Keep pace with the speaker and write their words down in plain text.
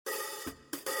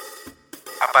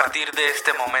A partir de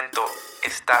este momento,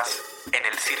 estás en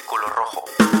el círculo rojo.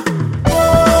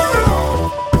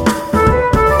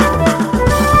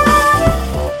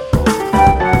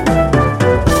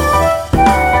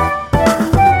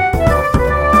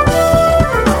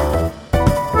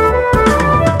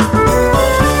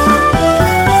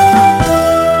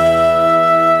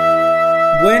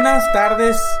 Buenas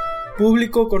tardes,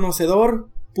 público conocedor,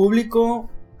 público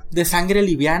de sangre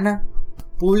liviana,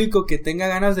 público que tenga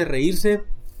ganas de reírse,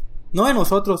 no de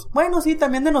nosotros, bueno sí,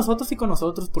 también de nosotros y con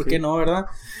nosotros, ¿por qué no, verdad?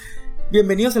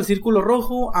 Bienvenidos al Círculo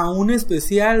Rojo, a un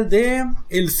especial de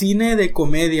el cine de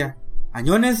comedia.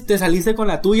 Añones, te saliste con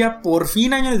la tuya, por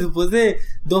fin, Añones, después de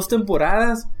 2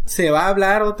 temporadas, se va a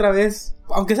hablar otra vez,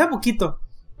 aunque sea poquito.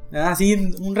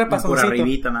 Así, un repasoncito. Por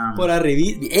arribita nada más. Por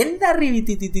arribita, bien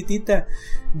arribitititita.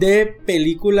 De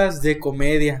películas de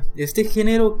comedia. Este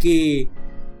género que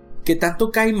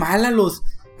tanto cae mal a los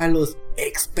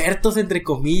expertos, entre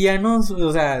comillas, ¿no?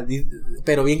 O sea,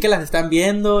 pero bien que las están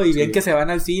viendo y bien que se van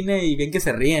al cine y bien que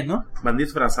se ríen, ¿no? Van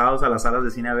disfrazados a las salas de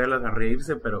cine a verlas, a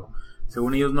reírse, pero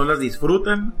según ellos no las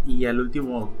disfrutan y al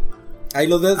último... Ahí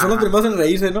son los primeros en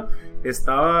reírse, ¿no?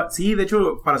 Sí, de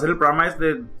hecho, para hacer el programa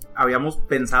habíamos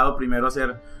pensado primero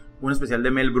hacer un especial de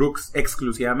Mel Brooks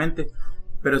exclusivamente,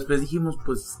 pero después dijimos,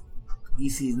 pues,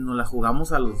 ¿y si nos la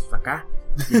jugamos a los acá?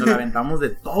 Y nos la aventamos de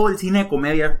todo el cine de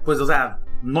comedia, pues, o sea,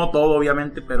 no todo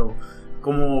obviamente, pero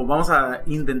como vamos a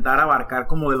intentar abarcar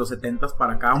como de los 70s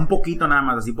para acá, un poquito nada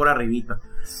más, así por arribita.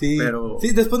 Sí, pero...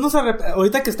 sí, después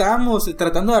ahorita que estábamos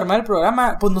tratando de armar el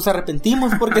programa, pues nos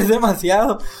arrepentimos porque es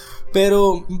demasiado,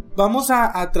 pero vamos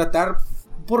a tratar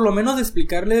por lo menos de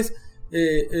explicarles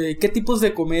qué tipos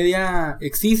de comedia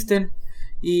existen.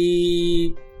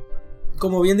 Y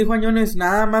como bien dijo Añones,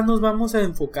 nada más nos vamos a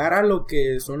enfocar a lo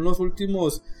que son los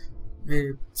últimos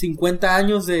 50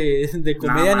 años de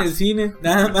comedia en el cine,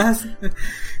 nada más.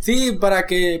 Sí,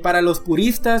 para los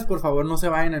puristas, por favor, no se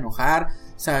vayan a enojar.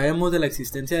 Sabemos de la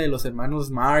existencia de los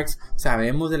hermanos Marx,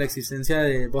 sabemos de la existencia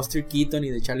de Buster Keaton y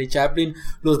de Charlie Chaplin.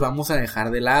 Los vamos a dejar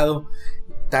de lado.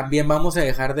 También vamos a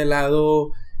dejar de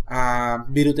lado a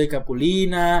Viruta y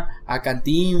Capulina, a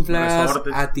Cantinflas,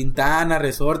 Resortes, a Tintán, a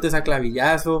Resortes, a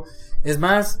Clavillazo. Es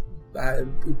más,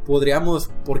 podríamos,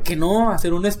 ¿por qué no?,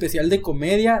 hacer un especial de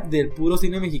comedia del puro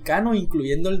cine mexicano,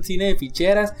 incluyendo el cine de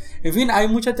ficheras. En fin, hay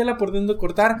mucha tela por donde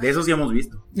cortar. De eso sí hemos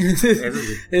visto.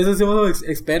 Eso sí somos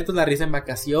expertos, La risa en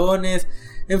vacaciones.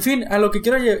 En fin, a lo que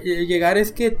quiero llegar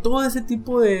es que todo ese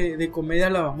tipo de comedia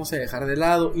la vamos a dejar de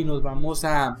lado y nos vamos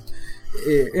a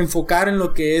enfocar en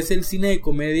lo que es el cine de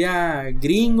comedia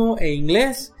gringo e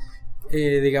inglés,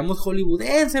 digamos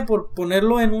hollywoodense, por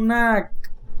ponerlo en una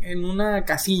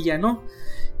casilla, ¿no?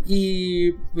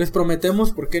 Y les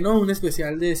prometemos, ¿por qué no?, un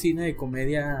especial de cine de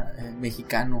comedia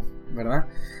mexicano, ¿verdad?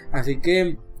 Así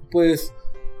que, pues,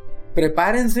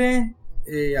 prepárense,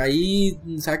 ahí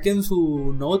saquen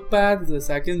su notepad,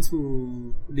 saquen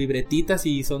su libretita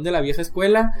si son de la vieja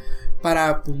escuela, para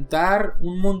apuntar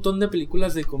un montón de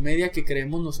películas de comedia que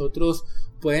creemos nosotros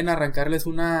pueden arrancarles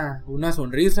una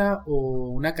sonrisa o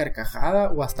una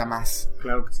carcajada o hasta más.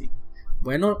 Claro que sí.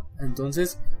 Bueno,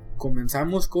 entonces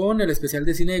comenzamos con el especial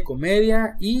de cine de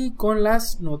comedia y con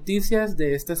las noticias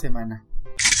de esta semana.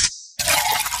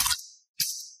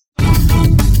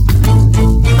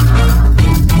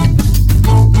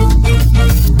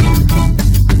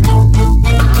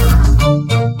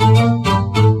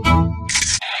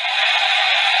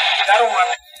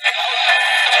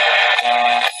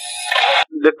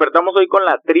 Despertamos hoy con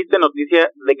la triste noticia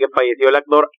de que falleció el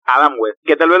actor Adam West,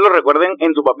 que tal vez lo recuerden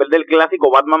en su papel del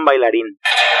clásico Batman bailarín.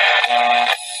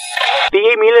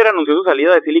 T.J. Miller anunció su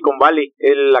salida de Silicon Valley.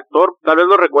 El actor tal vez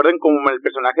lo recuerden como el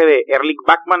personaje de Erlich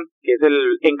Bachman, que es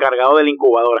el encargado de la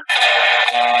incubadora.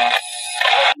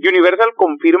 Universal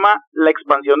confirma la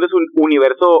expansión de su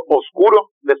universo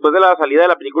oscuro. Después de la salida de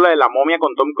la película de La momia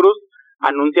con Tom Cruise,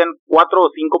 anuncian 4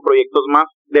 o 5 proyectos más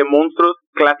de monstruos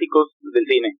clásicos del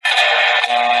cine.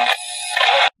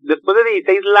 Después de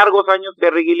 16 largos años,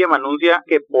 Terry Gilliam anuncia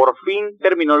que por fin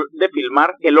terminó de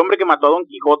filmar El hombre que mató a Don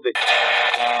Quijote.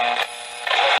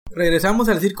 Regresamos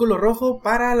al Círculo Rojo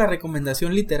para la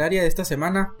recomendación literaria de esta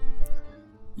semana.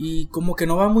 Y como que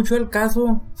no va mucho el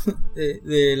caso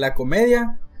de la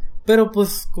comedia, pero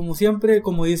pues como siempre,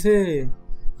 como dice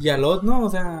Yalot, ¿no? O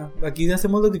sea, aquí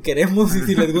hacemos lo que queremos y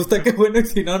si les gusta qué bueno y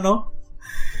si no, no.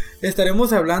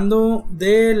 Estaremos hablando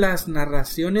de las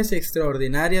narraciones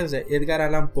extraordinarias de Edgar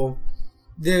Allan Poe.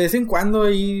 De vez en cuando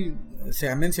ahí se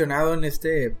ha mencionado en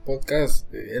este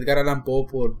podcast Edgar Allan Poe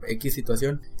por X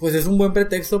situación. Pues es un buen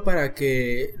pretexto para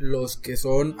que los que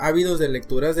son ávidos de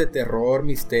lecturas de terror,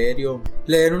 misterio,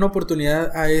 le den una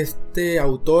oportunidad a este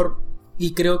autor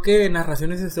Y creo que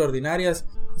Narraciones Extraordinarias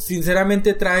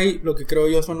sinceramente trae lo que creo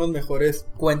yo son los mejores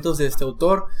cuentos de este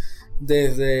autor,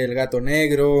 desde El Gato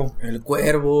Negro, El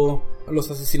Cuervo, Los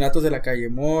Asesinatos de la Calle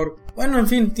Morgue. Bueno, en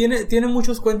fin, tiene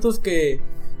muchos cuentos que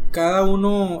cada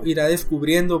uno irá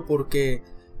descubriendo, porque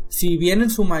si bien en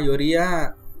su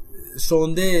mayoría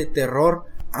son de terror,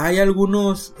 hay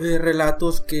algunos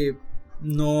relatos que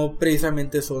no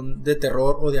precisamente son de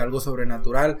terror o de algo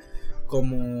sobrenatural,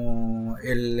 como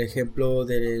el ejemplo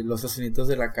de Los Asesinatos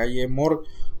de la Calle Morgue,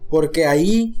 porque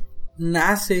ahí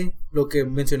nace lo que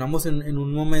mencionamos en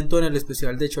un momento en el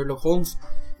especial de Sherlock Holmes,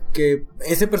 que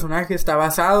ese personaje está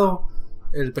basado,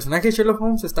 el personaje de Sherlock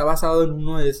Holmes está basado en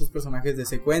uno de esos personajes de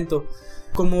ese cuento.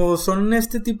 Como son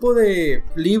este tipo de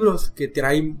libros que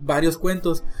traen varios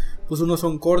cuentos, pues unos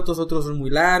son cortos, otros son muy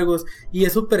largos, y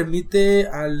eso permite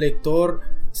al lector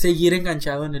seguir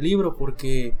enganchado en el libro,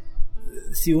 porque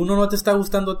si uno no te está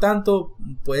gustando tanto,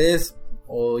 puedes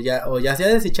o ya sea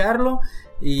desecharlo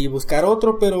y buscar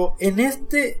otro. Pero en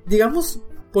este, digamos,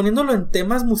 poniéndolo en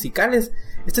temas musicales,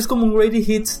 este es como un Greatest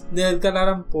Hits de Edgar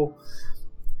Allan Poe,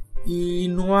 y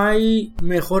no hay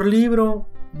mejor libro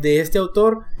de este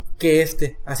autor que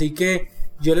este. Así que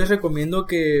yo les recomiendo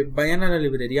que vayan a la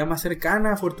librería más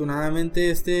cercana.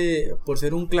 Afortunadamente por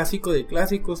ser un clásico de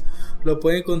clásicos, lo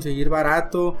pueden conseguir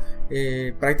barato,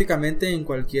 prácticamente en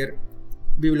cualquier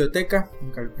biblioteca,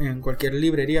 en cualquier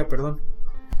librería, perdón.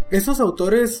 Estos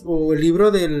autores, o el libro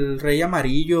del Rey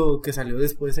Amarillo que salió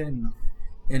después en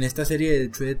esta serie de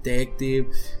True Detective,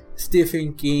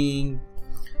 Stephen King,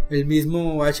 el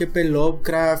mismo H.P.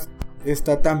 Lovecraft,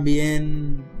 está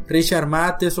también Richard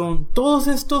Matheson. Todos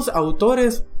estos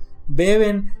autores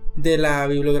beben de la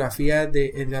bibliografía de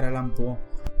Edgar Allan Poe.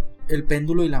 El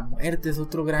péndulo y la muerte es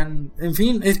otro gran... En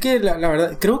fin, es que la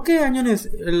verdad, creo que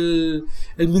el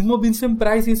mismo Vincent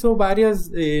Price hizo varias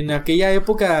en aquella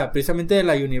época, precisamente de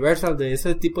la Universal, de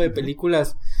ese tipo de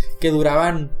películas que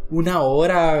duraban 1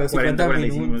 hora, 50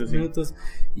 minutos. Sí.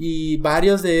 Y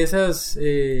varios de esos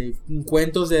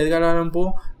cuentos de Edgar Allan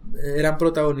Poe eran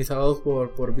protagonizados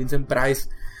por Vincent Price.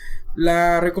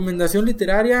 La recomendación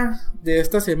literaria de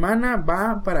esta semana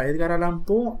va para Edgar Allan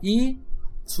Poe y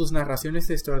sus narraciones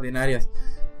extraordinarias.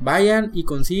 Vayan y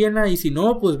consíguenla, y si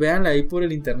no, pues véanla ahí por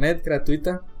el internet,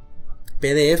 gratuita,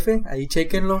 PDF, ahí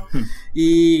chéquenlo.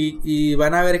 Y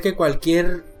van a ver que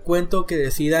cualquier cuento que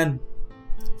decidan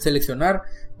seleccionar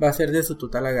va a ser de su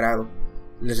total agrado.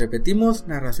 Les repetimos,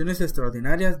 Narraciones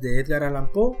Extraordinarias de Edgar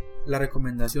Allan Poe, la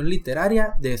recomendación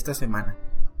literaria de esta semana.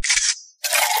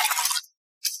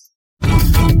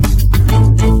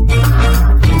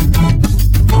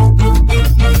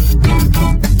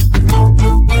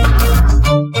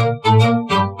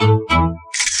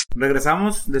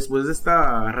 Regresamos después de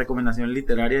esta recomendación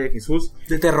literaria de Jesús.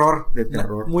 De terror.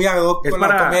 Muy ad hoc con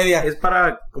la comedia. Es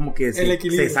para como que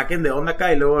se saquen de onda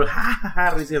acá y luego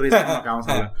risa y risa como acabamos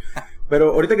de hablar.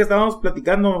 Pero ahorita que estábamos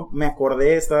platicando, me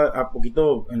acordé a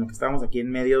poquito en lo que estábamos aquí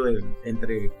en medio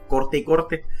entre corte y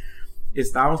corte.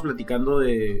 Estábamos platicando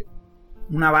de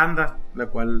una banda, la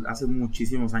cual hace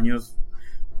muchísimos años,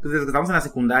 pues desde que estábamos en la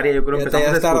secundaria, yo creo que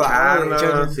empezamos a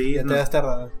escucharla. Sí, ya te has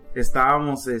tardado.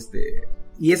 Estábamos,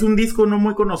 y es un disco no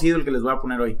muy conocido el que les voy a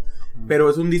poner hoy, pero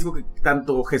es un disco que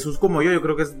tanto Jesús como yo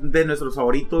creo que es de nuestros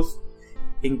favoritos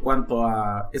en cuanto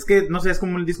a... Es que, no sé, es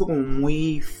como un disco como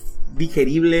muy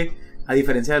digerible, a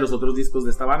diferencia de los otros discos de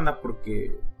esta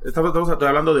estoy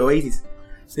hablando de Oasis.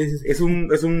 Sí. Es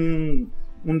un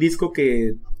disco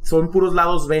que son puros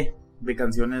lados B de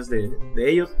canciones de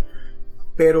ellos,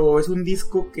 pero es un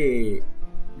disco que,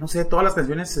 no sé, todas las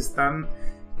canciones están...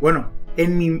 Bueno,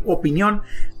 en mi opinión,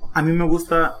 a mí me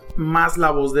gusta más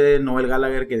la voz de Noel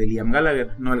Gallagher que de Liam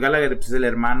Gallagher. Noel Gallagher pues, es el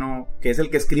hermano que es el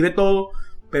que escribe todo,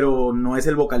 pero no es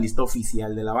el vocalista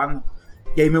oficial de la banda.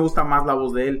 Y ahí me gusta más la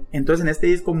voz de él. Entonces en este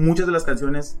disco muchas de las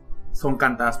canciones son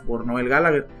cantadas por Noel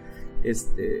Gallagher.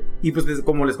 Y pues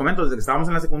como les comento, desde que estábamos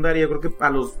en la secundaria, yo creo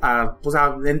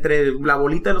que entre la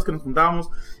bolita de los que nos juntábamos,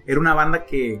 era una banda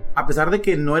que, a pesar de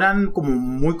que no eran como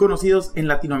muy conocidos en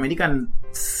Latinoamérica,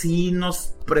 sí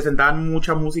nos presentaban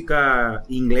mucha música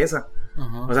inglesa.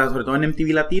 Uh-huh. O sea, sobre todo en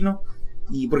MTV Latino.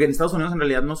 Y porque en Estados Unidos en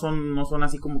realidad no son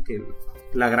así como que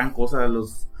la gran cosa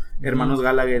los hermanos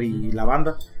Gallagher y la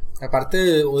banda.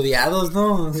 Aparte odiados,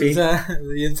 ¿no? Sí. O sea,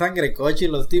 bien sangrecoche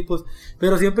los tipos.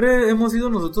 Pero siempre hemos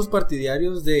sido nosotros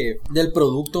partidarios del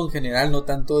producto en general, no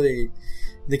tanto de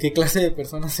qué clase de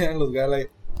personas sean los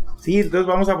Gallagher. Sí, entonces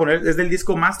vamos a poner, es del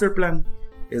disco Masterplan,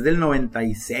 es del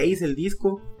 96 el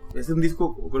disco. Es un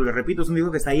disco, lo repito, es un disco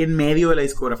que está ahí en medio de la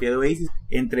discografía de Oasis,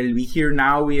 entre el Be Here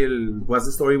Now y el What's the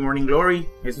Story Morning Glory.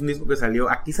 Es un disco que salió,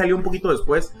 aquí salió un poquito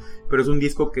después, pero es un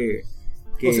disco que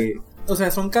o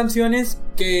sea, son canciones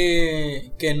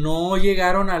que no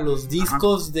llegaron a los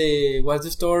discos de What's the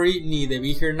Story ni de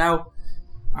Be Here Now.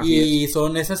 Así es.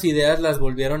 Son esas ideas, las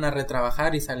volvieron a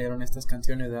retrabajar y salieron estas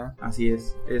canciones, ¿verdad? Así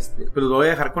es. Pues los voy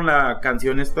a dejar con la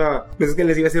canción esta. Pues es que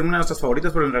les iba a decir una de nuestras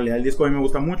favoritas, pero en realidad el disco a mí me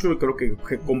gusta mucho y creo que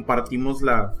compartimos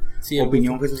la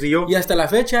opinión, Jesús y yo. Y hasta la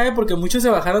fecha, porque muchos se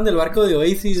bajaron del barco de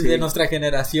Oasis, de nuestra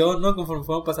generación, ¿no? Conforme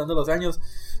fueron pasando los años.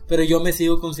 Pero yo me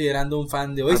sigo considerando un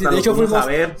fan de Oasis. De hecho,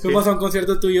 fuimos a un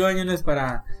concierto tuyo, Añones,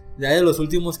 para ya de los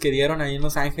últimos que dieron ahí en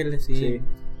Los Ángeles. Sí.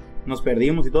 Nos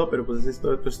perdimos y todo, pero pues es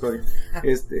toda tu historia.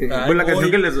 Pues la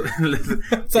canción que les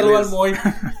saludo al Moy.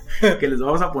 Que les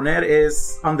vamos a poner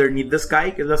es Underneath the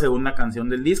Sky, que es la segunda canción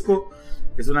del disco.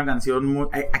 Es una canción muy...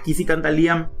 Aquí sí canta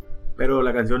Liam, pero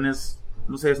la canción es...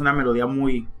 No sé, es una melodía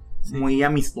muy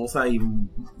amistosa y...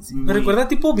 Me recuerda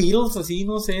tipo Beatles, así,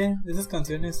 no sé, esas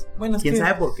canciones. Bueno, quién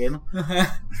sabe por qué, ¿no?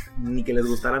 Ni que les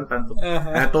gustaran tanto.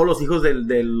 Todos los hijos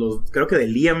de los... Creo que de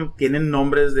Liam tienen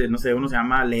nombres de, no sé, uno se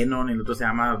llama Lennon, el otro se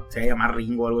va a llamar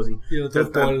Ringo o algo así. Y el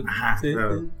otro Paul.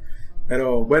 Claro.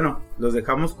 Pero bueno, los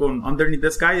dejamos con Underneath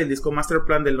the Sky, el disco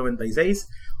Masterplan del 96,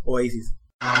 Oasis.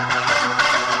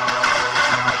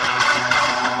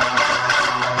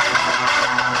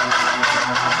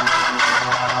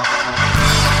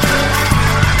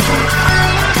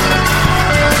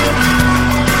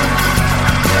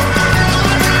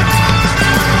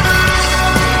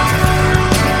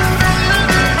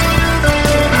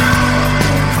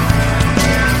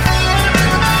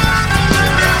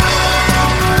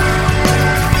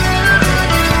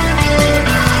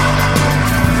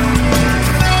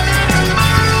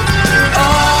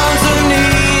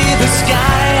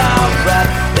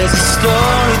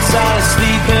 Storyteller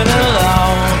sleeping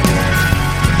alone.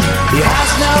 He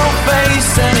has no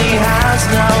face and he has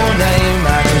no name,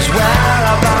 and his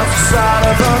whereabouts are sort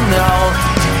of unknown.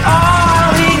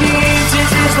 All he needs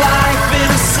is his life in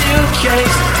a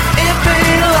suitcase. It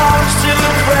belongs to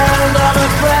a friend of a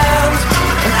friend.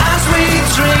 And as we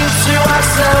drink to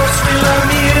ourselves, we'll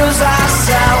amuse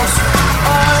ourselves.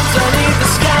 Underneath the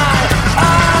sky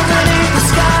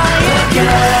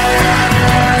again.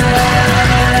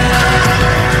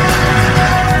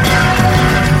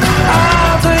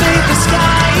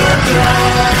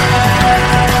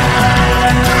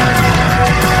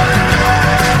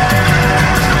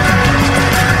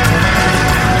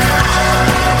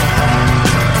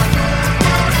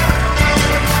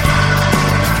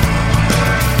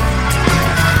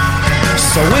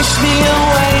 So wish me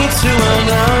away to an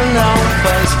unknown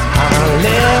place. I'm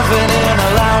living in a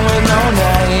land with no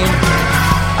name.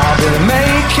 I'll be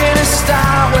making a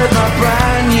start with my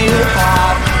brand new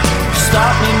heart.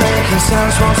 Stop me making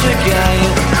sense once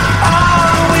again.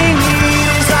 All we need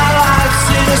is our lives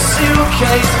in a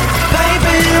suitcase. They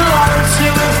belong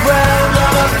to a friend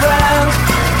of a friend.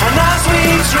 And as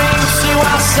we drink to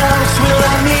ourselves, we'll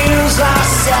amuse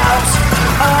ourselves.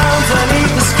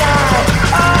 Underneath the sky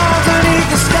again.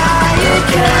 Underneath the sky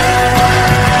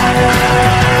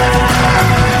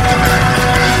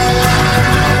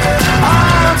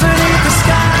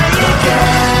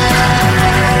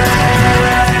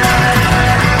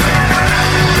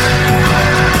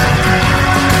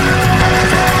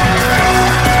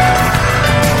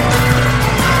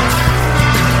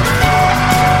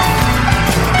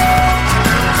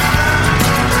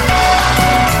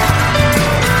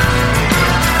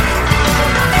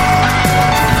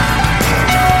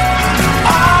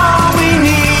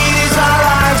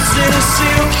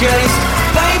suitcase.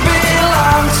 They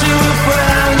belong to a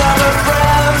friend of a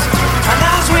friend. And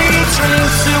as we drink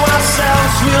to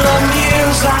ourselves, we'll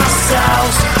amuse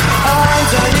ourselves.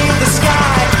 Underneath the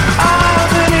sky again.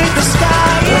 Underneath the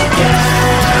sky again.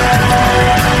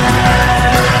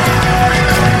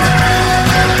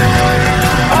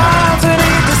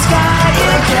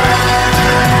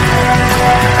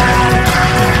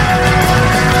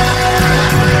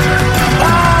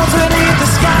 Underneath the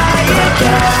sky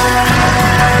again.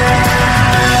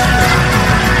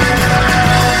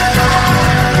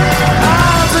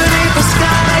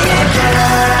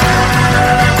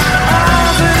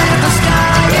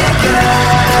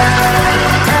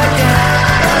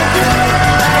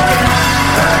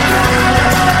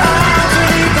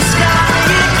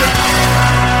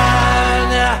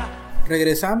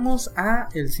 Regresamos a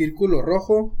El Círculo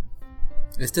Rojo,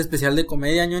 este especial de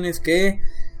comedia, Ñones, que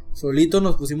solito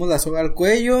nos pusimos la soga al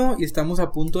cuello y estamos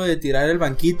a punto de tirar el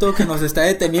banquito que nos está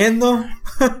deteniendo.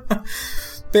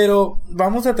 Pero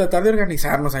vamos a tratar de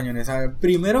organizarnos, Ñones.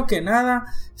 Primero que nada,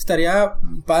 estaría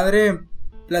padre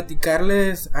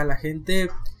platicarles a la gente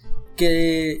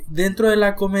que dentro de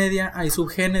la comedia hay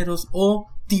subgéneros o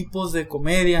tipos de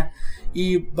comedia.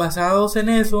 Y basados en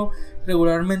eso,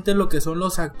 regularmente lo que son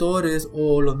los actores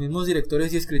o los mismos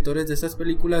directores y escritores de estas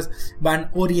películas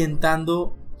van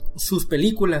orientando sus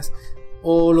películas.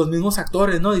 O los mismos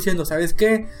actores, ¿no? Diciendo, ¿sabes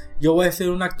qué? Yo voy a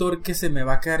ser un actor que se me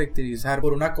va a caracterizar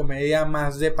por una comedia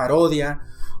más de parodia.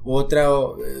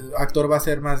 Otro actor va a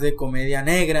ser más de comedia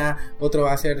negra. Otro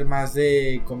va a ser más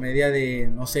de comedia de,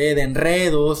 no sé, de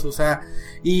enredos. O sea,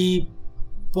 y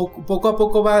poco a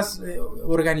poco vas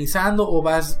organizando o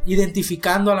vas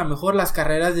identificando a lo mejor las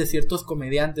carreras de ciertos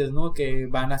comediantes, ¿no? Que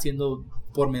van haciendo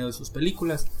por medio de sus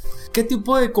películas. ¿Qué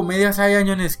tipo de comedias hay,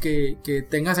 Añones, que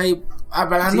tengas ahí?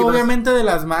 Hablando obviamente de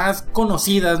las más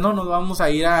conocidas, ¿no? Nos vamos a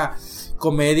ir a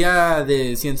comedia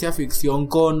de ciencia ficción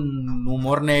con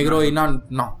humor negro y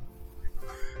no.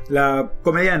 La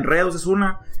comedia de enredos es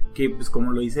una que, pues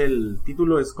como lo dice el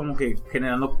título, es como que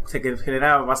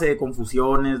genera a base de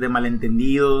confusiones, de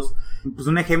malentendidos. Pues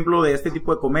un ejemplo de este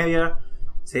tipo de comedia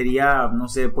sería, no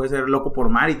sé, puede ser Loco por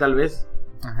Mari, tal vez.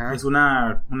 Ajá. Es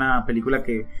una película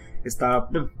que está,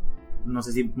 no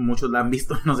sé si muchos la han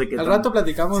visto, no sé qué. Al rato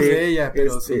platicamos de ella,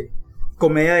 pero sí.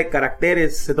 Comedia de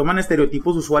caracteres, se toman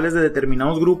estereotipos usuales de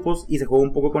determinados grupos y se juega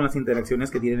un poco con las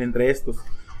interacciones que tienen entre estos.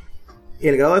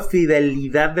 El grado de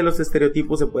fidelidad de los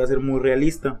estereotipos se puede hacer muy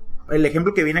realista. El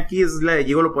ejemplo que viene aquí es la de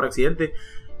Gigolo por accidente,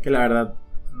 que la verdad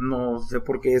no sé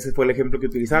por qué ese fue el ejemplo que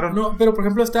utilizaron. No, pero por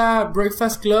ejemplo está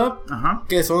Breakfast Club, ajá,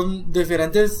 que son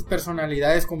diferentes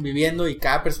personalidades conviviendo y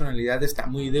cada personalidad está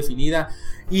muy definida.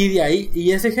 Y de ahí,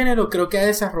 y ese género creo que ha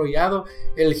desarrollado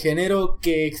el género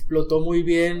que explotó muy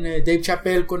bien Dave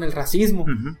Chappelle con el racismo,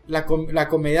 uh-huh, la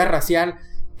comedia racial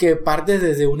que parte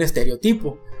desde un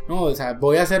estereotipo. No, o sea,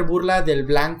 voy a hacer burla del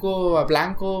blanco a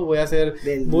blanco, voy a hacer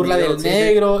burla del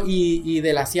negro y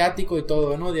del asiático y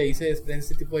todo, ¿no? De ahí se desprende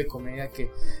este tipo de comedia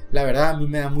que la verdad a mí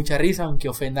me da mucha risa, aunque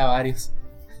ofenda a varios.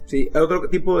 Sí, otro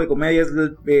tipo de comedia es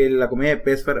la comedia de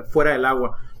pez fuera del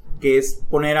agua, que es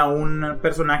poner a un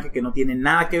personaje que no tiene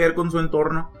nada que ver con su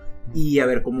entorno y a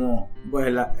ver cómo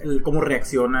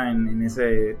reacciona en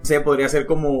ese... O sea, podría ser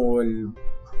como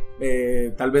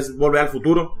tal vez Volver al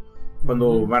Futuro.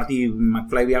 Cuando Marty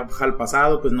McFly viaja al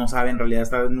pasado, pues no sabe, en realidad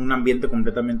está en un ambiente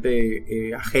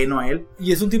completamente ajeno a él.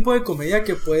 Y es un tipo de comedia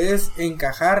que puedes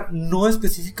encajar no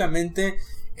específicamente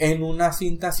en una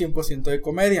cinta 100% de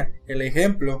comedia. El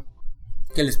ejemplo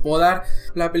que les puedo dar,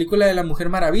 la película de La Mujer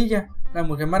Maravilla. La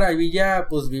Mujer Maravilla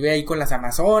pues vive ahí con las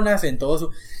Amazonas, en todo su...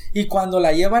 Y cuando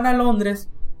la llevan a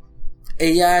Londres,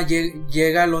 ella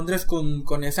llega a Londres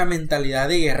con esa mentalidad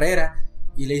de guerrera.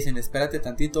 Y le dicen, espérate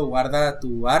tantito, guarda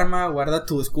tu arma, guarda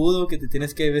tu escudo, que te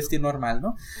tienes que vestir normal,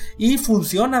 ¿no? Y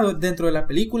funciona dentro de la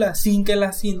película sin que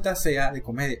la cinta sea de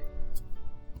comedia.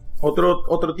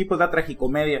 Otro tipo es la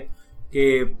tragicomedia,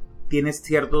 que tiene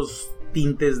ciertos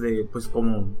tintes de, pues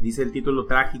como dice el título,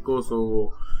 trágicos,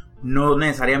 o no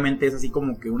necesariamente es así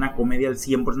como que una comedia al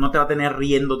 100%, no te va a tener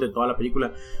riéndote toda la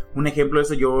película. Un ejemplo de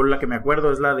eso, yo la que me acuerdo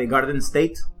es la de Garden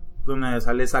State, donde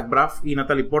sale Zach Braff y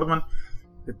Natalie Portman.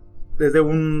 Es de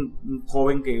un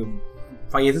joven que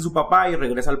fallece su papá y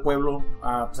regresa al pueblo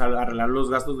a arreglar los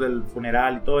gastos del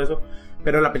funeral y todo eso,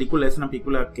 pero la película es una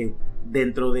película que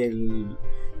dentro de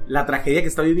la tragedia que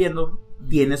está viviendo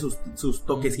tiene sus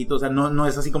toquecitos, o sea, no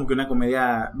es así como que una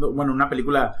comedia, bueno, una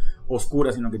película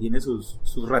oscura, sino que tiene sus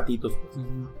ratitos.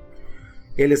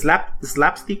 El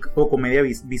slapstick o comedia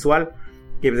visual,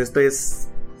 que esto es...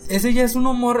 Ese ya es un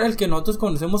humor el que nosotros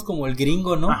conocemos como el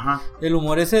gringo, ¿no? Ajá. El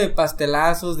humor ese de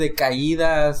pastelazos, de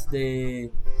caídas,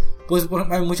 de... Pues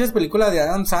hay muchas películas de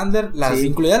Adam Sandler,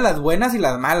 incluidas las buenas y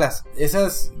las malas.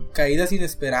 Esas caídas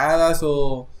inesperadas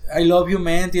o I Love You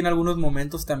Man tiene algunos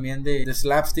momentos también de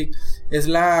slapstick. Es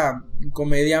la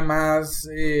comedia más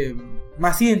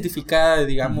identificada,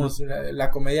 digamos, uh-huh,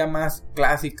 la comedia más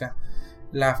clásica.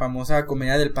 La famosa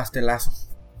comedia del pastelazo.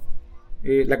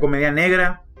 La comedia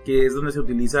negra, que es donde se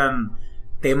utilizan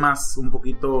temas un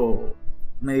poquito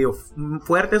medio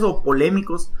fuertes o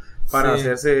polémicos para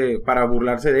para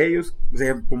burlarse de ellos, o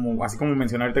sea, como así como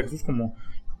mencionar ahorita Jesús, como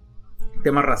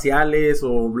temas raciales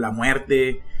o la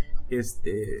muerte.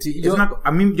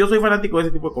 Yo soy fanático de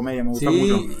ese tipo de comedia, me gusta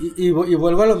mucho. Y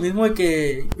vuelvo a lo mismo de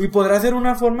que podrá ser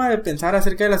una forma de pensar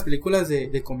acerca de las películas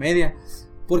de comedia,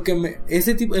 porque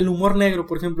ese tipo, el humor negro,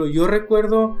 por ejemplo, yo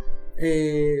recuerdo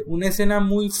una escena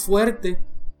muy fuerte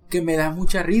que me da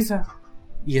mucha risa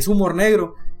y es humor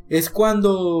negro. Es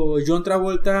cuando John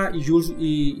Travolta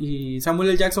y Samuel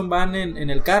L. Jackson van en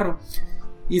el carro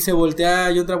y se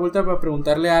voltea John Travolta para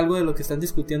preguntarle algo de lo que están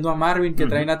discutiendo a Marvin, que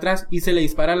traen atrás, y se le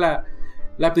dispara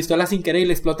la pistola sin querer y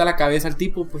le explota la cabeza al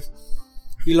tipo, pues.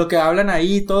 Y lo que hablan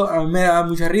ahí todo a mí me da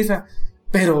mucha risa,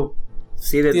 pero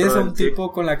Sí, de tienes todo, a un sí.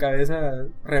 tipo con la cabeza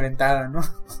reventada, ¿no?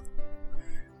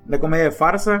 La comedia de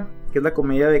farsa, que es la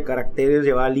comedia de caracteres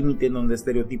llevada al límite, en donde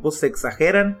estereotipos se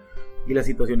exageran y las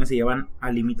situaciones se llevan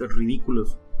a límites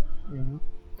ridículos.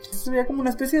 ¿Esto sería como una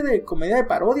especie de comedia de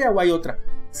parodia o hay otra?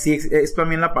 Sí, es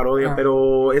también la parodia,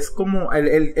 pero es como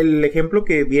el ejemplo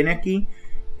que viene aquí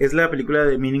es la película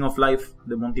de Meaning of Life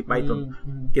de Monty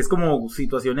Python, que es como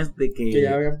situaciones de que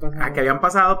ya habían pasado. Que habían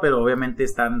pasado, pero obviamente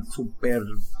están súper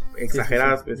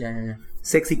exageradas. Sí. Pues. Ya.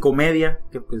 Sexy comedia,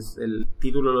 que pues el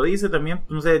título lo dice también.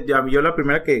 No sé, yo la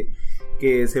primera que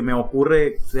se me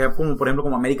ocurre, sea como por ejemplo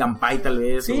como American Pie tal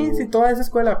vez. Sí, toda esa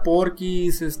escuela,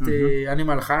 Porky's,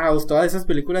 Animal House, todas esas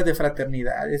películas de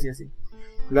fraternidades y así.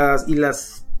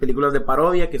 Las películas de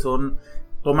parodia que son,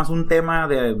 tomas un tema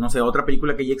de, no sé, otra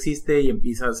película que ya existe y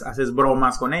haces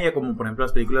bromas con ella, como por ejemplo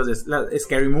las películas de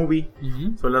Scary Movie,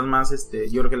 son las más,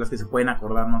 yo creo que las que se pueden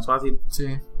acordar más fácil. Sí.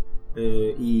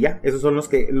 Y ya, esos son los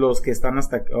que están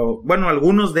hasta, bueno,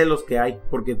 algunos de los que hay,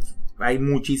 porque hay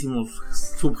muchísimos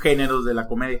subgéneros de la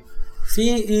comedia.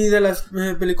 Sí, y de las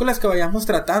películas que vayamos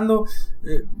tratando,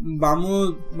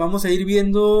 vamos a ir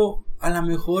viendo a lo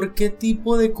mejor qué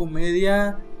tipo de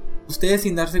comedia ustedes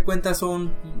sin darse cuenta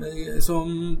son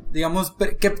digamos,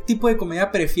 qué tipo de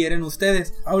comedia prefieren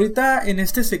ustedes. Ahorita en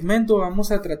este segmento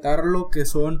vamos a tratar lo que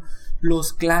son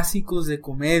los clásicos de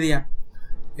comedia.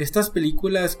 Estas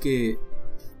películas que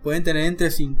pueden tener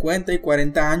entre 50 y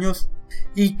 40 años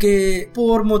y que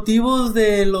por motivos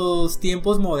de los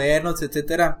tiempos modernos,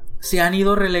 etcétera, se han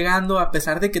ido relegando, a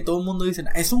pesar de que todo el mundo dice,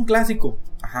 es un clásico.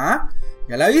 Ajá,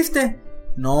 ¿ya la viste?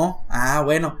 No,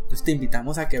 bueno, pues te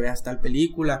invitamos a que veas tal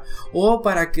película, o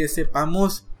para que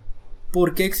sepamos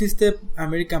por qué existe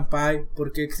American Pie,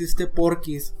 por qué existe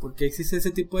Porky's, por qué existe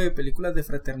ese tipo de películas de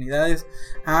fraternidades.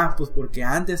 Pues porque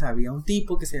antes había un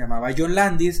tipo que se llamaba John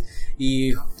Landis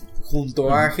y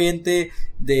juntó a gente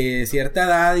de cierta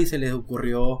edad y se les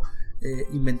ocurrió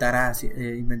inventar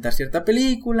cierta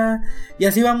película, y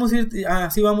así vamos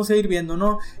a ir viendo,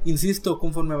 ¿no? Insisto,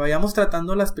 conforme vayamos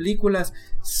tratando las películas,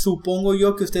 supongo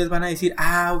yo que ustedes van a decir,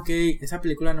 ok, esa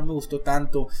película no me gustó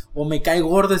tanto, o me cae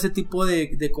gordo ese tipo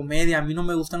de comedia, a mí no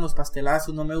me gustan los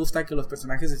pastelazos, no me gusta que los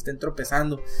personajes estén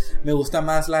tropezando, me gusta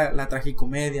más la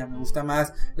tragicomedia, me gusta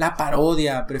más la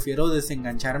parodia, prefiero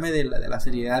desengancharme de la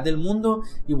seriedad del mundo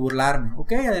y burlarme.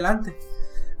 Ok, adelante.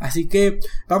 Así que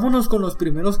vámonos con los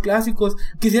primeros clásicos.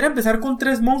 Quisiera empezar con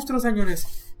 3 monstruos,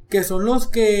 señores, que son los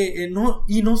que no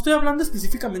estoy hablando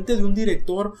específicamente de un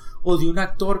director o de un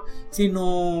actor,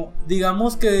 sino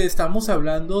digamos que estamos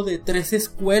hablando de 3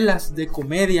 escuelas de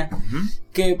comedia,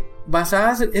 que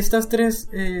basadas en estas 3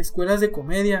 escuelas de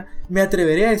comedia, me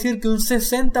atrevería a decir que un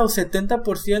 60 o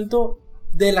 70%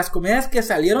 de las comedias que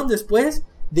salieron después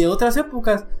de otras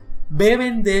épocas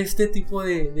beben de este tipo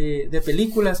de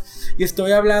películas. Y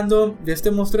estoy hablando de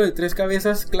este monstruo de 3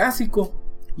 cabezas clásico.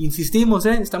 Insistimos,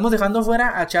 estamos dejando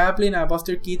fuera a Chaplin, a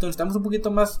Buster Keaton, estamos un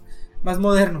poquito más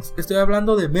modernos. Estoy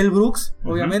hablando de Mel Brooks,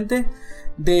 obviamente,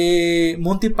 de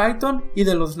Monty Python y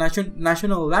de los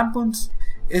National Lampoons.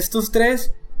 Estos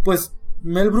 3, pues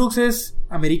Mel Brooks es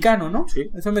americano, ¿no? Sí.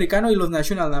 Es americano, y los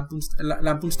National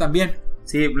Lampoons también.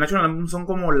 Sí, National Lampoon son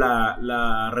como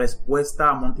la respuesta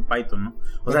a Monty Python, ¿no?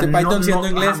 O Monty Python siendo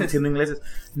ingleses. Siendo ingleses.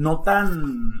 No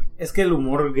tan... Es que el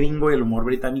humor gringo y el humor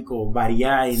británico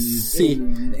varía en... Sí,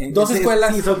 dos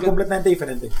escuelas. Sí, son completamente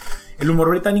diferentes. El humor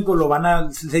británico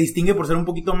se distingue por ser un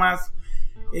poquito más...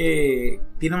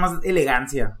 tiene más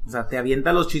elegancia. O sea, te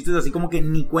avienta los chistes así como que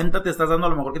ni cuenta te estás dando a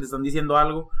lo mejor que te están diciendo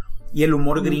algo. Y el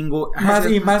humor gringo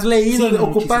más leído, sí,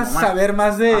 ocupas saber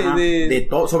más de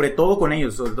todo, sobre todo con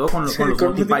ellos, sobre todo con los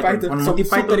Monty Python. Con Monty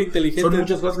Python son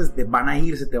muchas cosas que se te van a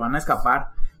ir, se te van a escapar,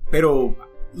 pero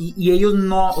y ellos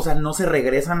no, o sea, no se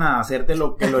regresan a hacerte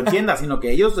lo que lo entiendas, sino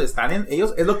que ellos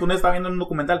es lo que uno está viendo en un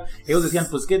documental. Ellos decían,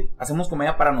 pues que hacemos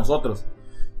comedia para nosotros.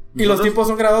 Y los tipos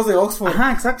son graduados de Oxford.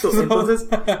 Ajá, exacto. Entonces,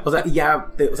 o sea,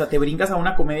 ya te brincas a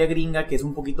una comedia gringa que es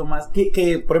un poquito más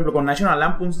que por ejemplo con National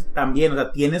Lampoons también, o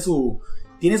sea, tiene su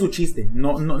chiste.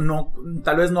 No,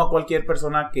 tal vez no a cualquier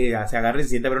persona que se agarre y se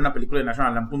siente a ver una película de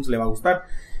National Lampoons le va a gustar,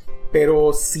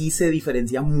 pero sí se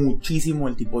diferencia muchísimo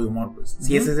el tipo de humor, pues.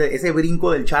 Sí, es ese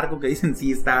brinco del charco que dicen,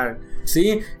 sí está.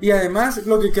 Sí, y además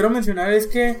lo que quiero mencionar es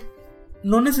que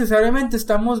no necesariamente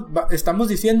estamos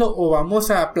diciendo o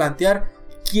vamos a plantear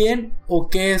quién o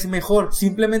qué es mejor.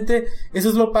 Simplemente eso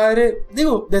es lo padre,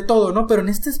 digo, de todo, ¿no? Pero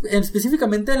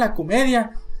específicamente en la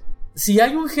comedia, si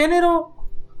hay un género,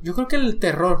 yo creo que el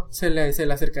terror se le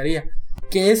acercaría,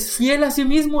 que es fiel a sí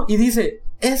mismo y dice,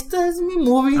 esta es mi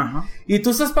movie. Ajá. Y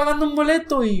tú estás pagando un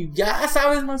boleto y ya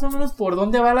sabes más o menos por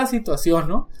dónde va la situación,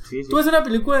 ¿no? Sí. Tú ves una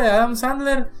película de Adam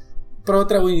Sandler,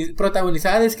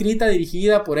 protagonizada, escrita,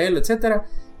 dirigida por él, etcétera,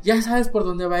 ya sabes por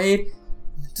dónde va a ir.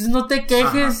 Entonces no te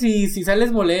quejes si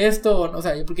sales molesto, o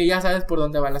sea, porque ya sabes por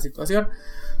dónde va la situación.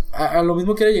 A lo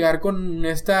mismo quiero llegar con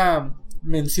esta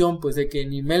mención, pues, de que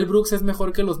ni Mel Brooks es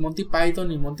mejor que los Monty Python,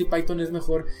 ni Monty Python es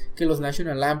mejor que los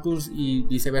National Lampoons y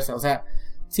viceversa. O sea,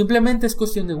 simplemente es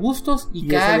cuestión de gustos y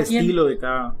cada es el quien, estilo de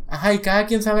cada... y cada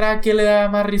quien sabrá qué le da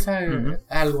más risa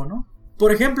a algo, ¿no?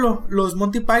 Por ejemplo, los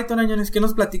Monty Python, Añones, ¿qué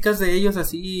nos platicas de ellos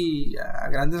así a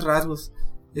grandes rasgos?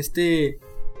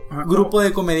 Grupo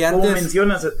de comediantes. Como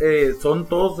mencionas,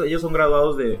 ellos son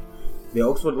graduados de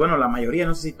Oxford, bueno, la mayoría,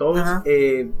 no sé si todos.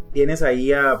 Tienes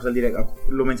ahí al director,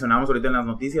 lo mencionamos ahorita en las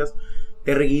noticias,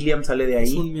 Terry Gilliam sale de ahí.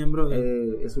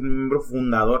 Es un miembro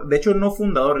fundador. De hecho, no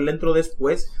fundador, él entró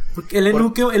después. Porque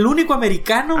el único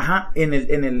americano. En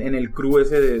el crew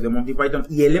ese de Monty Python.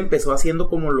 Y él empezó haciendo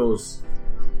como los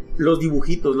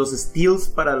dibujitos, los stills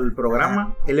para el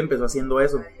programa. Él empezó haciendo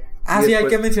eso. Sí, hay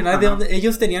que mencionar de donde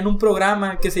ellos tenían un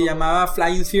programa que se llamaba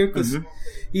Flying Circus.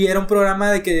 Y era un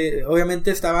programa de que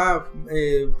obviamente estaba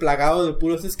plagado de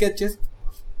puros sketches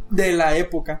de la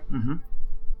época.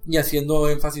 Y haciendo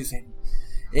énfasis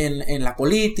en la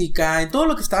política, en todo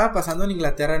lo que estaba pasando en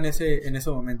Inglaterra en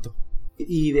ese momento.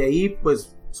 Y de ahí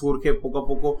pues surge poco a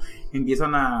poco,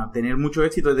 empiezan a tener mucho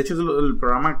éxito. De hecho es el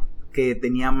programa que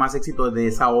tenía más éxito de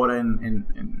esa hora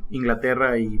en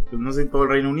Inglaterra y pues no sé, en todo el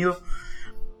Reino Unido.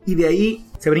 Y de ahí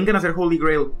se brincan a hacer Holy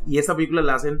Grail. Y esa película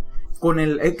la hacen con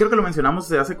creo que lo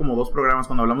mencionamos hace como 2 programas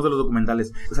cuando hablamos de los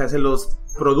documentales. O sea, se los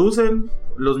producen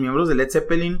los miembros de Led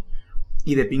Zeppelin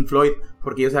y de Pink Floyd,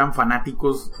 porque ellos eran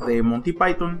fanáticos de Monty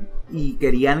Python y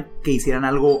querían que hicieran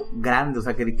algo grande. O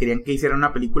sea, querían que hicieran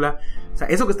una película. O sea,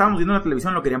 eso que estábamos viendo en la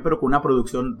televisión lo querían, pero con una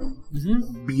producción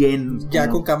bien. Ya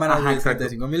con cámaras de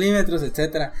 35 milímetros,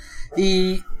 etcétera.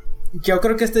 Y yo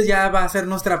creo que ya va a ser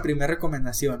nuestra primera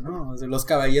recomendación, ¿no? O sea, los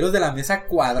caballeros de la mesa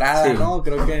cuadrada, ¿no?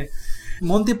 Creo que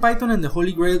Monty Python and the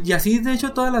Holy Grail. Y así, de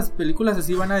hecho, todas las películas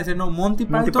así van a decir, ¿no? Monty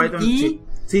Python y...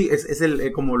 Sí, es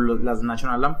el como las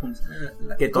National Lampoons.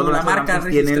 Que toda la marca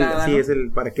registrada, tienen, ¿no?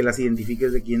 Es para que las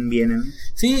identifiques de quién vienen.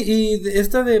 Sí, y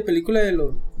esta de película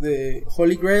de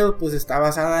Holy Grail, pues está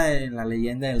basada en la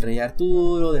leyenda del rey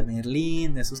Arturo, de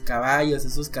Merlín, de sus caballos, de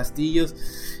sus castillos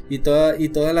y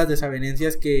todas las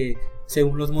desavenencias que,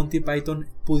 según los Monty Python,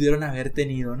 pudieron haber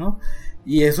tenido, ¿no?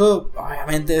 Y eso,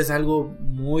 obviamente, es algo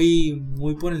muy,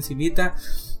 muy por encimita.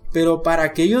 Pero para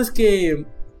aquellos que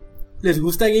les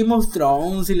gusta Game of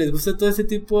Thrones y les gusta todo ese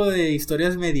tipo de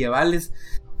historias medievales,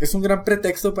 es un gran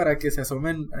pretexto para que se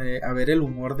asomen a ver el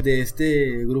humor de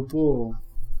este grupo,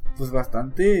 pues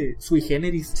bastante sui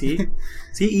generis. Sí,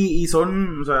 y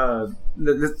son, o sea,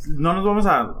 no nos vamos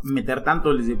a meter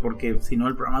tanto, porque si no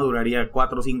el programa duraría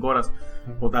 4 o 5 horas,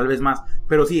 o tal vez más.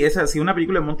 Pero sí, una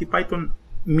película de Monty Python,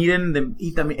 miren,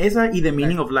 y también esa y The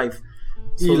Meaning of Life.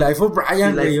 Y Life of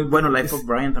Brian. Life of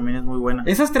Brian también es muy buena.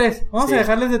 Esas 3, vamos a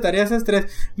dejarles de tarea esas 3.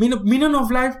 Meaning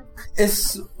of Life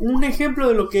es un ejemplo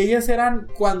de lo que ellas eran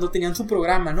cuando tenían su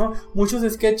programa, ¿no? Muchos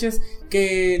sketches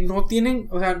que no tienen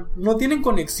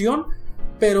conexión,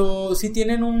 pero sí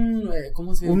tienen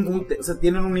 ¿cómo se llama? O sea,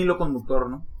 tienen un hilo conductor,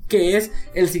 ¿no? Que es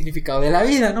el significado de la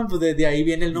vida, ¿no? Pues de ahí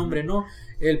viene el nombre, ¿no?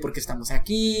 El por qué estamos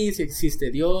aquí, si existe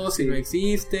Dios, si no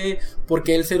existe, por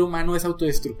qué el ser humano es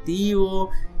autodestructivo.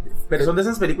 Pero son de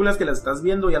esas películas que las estás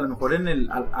viendo y a lo mejor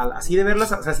así de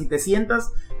verlas, o sea, si te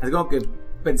sientas, así como que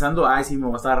pensando, sí, me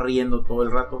voy a estar riendo todo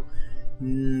el rato,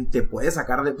 te puede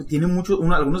sacar tiene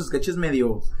algunos sketches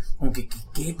medio, como que,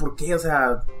 ¿qué? ¿Por qué? O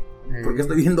sea, ¿por qué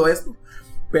estoy viendo esto?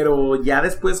 Pero ya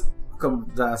después, o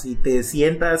sea, si te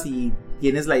sientas y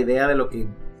tienes la idea de lo que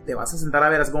te vas a sentar a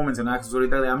ver, así como mencionaba Jesús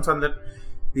ahorita de Adam Sandler,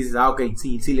 dices, ok,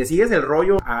 si le sigues el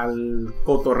rollo al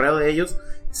cotorreo de ellos,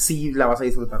 sí la vas a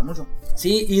disfrutar mucho.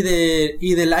 Sí, y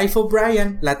de Life of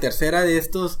Brian, la tercera de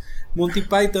estos Monty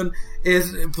Python,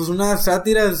 es pues una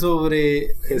sátira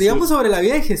sobre Jesús. Digamos sobre la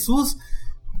vida de Jesús,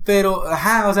 pero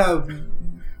o sea,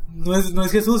 no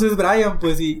es Jesús, es Brian,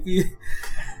 pues, y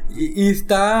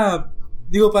está,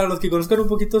 digo, para los que conozcan un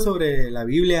poquito sobre la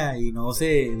Biblia y no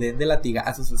se den de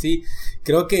latigazos así,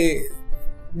 creo que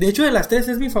de hecho de las 3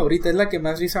 es mi favorita, es la que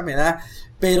más risa me da,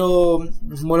 pero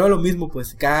vuelvo a lo mismo,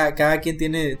 pues cada quien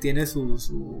tiene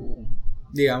su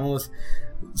digamos,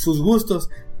 sus gustos.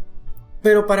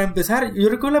 Pero para empezar, yo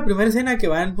recuerdo la primera escena que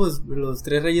van pues los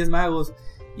 3 Reyes Magos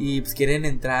y pues quieren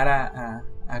entrar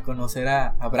a conocer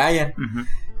a Brian.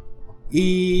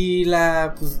 Y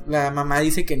la mamá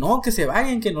dice que no, que se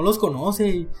vayan, que no los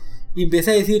conoce, y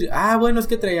empieza a decir, bueno, es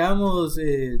que traíamos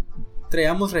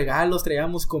traíamos regalos,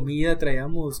 traíamos comida,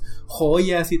 traíamos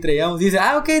joyas y traíamos... Dice,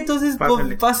 ok, entonces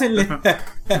pásenle.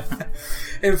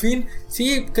 En fin,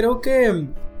 sí, creo que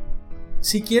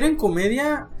si quieren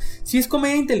comedia, sí es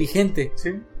comedia inteligente.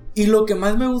 Sí. Y lo que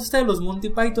más me gusta de los Monty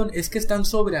Python es que están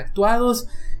sobreactuados,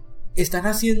 están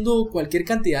haciendo cualquier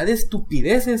cantidad de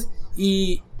estupideces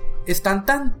y están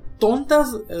tan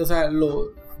tontas, o sea,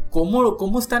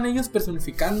 cómo están ellos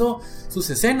personificando sus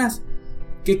escenas,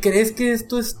 que crees que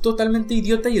esto es totalmente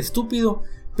idiota y estúpido,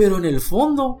 pero en el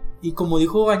fondo, y como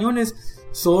dijo Bañones,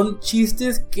 son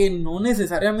chistes que no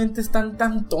necesariamente están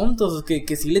tan tontos,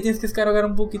 que sí le tienes que descargar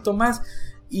un poquito más.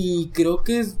 Y creo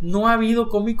que no ha habido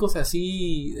cómicos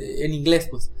así en inglés,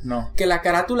 pues. No. Que la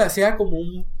carátula sea como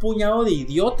un puñado de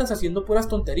idiotas haciendo puras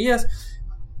tonterías,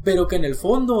 pero que en el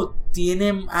fondo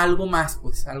tienen algo más,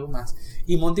 pues, algo más.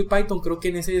 Y Monty Python creo que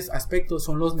en ese aspecto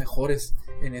son los mejores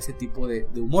en ese tipo de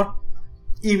humor.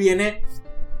 Y viene,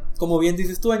 como bien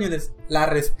dices tú, Añones, la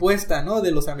respuesta, ¿no?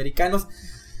 De los americanos.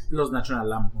 Los National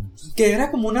Lampoons. Que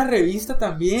era como una revista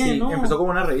también, Sí, ¿no? empezó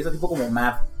como una revista tipo como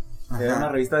Mad. Era una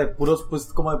revista de puros, pues,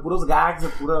 como de puros gags,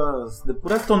 de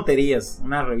puras tonterías.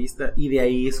 Una revista. Y de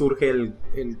ahí surge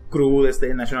el crew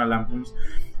de National Lampoons.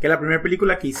 Que la primera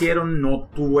película que hicieron no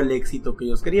tuvo el éxito que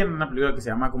ellos querían. Una película que se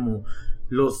llama como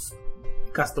Los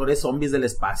Castores Zombies del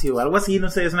Espacio. Algo así, no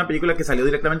sé. Es una película que salió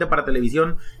directamente para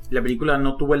televisión. Y la película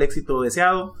no tuvo el éxito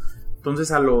deseado.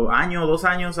 Entonces a los año o 2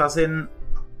 años hacen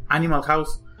Animal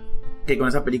House. Que con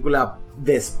esa película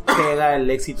despega el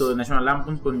éxito de National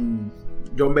Lampoons con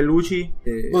John Belushi.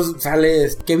 Pues sale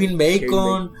Kevin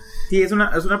Bacon. Sí, es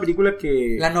una película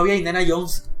que... La novia de Indiana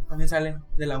Jones también sale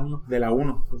de la 1. De la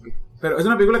 1. Okay. Pero es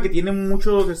una película que tiene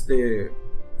muchos...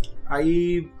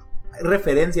 hay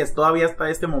referencias todavía hasta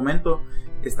este momento.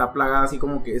 Está plagada así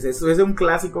como que... Es de un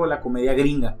clásico de la comedia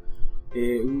gringa.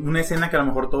 Una escena que a lo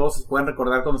mejor todos pueden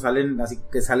recordar cuando salen... Así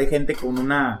que sale gente con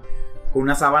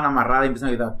una sábana amarrada y empiezan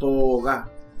a gritar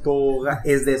toga.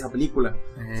 Es de esa película.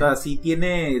 O sea, sí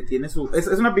tiene su... Es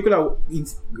una película,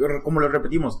 como lo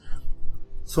repetimos,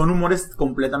 son humores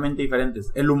completamente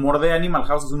diferentes. El humor de Animal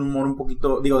House es un humor un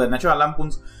poquito... de National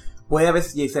Lampoons puede a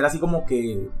veces ser así como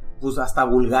que... Pues hasta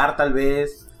vulgar tal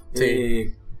vez.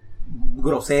 Sí.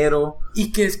 Grosero.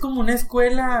 Y que es como una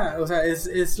escuela... O sea,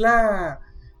 es la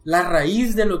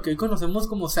raíz de lo que hoy conocemos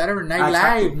como Saturday Night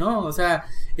Live, ¿no? O sea,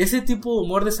 ese tipo de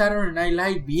humor de Saturday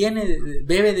Night Live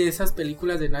bebe de esas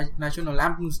películas de National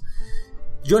Lampoons.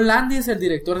 John Landis, el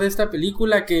director de esta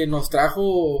película, que nos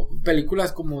trajo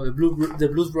películas como The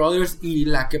Blues Brothers y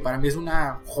la que para mí es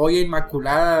una joya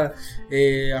inmaculada,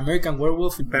 American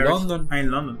Werewolf in London.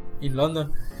 In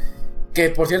London. Que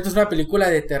por cierto es una película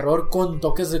de terror con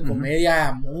toques de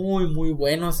comedia muy, muy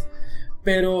buenos.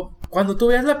 Pero cuando tú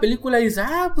veas la película dices,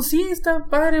 pues sí, está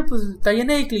padre, pues está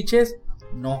llena de clichés.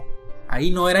 No, ahí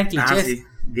no eran clichés. Sí.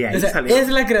 De ahí es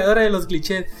la creadora de los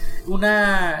clichés.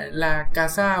 La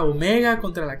casa Omega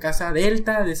contra la casa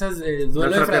Delta, de esas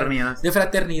duelo de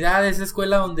fraternidad, esa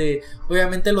escuela donde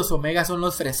obviamente los Omega son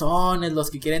los fresones,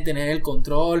 los que quieren tener el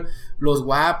control, los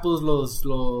guapos,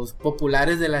 los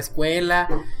populares de la escuela,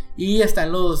 y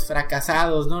están los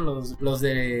fracasados, ¿no? Los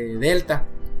de Delta.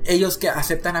 Ellos que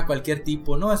aceptan a cualquier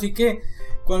tipo, ¿no? Así que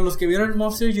con los que vieron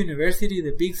Monster University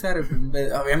de Pixar,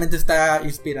 obviamente está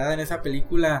inspirada en esa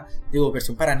película,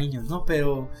 versión para niños, ¿no?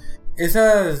 Pero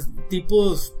esos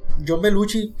tipos, John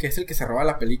Belushi, que es el que se roba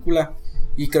la película,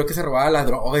 y creo que se robaba la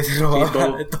droga y se robaba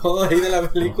todo ahí de la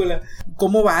película.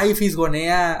 Cómo va y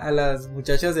fisgonea a las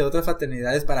muchachas de otras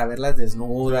fraternidades para verlas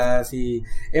desnudas y...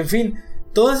 En fin,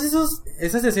 todas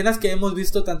esas escenas que hemos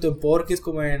visto tanto en Porky's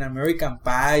como en American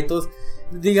Pie, todos...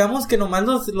 Digamos que nomás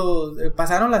los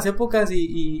pasaron las épocas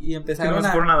y empezaron que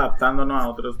nos fueron adaptando, ¿no? A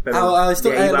otros, pero a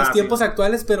los tiempos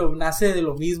actuales, pero nace de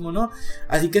lo mismo, ¿no?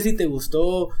 Así que si te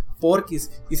gustó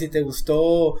Porky's y si te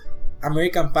gustó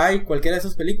American Pie, cualquiera de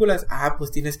esas películas,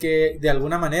 pues tienes que de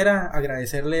alguna manera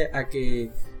agradecerle a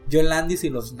que John Landis y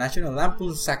los National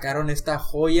Lampoons sacaron esta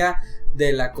joya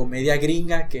de la comedia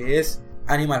gringa que es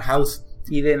Animal House.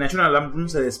 Y de National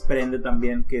Lampoons se desprende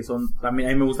también, que son, también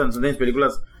a mí me gustan, son de mis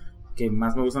películas que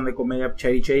más me gustan de comedia,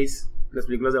 Chevy Chase, las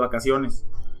películas de vacaciones.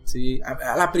 Sí,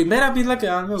 a la primera es la que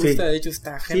más me gusta, de hecho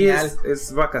está genial. Sí,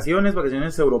 es vacaciones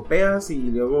europeas, y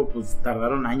luego pues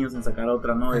tardaron años en sacar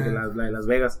otra, ¿no? La de Las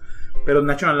Vegas. Pero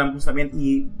National Lampoons también,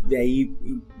 y de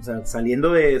ahí, o sea,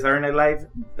 saliendo de Saturday Night Live,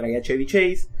 traía a Chevy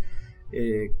Chase,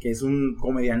 que es un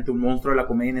comediante, un monstruo de la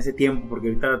comedia en ese tiempo, porque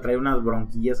ahorita trae unas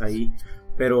bronquillas ahí.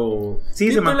 Pero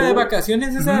sí, se mantuvo. La de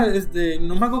vacaciones esa,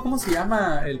 no me acuerdo cómo se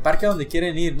llama el parque a donde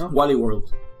quieren ir, ¿no? Wally World.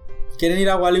 Quieren ir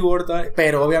a Wally World,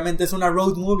 pero obviamente es una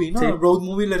road movie, ¿no? Sí. Road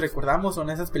movie, les recordamos, son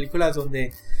esas películas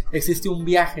donde existe un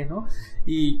viaje, ¿no?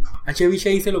 Y a Chevy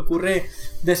Chase se le ocurre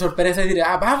de sorpresa decir,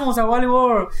 vamos a Wally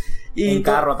World. Y en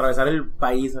carro, atravesar el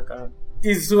país acá.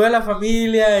 Y sube a la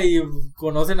familia y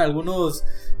conocen algunos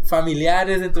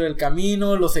familiares dentro del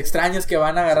camino, los extraños que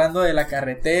van agarrando de la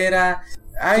carretera.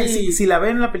 Ay, si la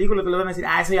ven en la película te lo van a decir,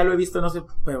 eso ya lo he visto, no sé,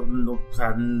 pero no, o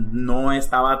sea, no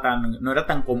era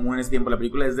tan común en ese tiempo. La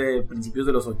película es de principios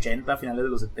de los 80, finales de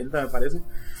los 70 me parece.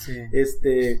 Sí.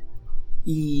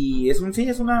 Y es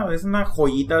una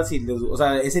joyita, o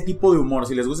sea, ese tipo de humor,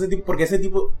 si les gusta ese tipo, porque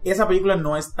esa película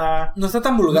no está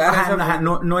tan vulgar.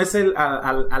 No es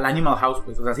al Animal House,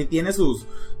 pues, o sea, sí tiene sus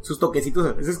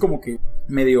toquecitos, ese es como que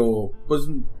medio, pues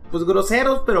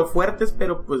groseros, pero fuertes,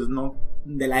 pero pues no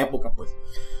de la época, pues.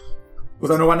 O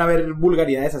sea, no van a ver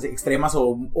vulgaridades así extremas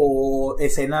o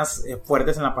escenas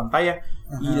fuertes en la pantalla.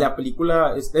 Ajá. Y la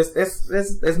película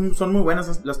son muy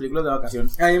buenas las películas de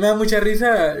vacaciones. A mí me da mucha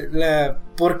risa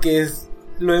porque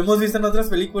lo hemos visto en otras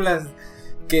películas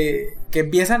que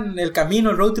empiezan el camino,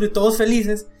 el road trip, todos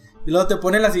felices. Y luego te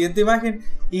ponen la siguiente imagen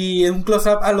y un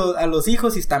close-up a los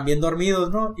hijos y están bien dormidos,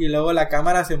 ¿no? Y luego la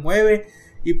cámara se mueve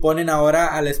y ponen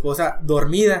ahora a la esposa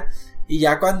dormida. Y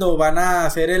ya cuando van a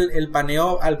hacer el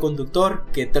paneo al conductor,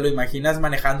 que te lo imaginas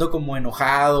manejando como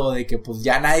enojado, de que pues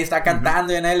ya nadie está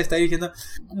cantando, ya nadie le está diciendo,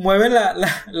 mueve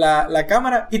la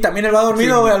cámara y también él va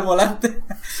dormido, güey, al volante.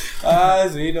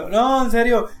 Sí, no, en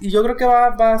serio. Y yo creo que va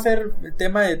a ser el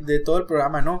tema de todo el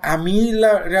programa, ¿no? A mí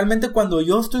realmente cuando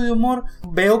yo estoy de humor,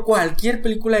 veo cualquier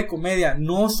película de comedia.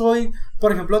 No soy,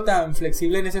 por ejemplo, tan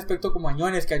flexible en ese aspecto como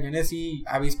Añones, que Añones sí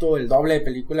ha visto el doble de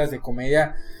películas de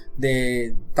comedia,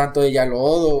 de tanto de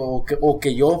Yalod o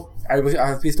que yo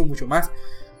has visto mucho más.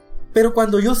 Pero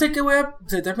cuando yo sé que voy a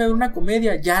sentarme a ver una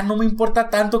comedia, ya no me importa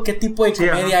tanto qué tipo de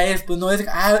comedia es. Pues no es,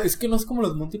 es que no es como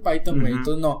los Monty Python, güey.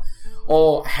 Entonces no.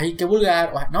 O, qué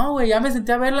vulgar. No, güey, ya me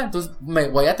senté a verla, entonces me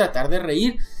voy a tratar de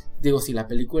reír. Digo, si la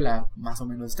película más o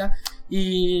menos está.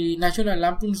 Y National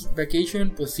Lampoon's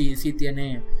Vacation, pues sí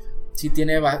tiene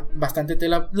bastante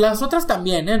tela. Las otras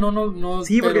también, no.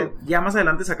 Sí, pero porque ya más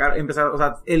adelante o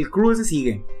sea, el crew ese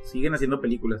siguen haciendo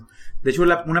películas. De hecho,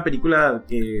 una película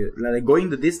la de Going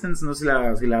the Distance, no sé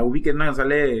si la ubiquen, ¿no?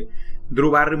 Sale Drew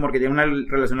Barrymore, que tiene una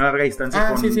relación a larga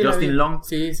distancia con Justin Long.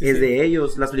 Sí, de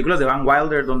ellos. Las películas de Van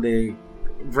Wilder, donde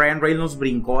Ryan Reynolds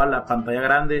brincó a la pantalla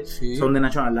grande, son de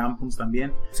National Lampoons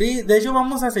también. Sí, de hecho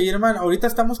vamos a seguir, ahorita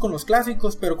estamos con los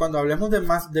clásicos, pero cuando hablemos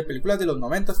de películas de los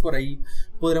 90s, por ahí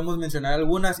podremos mencionar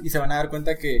algunas y se van a dar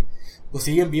cuenta que pues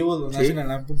siguen vivos los National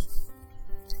Lampoons.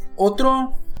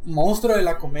 Otro monstruo de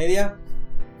la comedia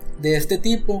de este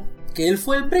tipo, que él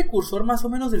fue el precursor más o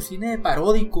menos del cine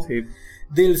paródico,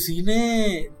 del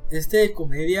cine de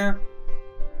comedia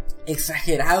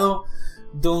exagerado,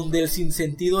 donde el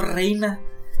sinsentido reina.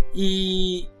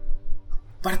 Y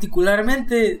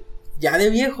particularmente ya de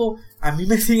viejo a mí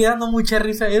me sigue dando mucha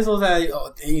risa eso. O sea,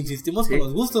 insistimos con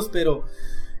los gustos, pero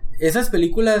esas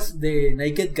películas de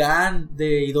Naked Gun,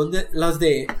 las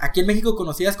de aquí en México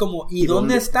conocidas como ¿Y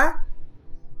dónde está?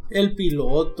 El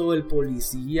piloto, el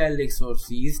policía, el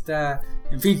exorcista,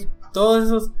 en fin, todos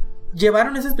esos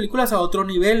llevaron esas películas a otro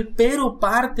nivel, pero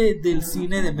parte del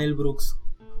cine de Mel Brooks.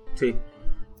 Sí.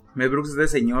 Mel Brooks es el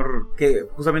señor que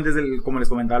justamente es como les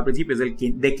comentaba al principio, es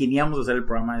de quien íbamos a hacer el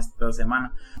programa esta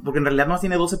semana, porque en realidad no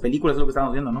tiene 12 películas, es lo que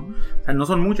estamos viendo, ¿no? O sea, no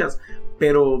son muchas,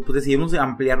 pero pues decidimos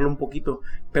ampliarlo un poquito.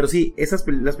 Pero sí,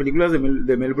 las películas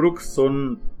de Mel Brooks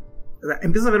son, o sea,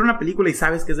 empiezas a ver una película y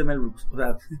sabes que es de Mel Brooks. O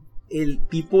sea, el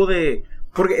tipo de,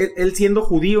 porque él siendo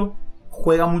judío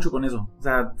juega mucho con eso, o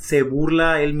sea, se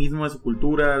burla él mismo de su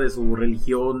cultura, de su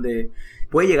religión,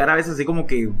 puede llegar a veces así como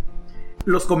que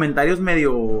los comentarios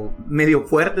medio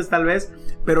fuertes tal vez,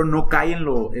 pero no cae en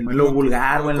lo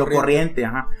vulgar o en lo corriente,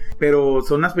 pero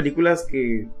son unas películas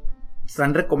que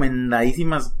están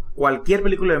recomendadísimas. Cualquier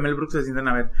película de Mel Brooks se sienten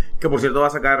a ver, que por cierto va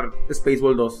a sacar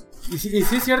Especial 2. Y sí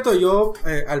es cierto, yo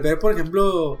al ver por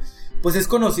ejemplo, pues es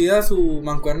conocida su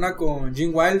mancuerna con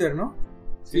Gene Wilder, ¿no?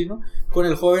 Sí, ¿no? Con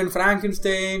el joven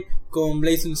Frankenstein, con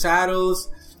Blazing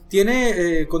Saddles.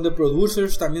 Tiene con The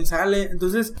Producers también sale.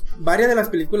 Entonces varias de las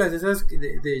películas esas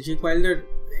de Gene Wilder,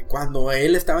 cuando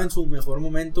él estaba en su mejor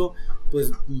momento,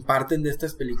 pues parten de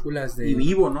estas películas de... Y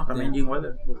vivo, ¿no? También Gene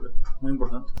Wilder, muy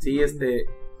importante. Sí,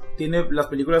 tiene las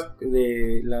películas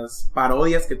de las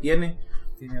parodias que tiene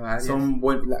varias. Son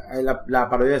buenas. La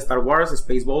parodia de Star Wars,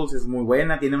 Spaceballs, es muy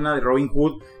buena. Tiene una de Robin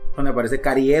Hood donde aparece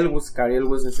Cary Elwes. Cary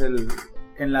Elwes es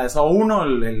en la de Saw 1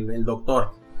 el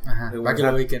doctor. Para que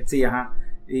lo ubiquen. Sí,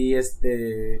 Y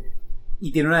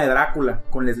y tiene una de Drácula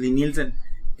con Leslie Nielsen,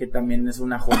 que también es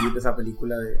una joyita esa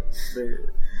película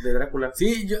de Drácula.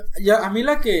 Sí, a mí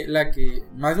la que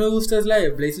más me gusta es la de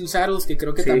Blazing Saddles, que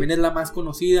creo que también es la más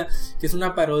conocida, que es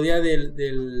una parodia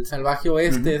del Salvaje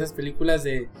Oeste, esas películas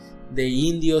de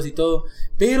indios y todo.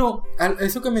 Pero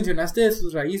eso que mencionaste de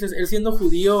sus raíces, él siendo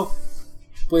judío,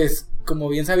 pues como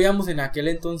bien sabíamos en aquel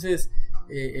entonces,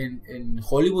 en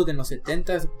Hollywood en los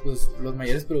 70s, pues los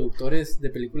mayores productores de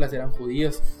películas eran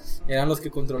judíos, eran los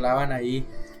que controlaban ahí.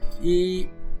 Y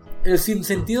el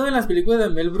sinsentido de las películas de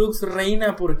Mel Brooks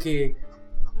reina porque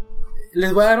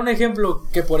les voy a dar un ejemplo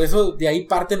que por eso de ahí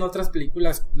parten otras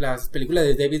películas, las películas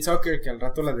de David Zucker, que al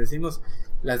rato las decimos,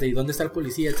 las de ¿Y dónde está el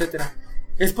policía?, etcétera.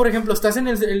 Es, por ejemplo, estás en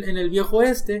el viejo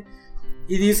oeste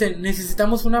y dicen,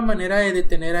 necesitamos una manera de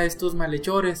detener a estos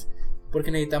malhechores porque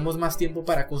necesitamos más tiempo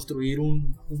para construir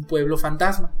un pueblo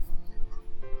fantasma.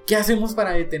 ¿Qué hacemos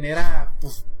para detener a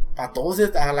todos,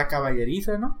 a la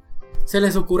caballeriza, no? Se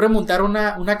les ocurre montar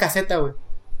una caseta, güey.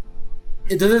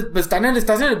 Entonces, pues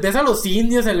ves a los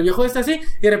indios en el viejo oeste así,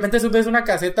 y de repente subes una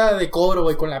caseta de cobro,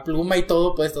 güey, con la pluma y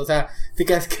todo puesto, o sea, te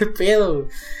quedas, ¿qué pedo, güey?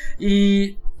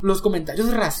 Y los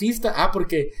comentarios racistas,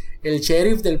 porque el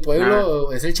sheriff del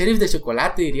pueblo es el sheriff de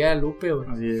chocolate, diría Lupe, güey.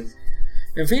 Así es.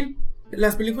 En fin,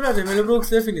 las películas de Mel Brooks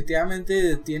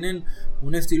definitivamente tienen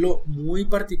un estilo muy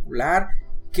particular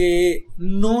que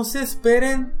no se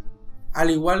esperen. Al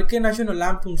igual que National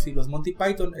Lampoon's y los Monty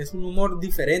Python, es un humor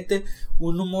diferente,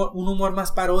 un humor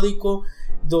más paródico,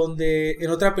 donde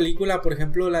en otra película, por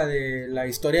ejemplo la de La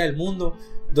Historia del Mundo,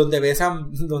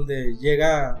 donde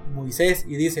llega Moisés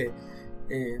y dice,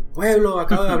 pueblo,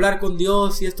 acabo de hablar con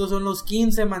Dios y estos son los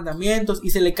 15 mandamientos,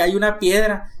 y se le cae una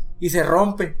piedra y se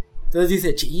rompe. Entonces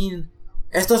dice, chin,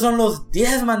 estos son los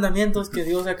 10 mandamientos que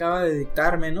Dios acaba de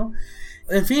dictarme, ¿no?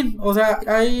 En fin, o sea,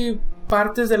 hay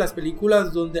partes de las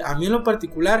películas donde a mí en lo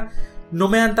particular no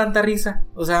me dan tanta risa,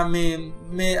 o sea,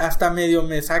 hasta medio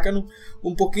me sacan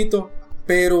un poquito,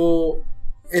 pero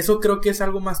eso creo que es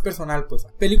algo más personal, pues.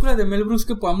 Películas de Mel Brooks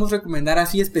que podamos recomendar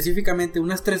así específicamente,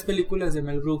 unas 3 películas de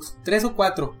Mel Brooks, 3 o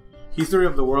 4. History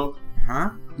of the World.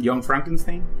 Ajá. Young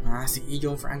Frankenstein. Sí,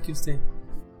 Young Frankenstein.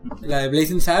 La de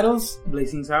Blazing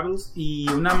Saddles. Y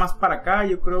una más para acá,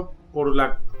 yo creo, por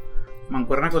la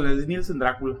mancuerna con Leslie Nielsen,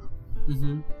 Drácula.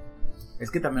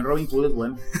 Es que también Robin Hood es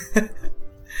bueno.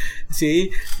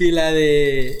 Sí, y la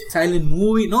de Silent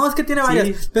Movie. No, es que tiene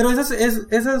varias. Pero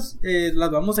esas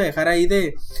las vamos a dejar ahí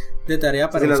de tarea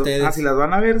para ustedes. Si las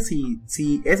van a ver, si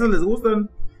esas les gustan,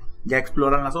 ya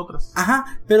exploran las otras.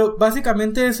 Ajá, pero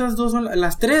básicamente esas dos son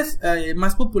las 3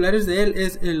 más populares de él.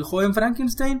 Es El Joven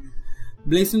Frankenstein,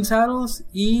 Blazing Saddles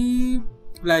y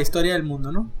La Historia del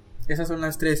Mundo, ¿no? Esas son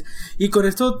las 3. Y con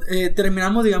esto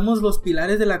terminamos, digamos, los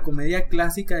pilares de la comedia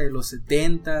clásica de los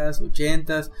 70s,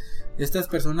 80s. Estas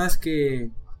personas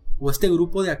o este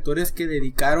grupo de actores que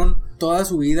dedicaron toda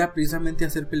su vida precisamente a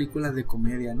hacer películas de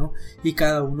comedia, ¿no? Y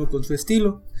cada uno con su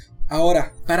estilo.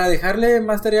 Ahora, para dejarle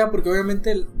más tarea, porque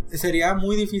obviamente sería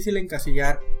muy difícil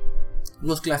encasillar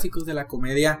los clásicos de la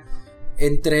comedia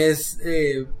en 3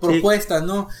 propuestas,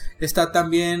 ¿no? Está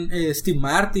también Steve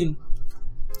Martin,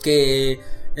 que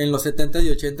en los 70s y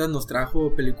 80s nos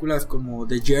trajo películas como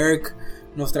The Jerk,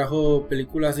 nos trajo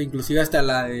películas inclusive hasta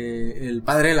la de El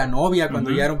Padre de la Novia,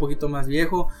 cuando ya era un poquito más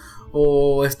viejo,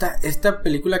 o esta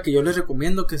película que yo les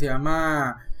recomiendo que se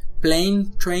llama Plane,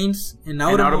 Trains and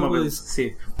Automobiles.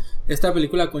 Sí. Esta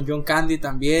película con John Candy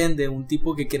también, de un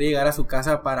tipo que quiere llegar a su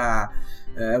casa para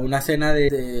una cena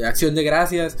de acción de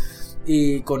gracias,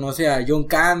 y conoce a John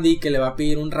Candy que le va a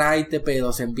pedir un ride,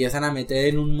 pero se empiezan a meter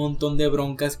en un montón de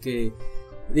broncas que,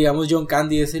 digamos, John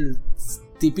Candy es el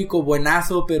típico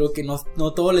buenazo, pero que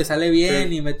no todo le sale bien,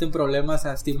 sí. Y meten problemas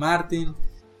a Steve Martin,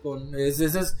 con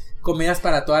esas comedias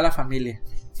para toda la familia.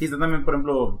 Sí, está también, por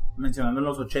ejemplo, mencionando en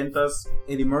los 80s,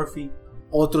 Eddie Murphy.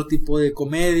 Otro tipo de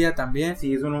comedia también.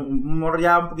 Sí, es un humor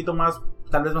ya un poquito más,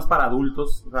 tal vez más para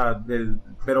adultos, o sea,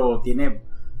 pero tiene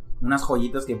unas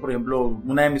joyitas que, por ejemplo,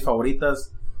 una de mis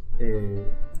favoritas,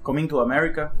 Coming to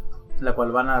America, la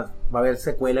cual va a haber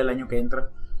secuela el año que entra,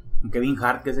 con Kevin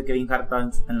Hart, que ese Kevin Hart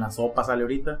en la sopa sale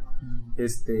ahorita.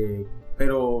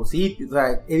 Pero sí, o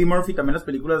sea, Eddie Murphy también, las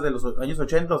películas de los años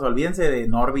 80, o sea, olvídense de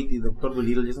Norbit y Dr.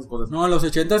 Dolittle y esas cosas. No, en los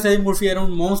 80 Eddie Murphy era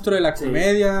un monstruo de la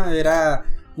comedia, era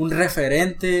un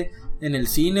referente en el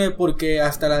cine, porque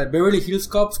hasta la de Beverly Hills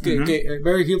Cop,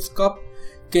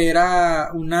 que era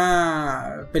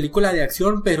una película de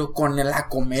acción, pero con la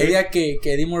comedia que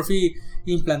Eddie Murphy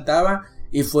implantaba,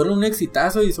 y fueron un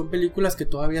exitazo, y son películas que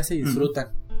todavía se disfrutan.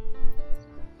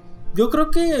 Yo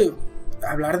creo que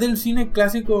hablar del cine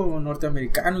clásico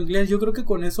norteamericano, inglés, yo creo que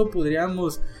con eso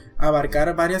podríamos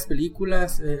abarcar varias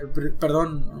películas,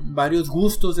 varios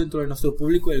gustos dentro de nuestro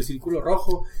público del Círculo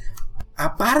Rojo.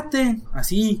 Aparte,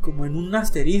 así como en un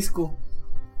asterisco,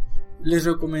 les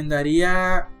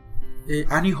recomendaría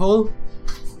Annie Hall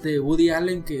de Woody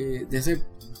Allen, que de esa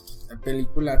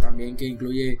película también que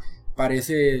incluye,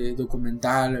 parece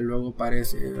documental, luego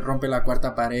parece rompe la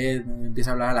cuarta pared, empieza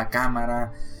a hablar a la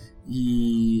cámara,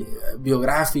 y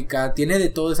biográfica, tiene de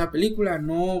todo esa película.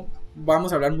 No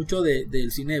vamos a hablar mucho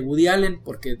del cine de Woody Allen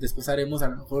porque después haremos a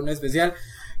lo mejor un especial,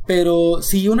 pero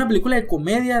sí una película de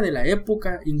comedia de la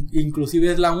época,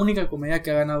 inclusive es la única comedia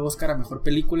que ha ganado Oscar a mejor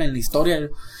película en la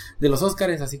historia de los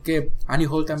Oscars, así que Annie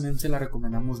Hall también se la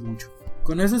recomendamos mucho.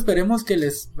 Con eso esperemos que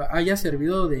les haya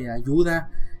servido de ayuda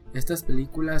estas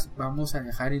películas. Vamos a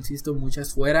dejar, insisto,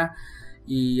 muchas fuera,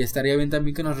 y estaría bien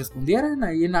también que nos respondieran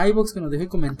ahí en iVoox, que nos dejen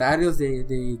comentarios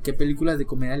de qué películas de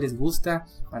comedia les gusta,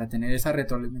 para tener esa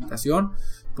retroalimentación,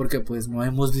 porque pues no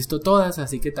hemos visto todas,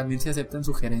 así que también se aceptan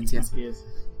sugerencias. Así es.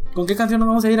 ¿Con qué canción nos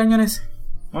vamos a ir, Añones?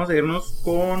 Vamos a irnos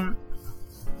con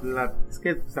es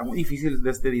que está muy difícil de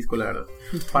este disco, la verdad,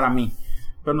 para mí,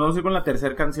 pero nos vamos a ir con la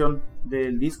tercera canción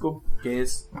del disco, que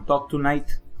es Talk Tonight.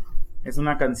 Es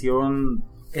una canción,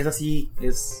 es así,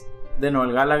 es de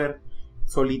Noel Gallagher,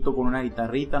 solito con una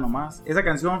guitarrita nomás. Esa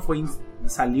canción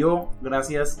salió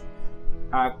gracias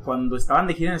a cuando estaban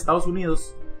de gira en Estados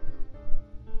Unidos.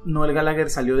 Noel Gallagher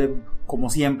como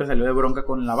siempre, salió de bronca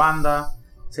con la banda,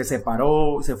 se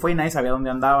separó, se fue y nadie sabía dónde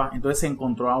andaba. Entonces se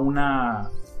encontró a una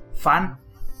fan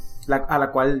a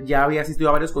la cual ya había asistido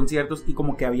a varios conciertos, y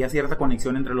como que había cierta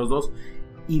conexión entre los dos.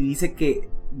 Y dice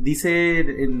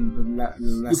en las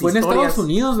y fue en historias, Estados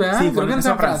Unidos, ¿verdad? Sí, fue en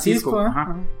San Francisco.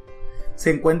 Ajá.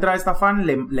 Se encuentra a esta fan,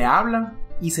 le habla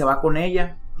y se va con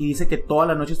ella, y dice que toda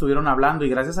la noche estuvieron hablando, y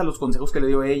gracias a los consejos que le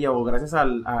dio ella, o gracias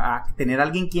a tener a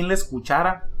alguien quien lo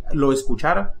escuchara,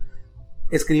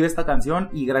 escribe esta canción,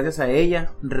 y gracias a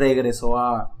ella regresó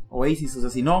a Oasis. O sea,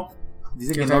 si no,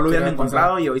 dice que no lo hubieran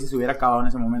encontrado y Oasis se hubiera acabado en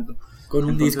ese momento. Con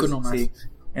un disco nomás. Sí.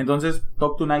 Entonces,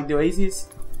 Talk Tonight de Oasis,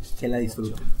 que la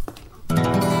disfruten.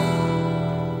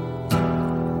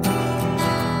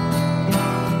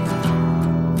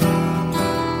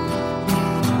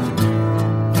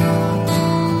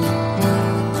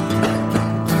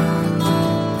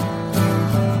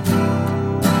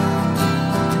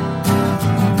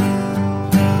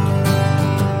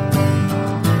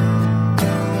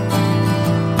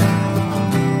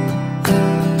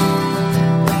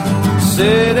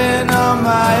 Sitting on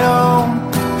my own,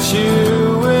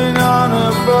 chewing on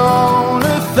a bone,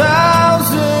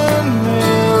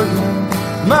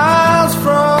 1,000,000,000 miles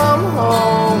from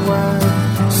home, when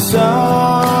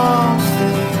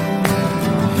something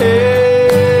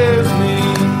hit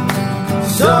me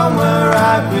somewhere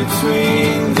right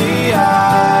between the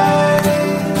eyes.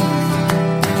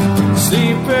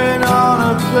 Sleeping on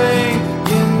a plane,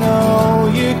 you know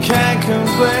you can't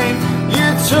complain. You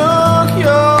took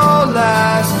your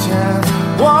last chance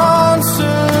once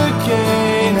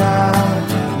again. I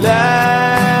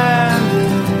landed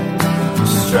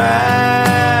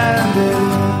stranded,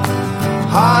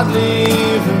 hardly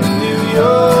even knew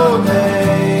your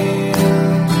name.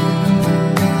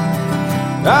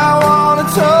 I wanna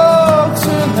talk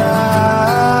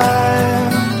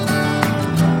tonight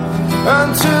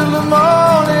until the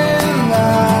morning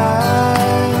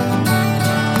light,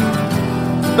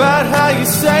 about how you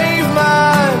saved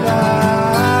my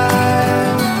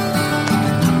life.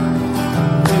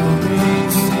 Let me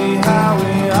see how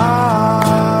we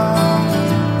are.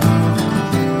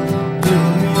 Let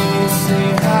me see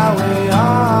how we are.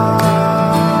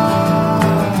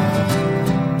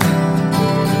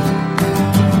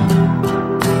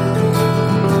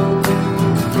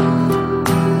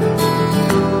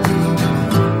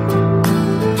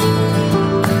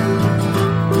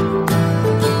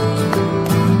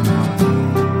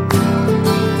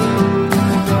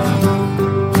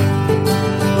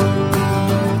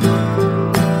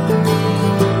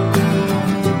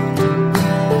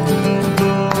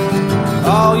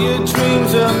 All your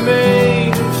dreams are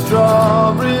made of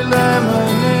strawberry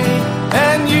lemonade,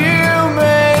 and you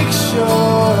make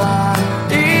sure I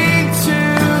eat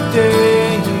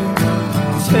today. You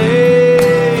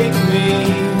take me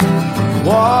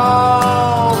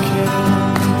walking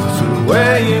to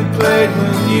where you played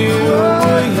when you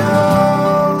were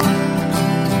young.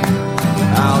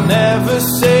 I'll never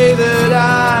say that I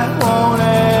won't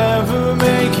ever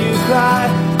make you cry,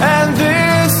 and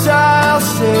this I'll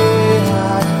say, I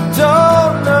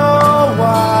don't know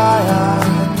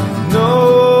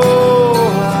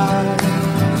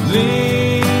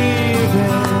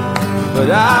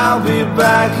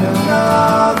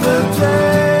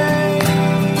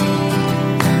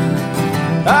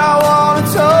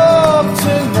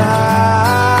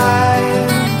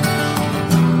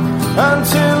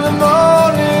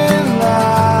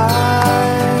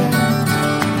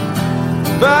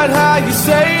about how you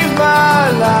saved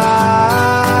my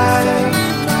life.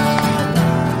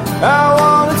 I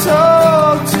wanna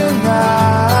talk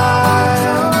tonight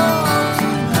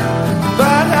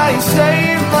about how you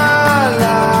saved my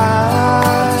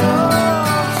life.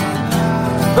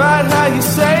 About how you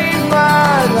saved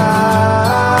my life.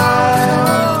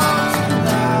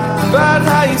 About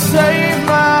how you saved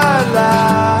my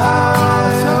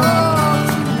life.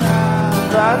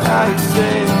 About how you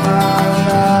saved my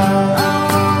life.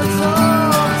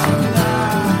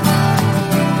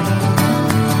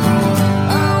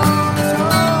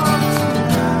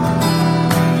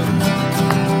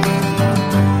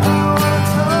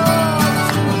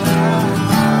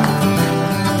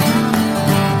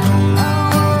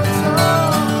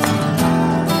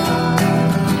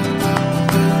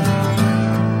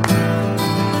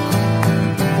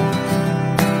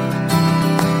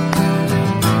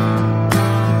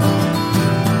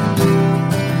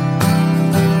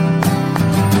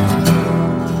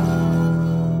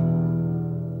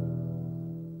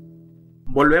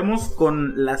 Volvemos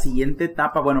con la siguiente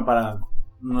etapa, bueno, para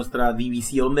nuestra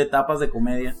división de etapas de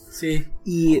comedia. Sí.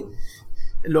 Y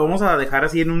lo vamos a dejar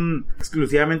así en un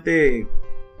exclusivamente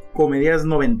comedias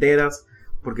noventeras,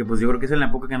 porque pues yo creo que es en la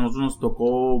época que a nosotros nos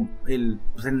tocó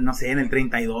no sé, en el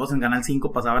 32, en Canal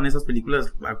 5 pasaban esas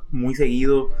películas muy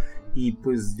seguido, y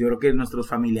pues yo creo que nuestros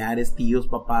familiares, tíos,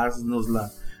 papás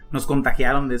nos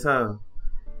contagiaron de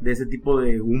ese tipo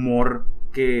de humor,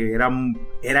 que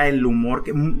era el humor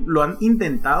que lo han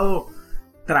intentado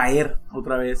traer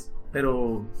otra vez,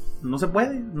 pero no se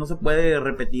puede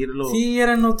repetirlo. Sí,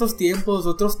 eran otros tiempos,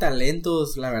 otros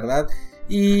talentos, la verdad.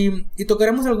 Y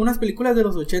tocaremos algunas películas de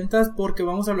los 80s, porque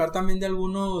vamos a hablar también de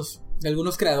algunos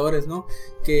creadores, ¿no?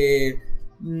 Que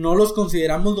no los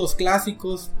consideramos los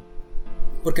clásicos,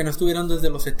 porque no estuvieron desde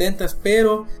los 70s,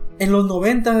 pero en los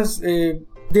 90s,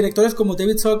 directores como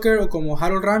David Zucker o como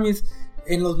Harold Ramis,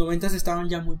 en los 90s estaban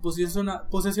ya muy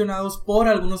posesionados por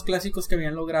algunos clásicos que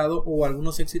habían logrado, o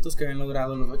algunos éxitos que habían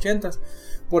logrado en los 80s.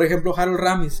 Por ejemplo, Harold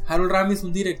Ramis,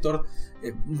 un director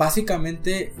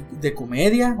básicamente de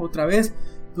comedia, otra vez,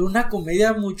 pero una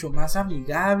comedia mucho más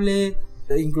amigable,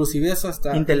 inclusive es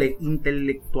hasta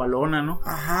intelectualona, ¿no?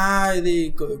 Ajá,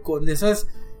 con esas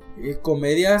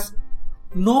comedias,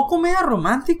 no comedia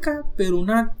romántica, pero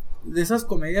una de esas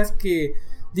comedias que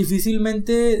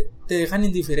difícilmente te dejan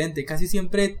indiferente. Casi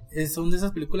siempre son de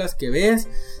esas películas que ves,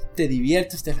 te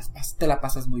diviertes, te la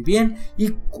pasas muy bien,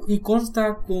 y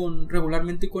consta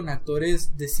regularmente con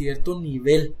actores de cierto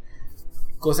nivel,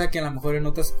 cosa que a lo mejor en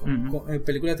otras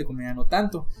películas de comedia no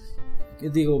tanto.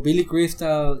 Digo, Billy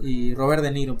Crystal y Robert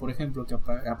De Niro, por ejemplo, que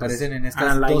aparecen en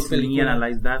estas dos películas.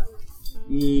 Analyze That.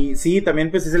 Y sí,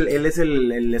 también pues él es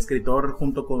el escritor,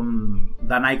 junto con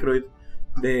Dan Aykroyd,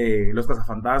 de Los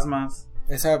Cazafantasmas.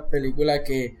 Esa película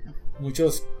que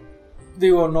muchos,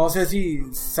 digo, no sé si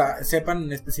sepan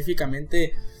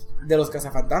específicamente de Los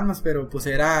Cazafantasmas, pero pues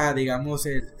era, digamos,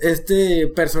 este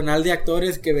personal de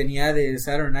actores que venía de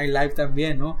Saturday Night Live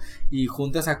también, ¿no? Y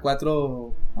juntas a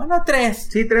 3.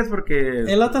 Sí, 3, porque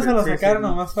el otro se lo sacaron sí,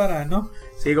 nomás para, ¿no?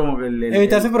 Sí, como que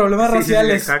evitarse problemas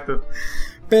raciales. Sí, exacto.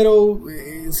 Pero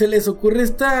se les ocurre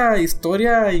esta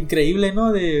historia increíble,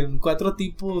 ¿no? De 4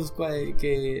 tipos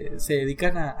que se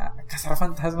dedican a cazar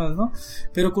fantasmas, ¿no?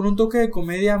 Pero con un toque de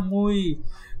comedia muy,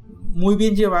 muy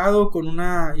bien llevado, con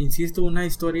una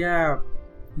historia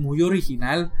muy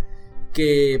original,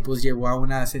 que pues llevó a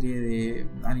una serie de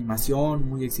animación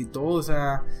muy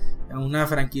exitosa, a una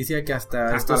franquicia que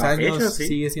hasta estos años fecha, sí,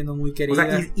 sigue siendo muy querida. O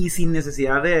sea, y sin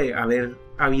necesidad de haber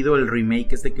habido el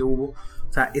remake que hubo.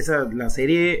 O sea, la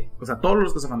serie, o sea, todos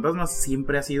los Cazafantasmas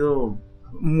siempre ha sido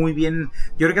muy bien.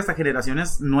 Yo creo que hasta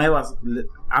generaciones nuevas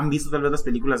han visto tal vez las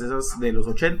películas esas de los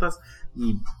 80s,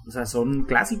 y, o sea, son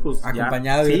clásicos.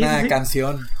 Acompañado de una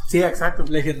canción. Sí, exacto.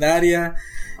 Legendaria.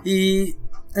 Y,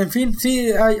 en fin, sí,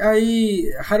 hay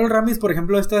Harold Ramis, por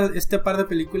ejemplo, este par de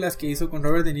películas que hizo con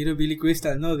Robert De Niro y Billy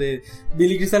Crystal, ¿no?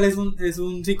 Billy Crystal es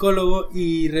un psicólogo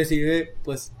y recibe,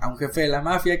 pues, a un jefe de la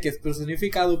mafia que es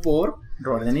personificado por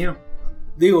Robert De Niro.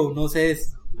 Digo, no sé,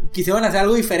 quisieron hacer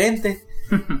algo diferente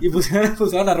y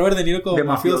pusieron a Robert De Niro como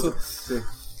mafioso. Sí.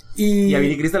 Y a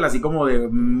Billy Crystal así como de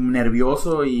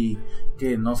nervioso y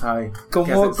que no sabe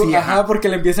cómo, sí, porque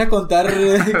le empieza a contar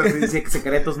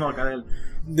secretos, ¿no? Acá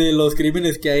de los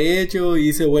crímenes que ha hecho,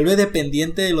 y se vuelve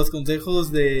dependiente de los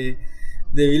consejos de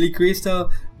Billy Crystal.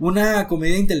 Una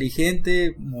comedia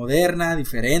inteligente, moderna,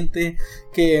 diferente,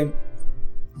 que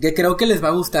creo que les va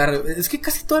a gustar. Es que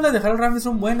casi todas las de Harold Ramis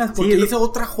son buenas, porque hizo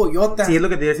otra joyota. Sí, es lo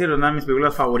que te iba a decir, una de mis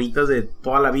películas favoritas de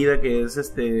toda la vida, que es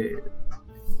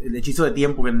el hechizo de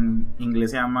tiempo, que en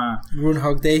inglés se llama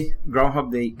Groundhog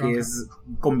Day, que es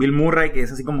con Bill Murray, que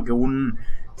es así como que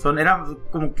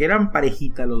eran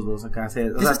parejita los dos acá.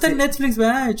 Eso está en Netflix,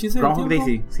 ¿verdad? Hechizo de Groundhog tiempo.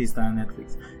 Day sí está en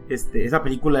Netflix. Esa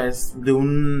película es de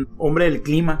un hombre del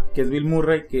clima, que es Bill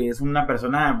Murray, que es una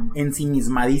persona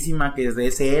ensimismadísima, que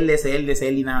es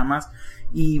él y nada más.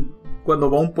 Y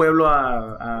cuando va a un pueblo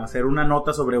a hacer una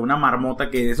nota sobre una marmota,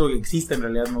 que eso existe en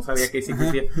realidad, no sabía que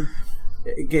existía,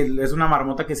 que es una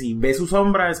marmota que si ve su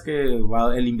sombra es que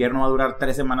el invierno va a durar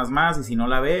 3 semanas más, y si no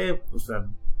la ve, o sea,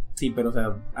 sí, pero o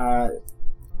sea,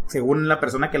 según la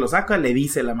persona que lo saca, le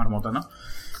dice la marmota, ¿no?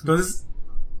 Entonces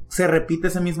se repite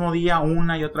ese mismo día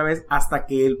una y otra vez hasta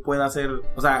que él pueda hacer,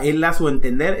 o sea, él a su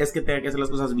entender es que tenga que hacer las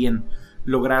cosas bien,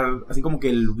 lograr así como que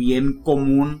el bien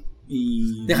común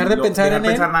y dejar de pensar en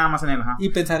él nada más en él, y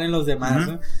pensar en los demás,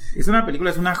 ¿no? Es una película,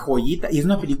 es una joyita, y es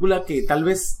una película que tal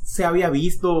vez se había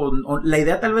visto, o la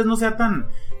idea tal vez no sea tan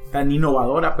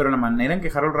innovadora, pero la manera en que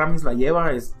Harold Ramis la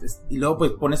lleva y luego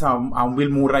pues pones a un Bill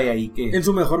Murray ahí que en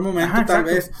su mejor momento, tal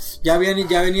vez ya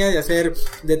venía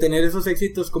de tener esos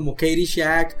éxitos como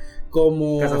Caddyshack,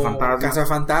 como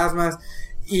Cazafantasmas,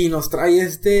 y nos trae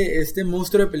este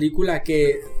monstruo de película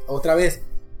que otra vez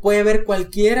puede ver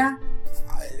cualquiera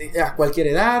a cualquier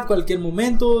edad, cualquier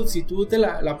momento. Si tú te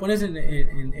la pones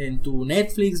en tu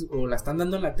Netflix o la están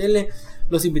dando en la tele,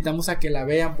 los invitamos a que la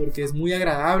vean porque es muy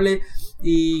agradable.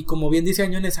 Y como bien dice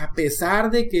Añones, a pesar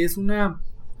de que es un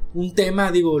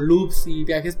tema, loops y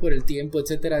viajes por el tiempo,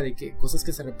 etcétera, de que cosas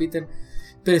que se repiten,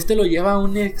 pero lo lleva a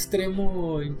un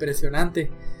extremo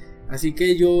impresionante. Así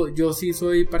que yo sí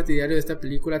soy partidario de esta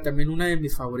película, también una de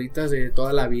mis favoritas de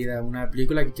toda la vida, una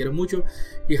película que quiero mucho.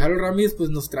 Y Harold Ramis pues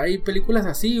nos trae películas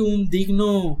así, un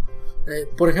digno...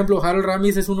 por ejemplo, Harold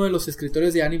Ramis es uno de los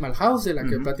escritores de Animal House, de la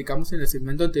que platicamos en el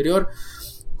segmento anterior.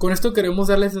 Con esto queremos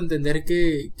darles a entender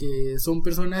que son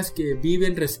personas que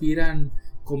viven, respiran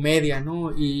comedia,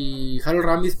 ¿no? Y Harold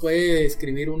Ramis puede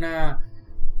escribir una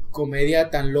comedia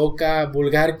tan loca,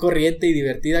 vulgar, corriente y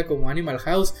divertida como Animal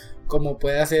House, como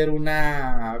puede hacer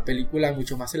una película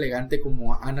mucho más elegante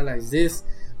como Analyze This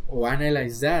o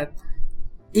Analyze That,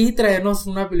 y traernos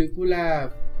una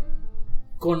película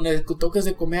con toques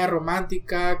de comedia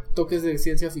romántica, toques de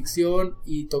ciencia ficción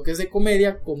y toques de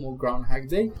comedia como Groundhog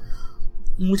Day.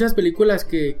 Muchas películas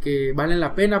que valen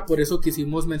la pena, por eso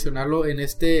quisimos mencionarlo en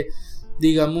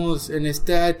en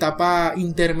esta etapa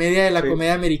intermedia de la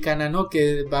comedia americana, ¿no?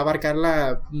 Que va a abarcar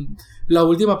la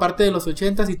última parte de los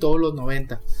 80s y todos los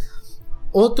 90.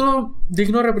 Otro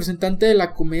digno representante de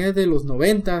la comedia de los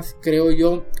 90s, creo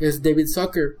yo, es David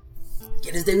Zucker.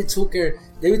 ¿Quién es David Zucker?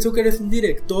 David Zucker es un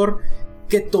director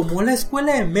que tomó la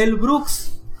escuela de Mel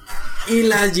Brooks y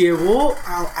la llevó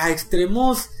a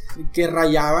extremos que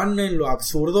rayaban en lo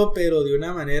absurdo, pero de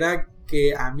una manera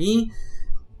que a mí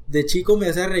de chico me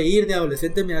hace reír, de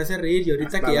adolescente me hace reír, y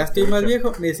ahorita que ya estoy más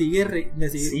viejo me sigue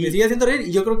haciendo reír,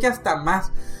 y yo creo que hasta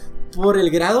más por el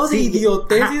grado de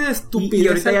idiotez y de estupidez. Y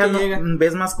ahorita ya llega.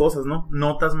 Ves más cosas, ¿no?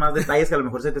 Notas más detalles que a lo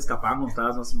mejor se te escapaban cuando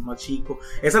estabas más chico.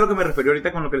 Eso es a lo que me refería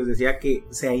ahorita con lo que les decía, que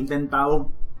se ha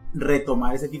intentado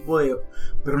retomar ese tipo de...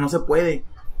 Pero no se puede.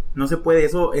 No se puede.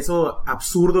 Eso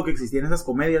absurdo que existía en esas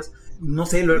comedias. No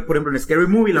sé, por ejemplo en Scary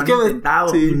Movie lo han intentado.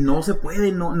 Sí. Y no se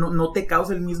puede. No te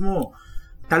causa el mismo...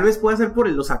 Tal vez pueda ser por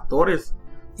los actores.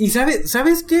 Y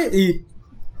 ¿sabes qué? Y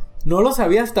no lo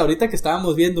sabía hasta ahorita que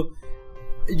estábamos viendo.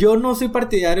 Yo no soy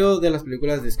partidario de las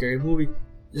películas de Scary Movie.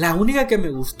 La única que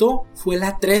me gustó fue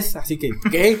la 3. Así que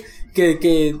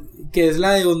es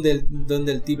la de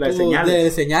donde el tipo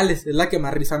de señales. Es la que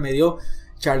más risa me dio.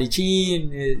 Charlie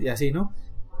Sheen y así, ¿no?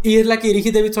 Y es la que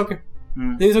dirige David Zucker.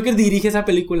 David Zucker dirige esa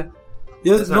película.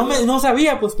 Yo no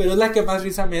sabía, pues, pero es la que más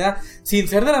risa me da. Sin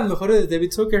ser de las mejores de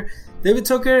David Zucker. David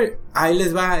Zucker, ahí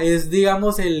les va, es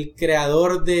digamos el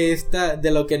creador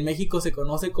de lo que en México se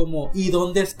conoce como ¿Y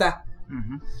dónde está?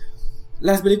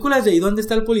 Las películas de ¿Y dónde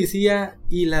está el policía?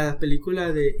 Y la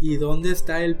película de ¿Y dónde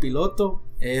está el piloto?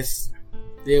 Es,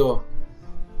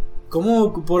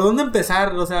 ¿por dónde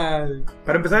empezar? O sea,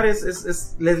 para empezar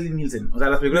es Leslie Nielsen. O sea,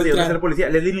 las películas de ¿Y dónde está el policía?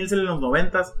 Leslie Nielsen en los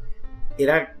 90s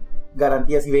era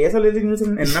garantía. Si veías a Leslie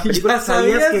Nielsen en una película,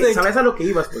 sabías a lo que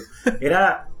ibas, pues.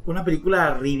 Era una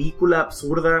película ridícula,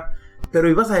 absurda, pero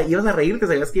ibas a reírte,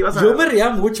 sabías que ibas a... Yo me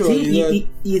reía mucho. Sí,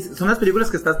 y son las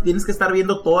películas que tienes que estar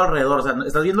viendo todo alrededor. O sea,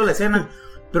 estás viendo la escena,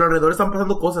 pero alrededor están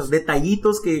pasando cosas,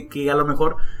 detallitos que a lo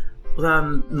mejor, o sea,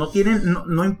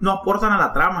 no aportan a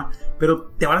la trama,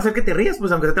 pero te van a hacer que te rías,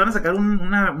 pues, aunque te van a sacar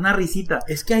una risita.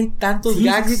 Es que hay tantos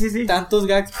gags, tantos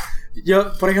gags.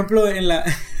 Yo, por ejemplo,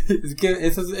 es que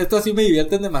esto así me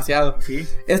divierten demasiado. Sí.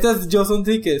 Estas yo son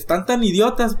sí que están tan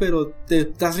idiotas, pero te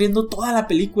estás riendo toda la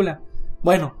película.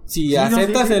 Bueno, si Sí,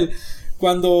 aceptas sí.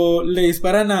 cuando le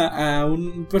disparan a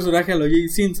un personaje, a lo J.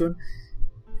 Simpson,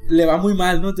 le va muy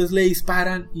mal, ¿no? Entonces le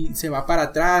disparan y se va para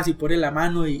atrás y pone la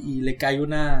mano y le cae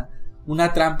una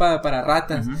trampa para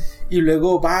ratas. Uh-huh. Y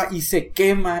luego va y se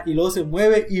quema y luego se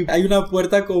mueve y hay una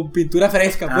puerta con pintura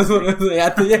fresca. Pues Sí.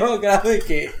 ya te lleva un grado de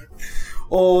que...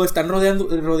 O están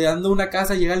rodeando una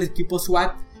casa, llega el equipo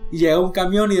SWAT y llega un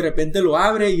camión y de repente lo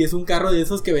abre y es un carro de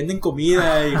esos que venden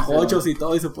comida y hochos y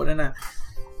todo y se ponen a...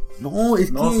 No,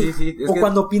 es que... Sí, es o que...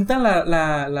 cuando pintan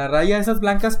la raya esas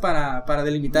blancas para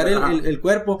delimitar el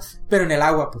cuerpo, pero en el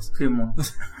agua, pues. Sí,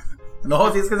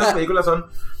 no, sí, es que esas películas son...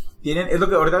 Es lo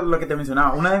que ahorita lo que te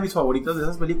mencionaba. Una de mis favoritas de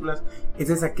esas películas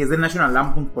es esa que es de National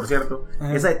Lampoon, por cierto.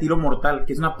 Ajá. Esa de Tiro Mortal,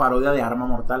 que es una parodia de Arma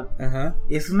Mortal. Ajá.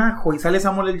 Es una joya. Sale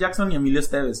Samuel L. Jackson y Emilio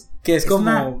Estevez. Que es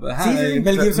como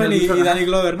Mel Gibson y Danny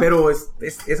Glover, ¿no? Pero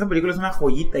esa película es una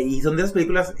joyita. Y son de esas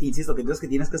películas, insisto, que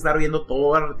tienes que estar viendo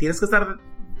todo. Tienes que estar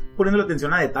poniéndole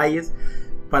atención a detalles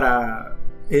para...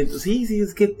 sí,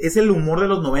 es que es el humor de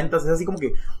los 90s. Es así como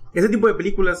que ese tipo de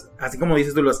películas, así como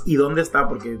dices tú, ¿y dónde está?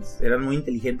 Porque eran muy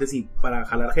inteligentes y para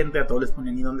jalar gente a todos les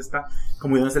ponían ¿y dónde está?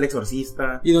 Como ¿y dónde está el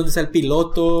exorcista? ¿Y dónde está el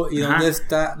piloto? ¿Y Ajá. dónde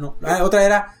está...? No. Otra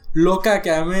era Loca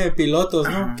que ame pilotos,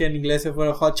 ¿no? Ajá. Que en inglés se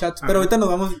fueron Hot Shots. Ajá. Pero ahorita nos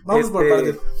vamos por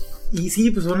partes. Y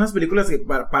sí, pues son unas películas que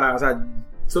o sea,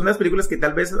 son unas películas que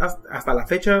tal vez hasta la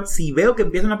fecha, si veo que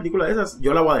empieza una película de esas,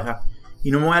 yo la voy a dejar.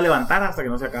 Y no me voy a levantar hasta que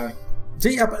no se acabe.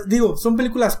 Sí, digo, son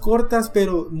películas cortas,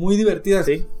 pero muy divertidas.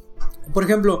 Sí. Por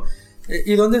ejemplo,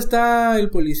 ¿y dónde está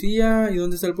el policía? ¿Y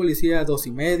dónde está el policía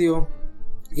 2.5?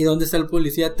 ¿Y dónde está el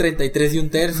policía 33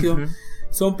 1/3? Uh-huh.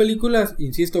 Son películas,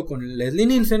 insisto, con Leslie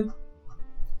Nielsen.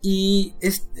 Y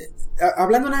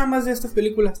hablando nada más de estas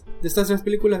películas, de estas 3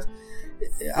 películas,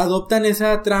 adoptan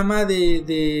esa trama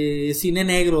de cine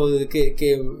negro,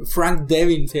 que Frank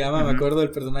Devin se llama, me acuerdo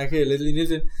del personaje de Leslie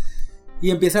Nielsen. Y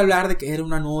empieza a hablar de que era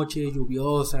una noche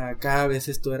lluviosa, cada vez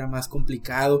esto era más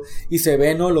complicado. Y se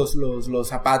ven, ¿no? los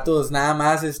zapatos nada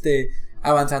más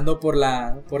avanzando por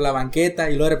la banqueta.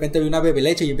 Y luego de repente ve una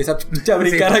bebeleche y empieza a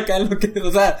brincar acá en lo que...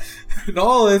 O sea,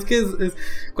 no, es que es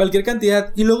cualquier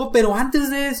cantidad. Y luego, pero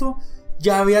antes de eso,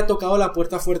 ya había tocado la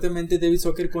puerta fuertemente David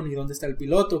Zucker con ¿y dónde está el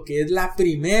piloto? Que es la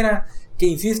primera que,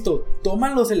 insisto,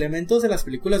 toman los elementos de las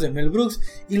películas de Mel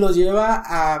Brooks y los lleva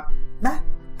a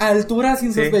alturas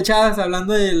insospechadas, sí.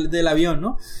 Hablando del avión,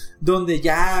 ¿no? Donde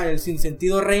ya el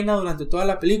sinsentido reina durante toda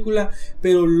la película,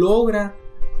 pero logra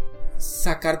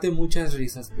sacarte muchas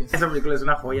risas, pues. Esa película es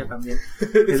una joya también.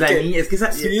 Es la niña, es que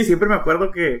sí. Siempre me acuerdo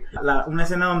que una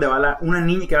escena donde va una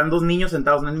niña, que van 2 niños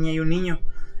sentados, una niña y un niño,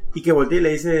 y que voltea y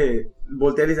le dice,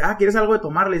 ¿quieres algo de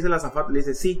tomar? Le dice la azafata, le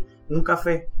dice, sí, un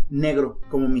café negro,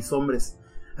 como mis hombres.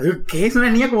 ¿Qué? Es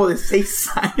una niña como de 6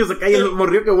 años acá y el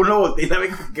morrillo que uno voltea y la ve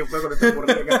 ¿qué fue con esta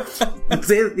morrilla acá?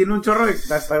 Entonces tiene un chorro de...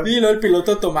 Y luego el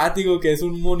piloto automático que es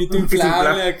un monito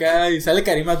inflable acá y sale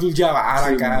Karim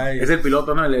Abdul-Jabbar acá. Es el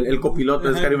piloto, ¿no? El copiloto.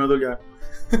 Ajá. Es Karim Abdul-Jabbar.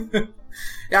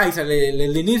 Y sale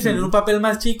Leslie Nielsen en un papel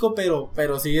más chico,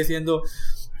 pero sigue siendo...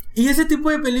 Y ese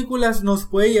tipo de películas nos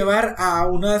puede llevar a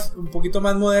unas un poquito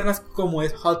más modernas como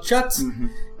es Hot Shots.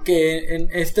 Que en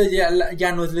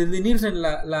ya no es Leslie Nielsen,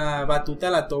 la batuta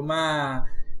la toma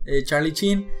Charlie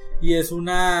Sheen y es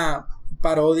una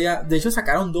parodia. De hecho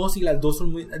sacaron 2 y las 2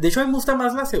 son muy... De hecho a mí me gusta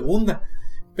más la segunda,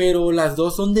 pero las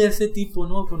 2 son de ese tipo,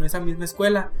 ¿no? Con esa misma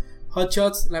escuela. Hot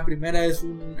Shots, la primera es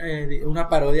una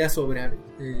parodia sobre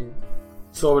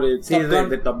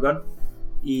de Top Gun,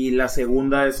 y la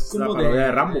segunda es la parodia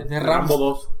de Rambo. De Rambo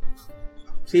 2.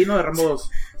 Sí, no, de Rambo 2.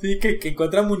 Sí, que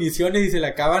encuentra municiones y se le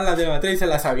acaban las de la batería y se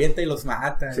las avienta y los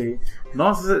mata. Sí.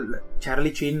 No,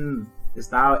 Charlie Sheen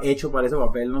está hecho para ese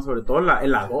papel, ¿no? Sobre todo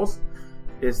en la 2.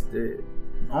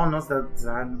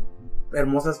 Están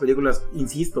hermosas películas,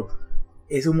 insisto.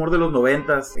 Ese humor de los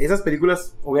 90s. Esas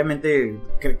películas, obviamente,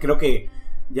 creo que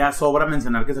ya sobra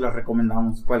mencionar que se las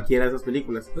recomendamos. Cualquiera de esas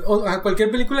películas. O a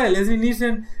cualquier película de Leslie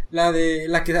Nielsen, la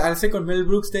que hace con Mel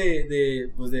Brooks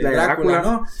de Drácula,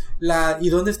 ¿no? ¿Y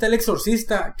dónde está el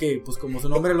exorcista? Que, pues, como su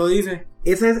nombre lo dice.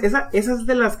 Esa es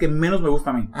de las que menos me gusta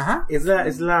a mí. Ajá. Es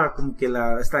como que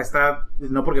está,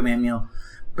 no porque me dé miedo,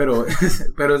 pero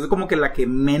es como que la que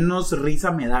menos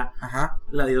risa me da. Ajá.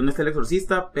 La de dónde está el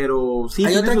exorcista, pero sí.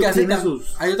 Hay otra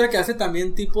que hace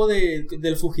también tipo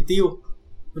del fugitivo.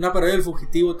 Una parodia del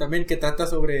fugitivo también que trata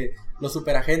sobre los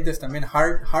superagentes también.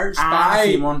 Hard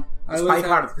Spy. Simón.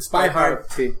 Spy Hard.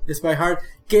 Sí. Spy Hard.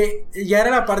 Que ya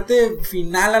era la parte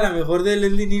final a lo mejor de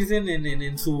Leslie Nielsen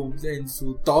en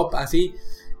su top así.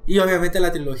 Y obviamente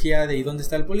la trilogía de ¿y dónde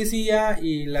está el policía?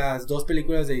 Y las 2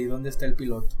 películas de ¿y dónde está el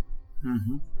piloto?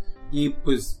 Uh-huh. Y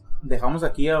pues dejamos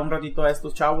aquí a un ratito a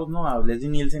estos chavos, ¿no? A Leslie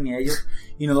Nielsen y a ellos,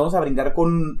 y nos vamos a brincar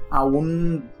a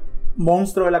un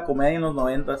monstruo de la comedia en los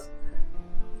 90s,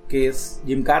 que es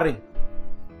Jim Carrey.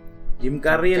 Jim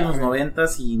Carrey en los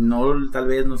 90s, y no, tal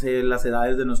vez, no sé, las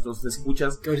edades de nuestros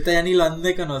escuchas, que ahorita ya ni lo han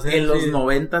de conocer. En los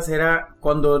 90s era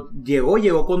cuando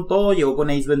llegó con todo, llegó con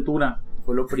Ace Ventura.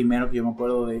 Fue lo primero que yo me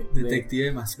acuerdo de Detective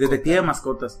de Mascotas. Detective de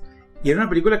Mascotas. Y era una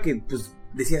película que, pues,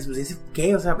 decías, pues,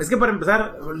 ¿qué? O sea, es que para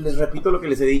empezar, les repito lo que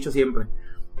les he dicho siempre.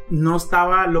 No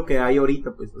estaba lo que hay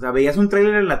ahorita, pues. O sea, veías un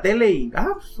tráiler en la tele y,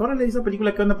 pues, órale, esa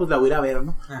película, ¿qué onda? Pues la voy a ir a ver,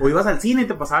 ¿no? Ajá. O ibas al cine y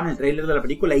te pasaban el tráiler de la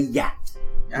película y ya.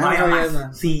 No había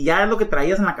más. Sí, ya es lo que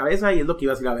traías en la cabeza y es lo que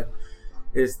ibas a ir a ver.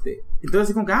 Entonces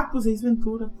así como que, pues Ace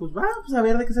Ventura, pues va, pues a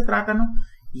ver de qué se trata, ¿no?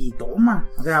 Y toma,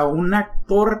 o sea, un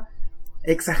actor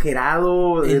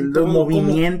exagerado, los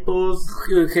movimientos,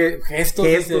 gestos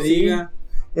que se diga.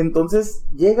 Entonces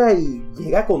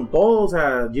llega con todo, o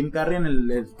sea, Jim Carrey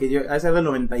que ha de ser del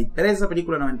 93, esa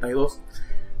película, 92.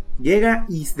 Llega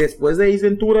y después de Ace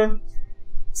Ventura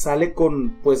sale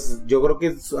con, pues yo creo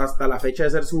que hasta la fecha de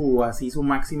ser su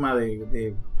máxima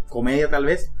de comedia tal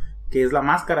vez, que es La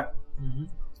Máscara.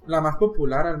 La más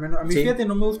popular al menos. A mí, sí. Fíjate,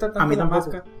 no me gusta tanto La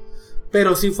Máscara,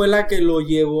 pero sí fue la que lo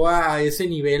llevó a ese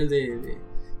nivel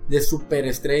de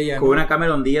superestrella, con una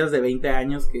Cameron Díaz de 20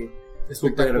 años que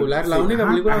espectacular, la única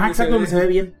película que se ve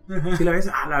bien. Sí la ves,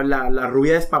 la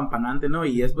rubia despampanante, ¿no?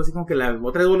 Y después así como que la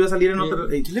otra vez volvió a salir en otra.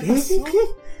 ¿Qué le pasó?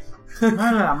 ¿Qué?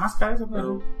 La Máscara esa,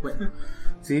 pero bueno.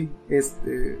 Sí,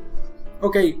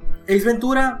 Ok, Ace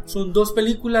Ventura son 2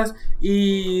 películas,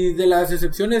 y de las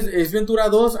excepciones, Ace Ventura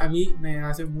 2 a mí me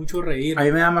hace mucho reír. A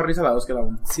mí me da más risa la 2 que la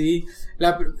 1. Sí,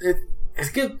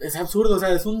 es que es absurdo, o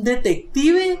sea, es un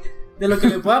detective de lo que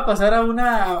le pueda pasar a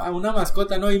una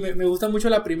mascota, ¿no? Y me gusta mucho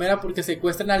la primera porque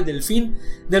secuestran al delfín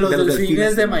de los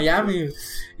delfines de Miami,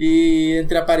 y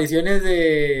entre apariciones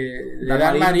de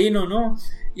Dan Marino, ¿no?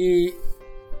 Y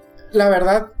la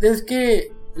verdad es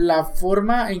que la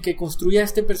forma en que construye a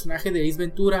este personaje de Ace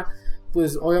Ventura,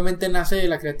 pues obviamente nace de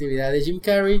la creatividad de Jim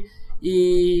Carrey,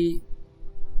 y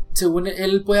según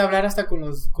él puede hablar hasta con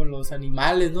los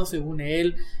animales, ¿no? Según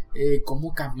él,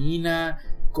 cómo camina,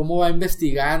 cómo va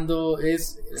investigando,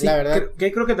 sí, la verdad.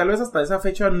 Creo que tal vez hasta esa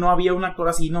fecha no había un actor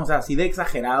así, ¿no? O sea, así de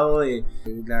exagerado, de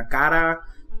la cara,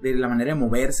 de la manera de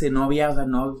moverse, no había, o sea,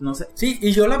 no sé. Sí,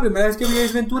 y yo la primera vez que vi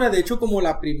Ace Ventura, de hecho como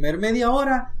la primer media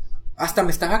hora, hasta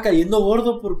me estaba cayendo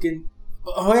gordo porque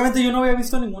obviamente yo no había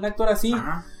visto ningún actor así.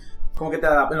 Ajá. Como que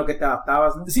en lo que te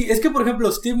adaptabas, ¿no? Sí, es que por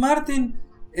ejemplo Steve Martin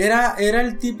era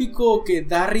el típico que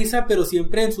da risa, pero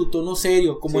siempre en su tono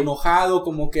serio, como sí, enojado,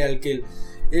 como que el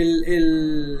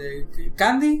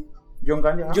Candy,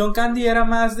 John Candy era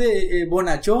más de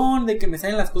bonachón, de que me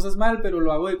salen las cosas mal, pero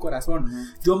lo hago de corazón.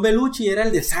 John Belushi era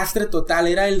el desastre total,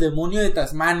 era el demonio de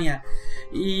Tasmania.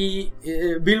 Y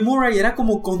Bill Murray era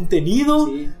como contenido,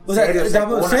 sí, o sea,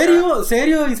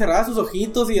 serio, y cerraba sus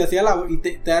ojitos y hacía y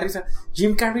te da risa.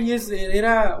 Jim Carrey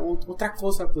era otra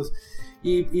cosa, pues.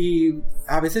 Y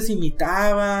a veces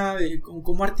imitaba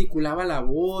cómo articulaba la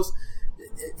voz.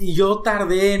 Y yo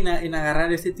tardé en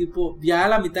agarrar este tipo. Ya a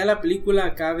la mitad de la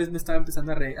película cada vez me estaba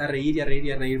empezando a reír y a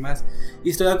reír más.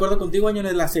 Y estoy de acuerdo contigo,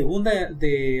 Añones, la segunda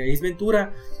de Ace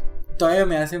Ventura todavía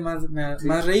me hace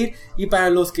más reír. Y para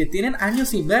los que tienen años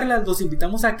sin verlas, los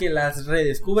invitamos a que las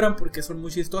redescubran porque son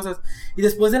muy chistosas. Y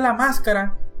después de La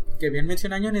Máscara, que bien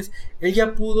menciona Añones, él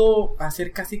ya pudo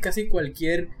hacer casi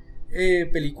cualquier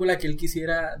película que él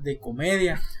quisiera de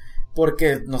comedia,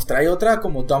 porque nos trae otra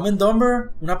como Dumb and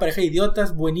Dumber, una pareja de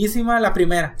idiotas, buenísima la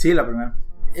primera. Sí, la primera.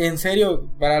 En serio,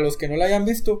 para los que no la hayan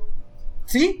visto,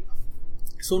 sí,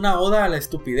 es una oda a la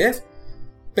estupidez,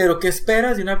 pero ¿qué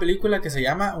esperas de una película que se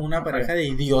llama Una pareja de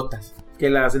idiotas? Que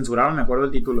la censuraron, me acuerdo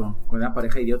el título, con una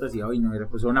pareja de idiotas, y hoy no era,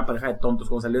 pues era una pareja de tontos.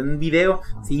 Como salió en video,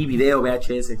 sí, video,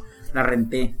 VHS, la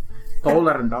renté, todos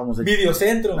la rentábamos.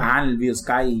 Videocentro. El Video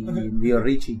Sky, Video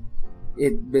Richie.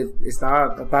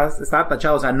 Estaba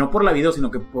tachado, o sea, no por la video,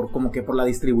 sino que por la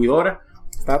distribuidora.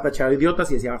 Estaba tachado de idiotas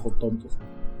y decía abajo tontos.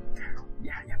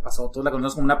 Ya pasó, todos la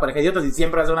conocemos como una pareja de idiotas, y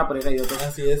siempre hace una pareja de idiotas.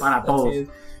 Así es, para todos. Así es.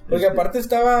 Porque aparte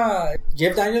estaba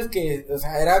Jeff Daniels, que, o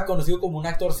sea, era conocido como un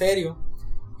actor serio,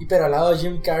 pero al lado de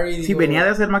Jim Carrey, sí, venía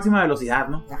de hacer Máxima Velocidad,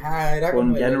 ¿no? Ajá, era con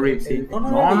como Keanu Reeves, sí.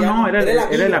 No, era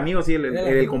el amigo, sí,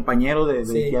 el compañero de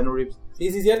Keanu Reeves. Sí,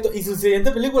 cierto. Y su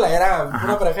siguiente película era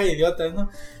Una pareja de idiotas, ¿no?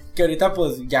 Que ahorita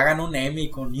pues ya ganó un Emmy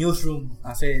con Newsroom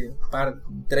hace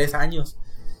 3 años.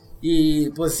 Y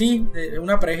pues sí,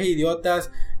 Una pareja de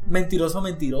idiotas, Mentiroso,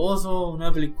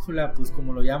 una película, pues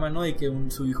como lo llaman, ¿no? Y que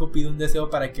su hijo pide un deseo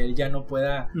para que él ya no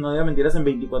pueda... No diga mentiras en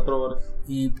 24 horas.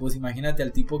 Y pues imagínate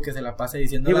al tipo que se la pasa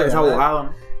diciendo Sí, la es verdad. abogado,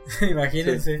 ¿no?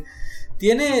 Imagínense. Sí.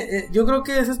 Tiene, yo creo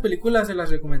que esas películas se las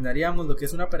recomendaríamos, lo que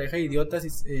es Una pareja de idiotas,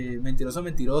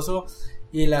 Mentiroso,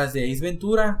 y las de Ace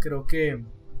Ventura, creo que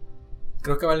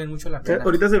valen mucho la pena.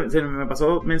 Ahorita se me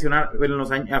pasó mencionar, en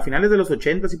los años, a finales de los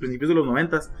 80s y principios de los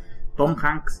 90s, Tom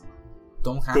Hanks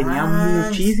tenía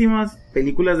muchísimas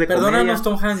películas de comedia. Perdónanos,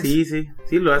 Tom Hanks.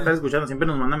 Sí, lo va a estar escuchando, siempre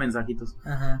nos manda mensajitos.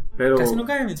 Ajá. Pero casi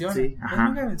nunca me menciona. Sí,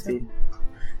 Nunca me menciona.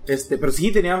 Sí. Pero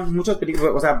sí tenía muchas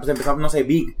películas, o sea, pues empezamos, no sé,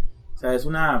 Big. O sea, es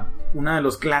una de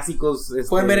los clásicos.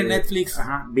 Pueden ver en Netflix.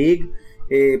 Ajá, Big.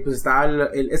 Pues estaba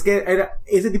es que era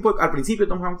ese tipo al principio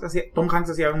Tom Hanks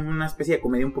hacía una especie de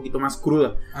comedia un poquito más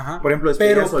cruda. Ajá. Por ejemplo,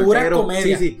 Despedida de Soltero. Pura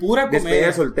comedia. Pura comedia. Despedida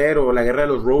de Soltero, La Guerra de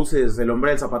los Roses, El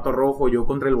Hombre del Zapato Rojo, Yo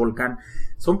contra el Volcán.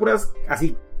 Son puras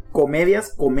así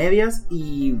comedias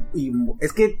y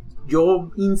es que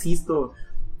yo insisto,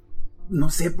 no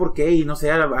sé por qué, y no sé,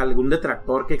 algún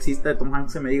detractor que exista de Tom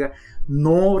Hanks se me diga,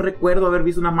 no recuerdo haber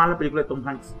visto una mala película de Tom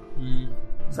Hanks.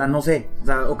 O sea, no sé. O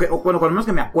sea, o bueno, por lo menos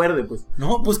que me acuerde, pues.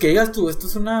 No, pues que digas tú, esto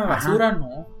es una basura. Ajá.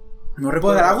 No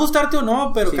recuerdo. Podrá gustarte o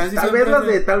no, pero sí, casi tal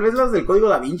vez las del Código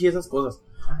Da Vinci y esas cosas.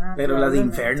 Ajá, pero las de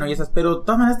Inferno y esas. Pero de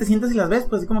todas maneras te sientas y las ves,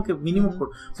 pues así como que mínimo. O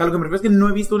sea, lo que me refiero es que no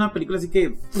he visto una película así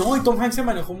que. No, y Tom Hanks se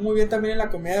manejó muy bien también en la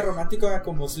comedia romántica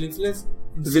como Sleepless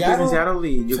in Seattle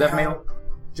y You Got Mail.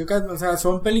 O sea,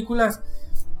 son películas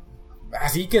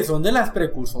así que son de las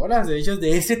precursoras, de hecho,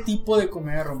 de ese tipo de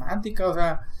comedia romántica. O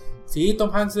sea, sí,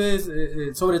 Tom Hanks es,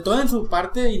 sobre todo en su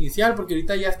parte inicial, porque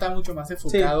ahorita ya está mucho más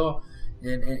enfocado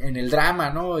en el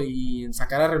drama, ¿no? Y en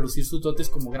sacar a relucir sus dotes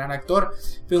como gran actor,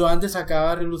 pero antes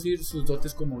sacaba a relucir sus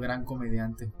dotes como gran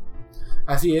comediante.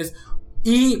 Así es.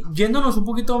 Y yéndonos un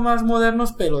poquito más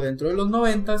modernos, pero dentro de los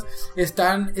 90s,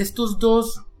 están estos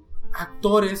dos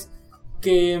actores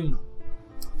que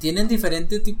tienen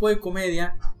diferente tipo de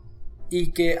comedia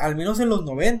y que al menos en los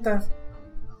 90s,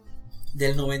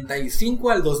 del 95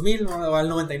 al 2000 o al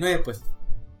 99, pues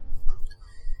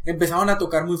empezaron a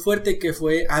tocar muy fuerte, que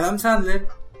fue Adam Sandler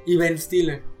y Ben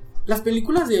Stiller. Las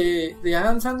películas de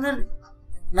Adam Sandler,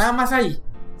 nada más ahí.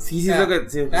 Sí, o sea,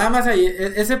 nada más ahí.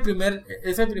 Ese primer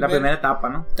la primera etapa,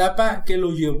 ¿no? Etapa que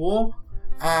lo llevó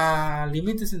a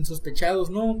límites insospechados,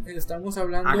 ¿no? Estamos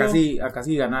hablando a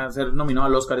casi ganar, ser nominado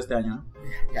al Oscar este año, ¿no?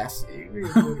 Ya sé, güey,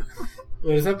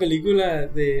 por esa película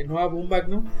de Noah Baumbach,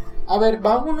 ¿no? A ver,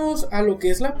 vámonos a lo que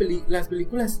es las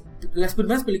películas, las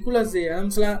primeras películas de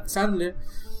Adam Sandler.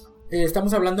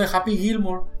 Estamos hablando de Happy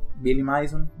Gilmore, Billy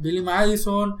Madison,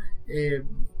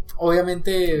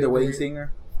 obviamente The Wedding Singer,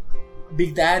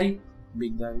 Big Daddy,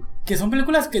 que son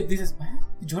películas que dices,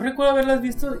 yo recuerdo haberlas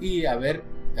visto y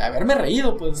haberme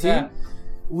reído, pues, ¿sí? O sea,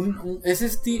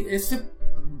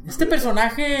 este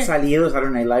personaje salido de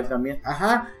Saturday Night Live también.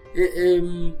 Ajá,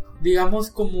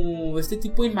 digamos como este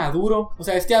tipo inmaduro, o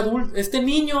sea, este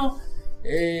niño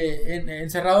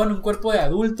encerrado en un cuerpo de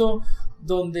adulto,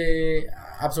 donde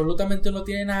absolutamente no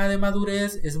tiene nada de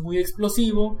madurez, es muy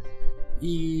explosivo,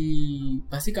 y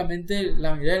básicamente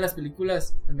la mayoría de las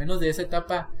películas, al menos de esa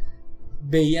etapa,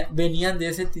 venían de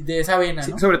esa vena, ¿no?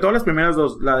 Sí, sobre todo las primeras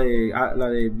dos, la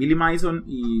de Billy Madison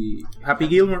y Happy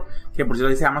Gilmore, que por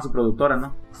cierto se llama su productora,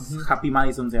 ¿no? Uh-huh. Happy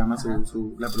Madison se llama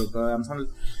la productora de Adam Sandler.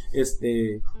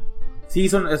 Sí,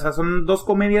 son dos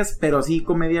comedias, pero así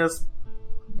comedias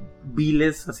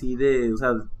viles, así de, o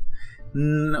sea,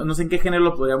 no sé en qué género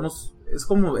lo podríamos.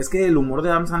 Es que el humor de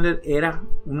Adam Sandler era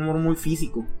un humor muy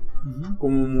físico, uh-huh,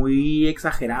 como muy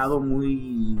exagerado,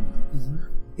 muy. Uh-huh.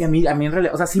 Y a mí en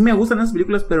realidad, o sea, sí me gustan esas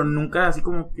películas, pero nunca así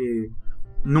como que.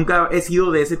 Nunca he sido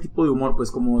de ese tipo de humor,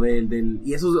 pues como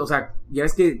y eso, o sea, ya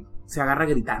ves que se agarra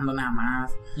gritando nada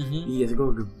más, uh-huh, y así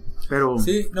como que. Pero.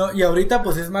 Sí, no, y ahorita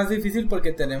pues es más difícil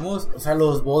porque tenemos, o sea,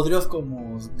 los bodrios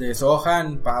como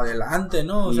deshojan para adelante,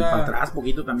 ¿no? O y sea, para atrás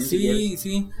poquito también.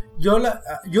 Sí. Yo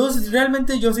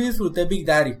realmente sí disfruté Big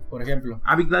Daddy, por ejemplo.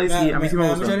 Big Daddy sí, a mí sí me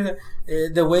gustó.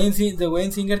 The Wayne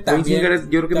Singer también. Wayne Singer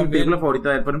yo creo que es mi película favorita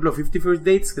de él. Por ejemplo, 50 First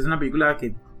Dates, que es una película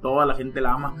que toda la gente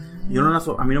la ama.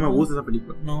 A mí no me gusta esa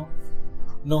película.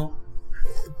 No.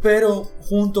 Pero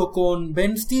junto con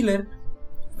Ben Stiller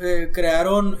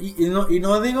crearon, y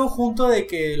no digo junto de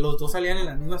que los dos salían en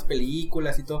las mismas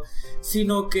películas y todo,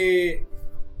 sino que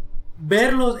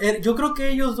verlos, yo creo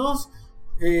que ellos dos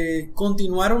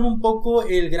continuaron un poco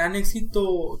el gran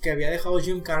éxito que había dejado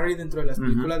Jim Carrey dentro de las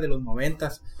películas, uh-huh, de los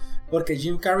 90s, porque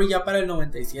Jim Carrey ya para el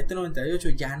 97, 98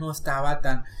 ya no estaba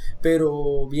tan,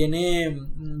 pero viene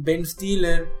Ben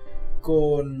Stiller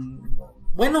con,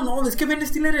 bueno, no, es que Ben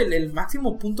Stiller el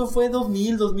máximo punto fue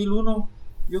 2000, 2001,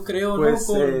 yo creo, Pues,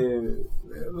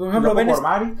 ¿no? Por ejemplo, Loco por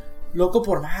Mari. Loco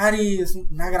por Mari es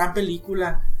una gran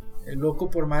película. El Loco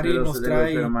por Mari nos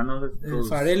trae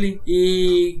Farrelly.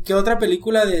 ¿Y qué otra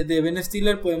película de Ben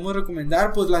Stiller podemos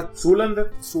recomendar? Pues la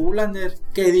Zoolander,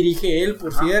 que dirige él,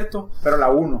 por cierto. Pero la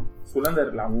 1,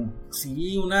 Zoolander, la 1.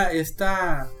 Sí,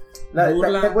 ¿te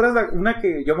acuerdas una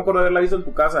que yo me acuerdo de haberla visto en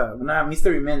tu casa? Una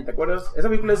Mystery Men, ¿te acuerdas? Esa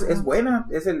película es buena,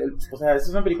 o sea, es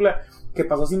una película que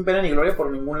pasó sin pena ni gloria por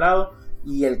ningún lado.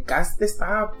 Y el cast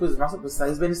está, pues,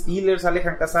 es Ben Stiller, sale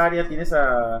Hank Azaria, tienes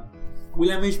a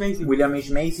William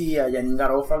H. Macy, a Janine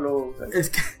Garofalo. O sea, es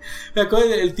que me acuerdo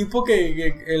del tipo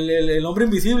que el hombre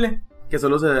invisible. Que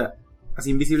solo se así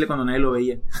invisible cuando nadie lo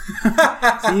veía.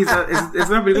 Sí, es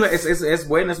una película, es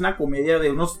buena, es una comedia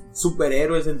de unos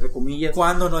superhéroes, entre comillas.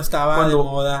 Cuando no estaba de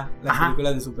moda las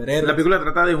películas de superhéroes. La película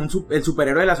trata de el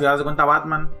superhéroe de la ciudad, se cuenta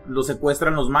Batman, lo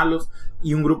secuestran los malos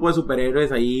y un grupo de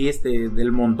superhéroes ahí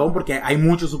del montón, porque hay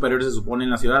muchos superhéroes se supone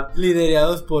en la ciudad.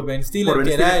 Liderados por Ben Stiller,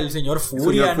 era el señor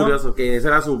Furia, ¿no? Furioso, que ese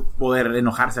era su poder,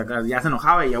 enojarse acá, ya se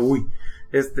enojaba y ya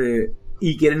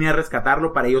y quieren ir a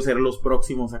rescatarlo para ellos ser los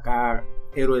próximos acá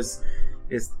héroes.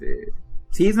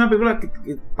 Sí, es una película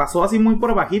que pasó así muy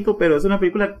por bajito, pero es una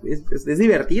película, es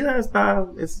divertida,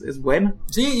 es buena.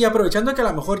 Sí, y aprovechando que a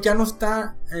lo mejor ya no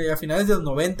está a finales de los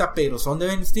 90, pero son de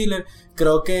Ben Stiller,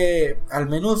 creo que al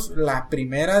menos la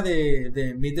primera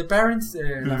de Meet the Parents,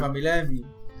 la familia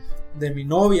de mi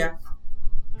novia,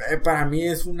 para mí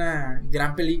es una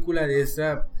gran película de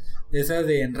esas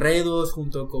de enredos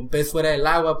junto con Pez fuera del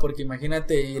agua, porque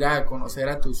imagínate ir a conocer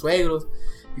a tus suegros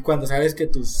y cuando sabes que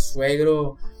tu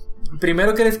suegro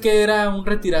primero crees que era un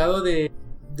retirado de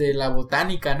la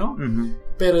botánica, ¿no? Uh-huh.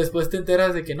 Pero después te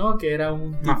enteras de que no, que era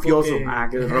un tipo mafioso,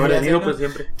 que Robert De Niro, pues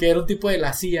siempre que era un tipo de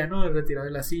la CIA, ¿no? El retirado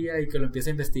de la CIA y que lo empieza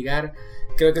a investigar.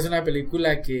 Creo que es una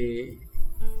película que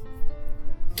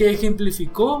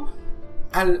ejemplificó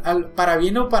para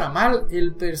bien o para mal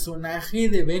el personaje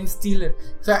de Ben Stiller.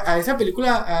 O sea, a esa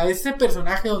película, a ese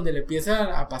personaje donde le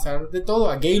empieza a pasar de todo,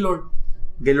 a Gaylord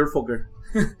Fokker.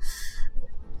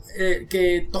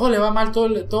 Que todo le va mal, todo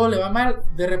le va mal.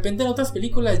 De repente en otras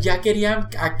películas ya querían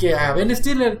que a Ben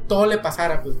Stiller todo le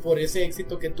pasara, pues por ese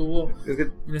éxito que tuvo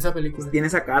en esa película. Tiene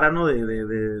esa cara, ¿no?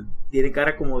 Tiene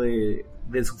cara como de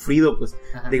sufrido, pues.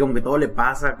 Ajá. De como que todo le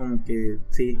pasa, como que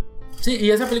sí. Sí,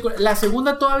 y esa película, la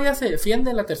segunda todavía se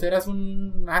defiende, la tercera es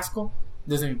un asco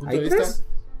desde mi punto de vista.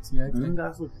 Sí, hay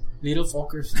tres. Little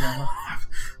Fuckers,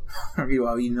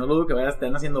 y no lo dudo que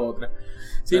estén haciendo otra.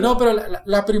 Sí, pero... no, pero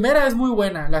la primera es muy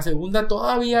buena. La segunda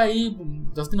todavía ahí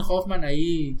Dustin Hoffman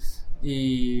ahí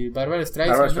y Barbara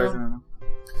Streisand, ¿no?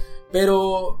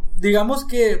 Pero digamos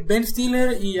que Ben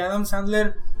Stiller y Adam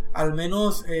Sandler, al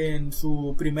menos en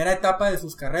su primera etapa de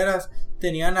sus carreras,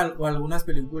 tenían algunas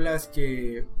películas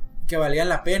que valían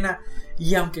la pena,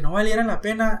 y aunque no valieran la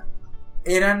pena,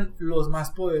 eran los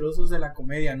más poderosos de la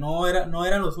comedia. No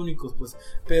eran los únicos, pues,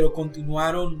 pero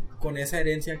continuaron con esa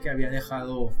herencia que había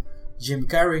dejado Jim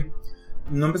Carrey.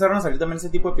 No empezaron a salir también ese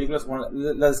tipo de películas como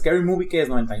la de Scary Movie, que es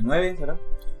 99, ¿verdad?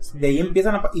 Sí. De ahí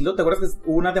empiezan y luego te acuerdas que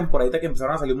hubo una temporadita que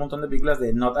empezaron a salir un montón de películas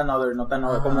de Not Another,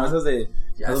 como esas de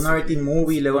Another Teen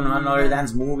Movie, luego Not Another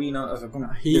Dance Movie, ¿no? O sea, como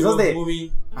esos de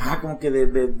movie. Como que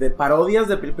de parodias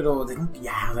de películas, pero como que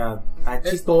ya, o sea, está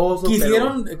chistoso.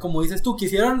 Quisieron, como dices tú,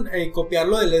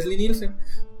 copiarlo de Leslie Nielsen,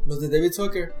 los de David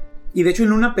Zucker. Y de hecho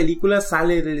en una película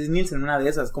sale Leslie Nielsen, una de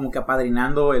esas, como que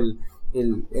apadrinando el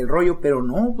rollo, pero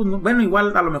no, pues no, bueno,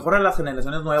 igual a lo mejor a las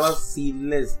generaciones nuevas sí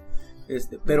les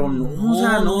pero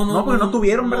no, porque no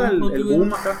tuvieron, ¿verdad? El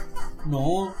boom acá.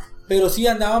 No, pero sí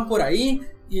andaban por ahí.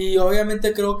 Y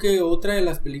obviamente creo que otra de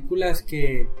las películas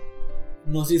que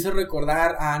nos hizo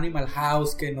recordar a Animal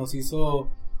House, que nos hizo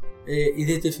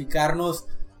identificarnos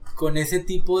con ese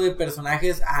tipo de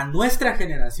personajes a nuestra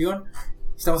generación,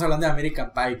 estamos hablando de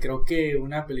American Pie. Creo que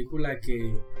una película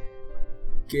que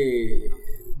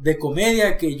de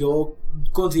comedia que yo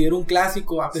considero un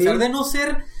clásico, a pesar de no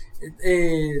ser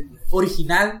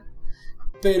original,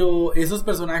 pero esos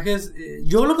personajes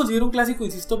yo lo considero un clásico,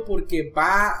 insisto, porque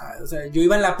o sea, yo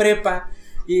iba en la prepa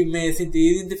y me sentí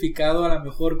identificado a lo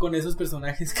mejor con esos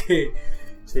personajes que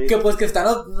pues que están,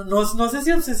 no sé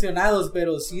si obsesionados,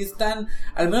 pero sí están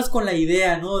al menos con la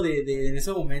idea, ¿no? De en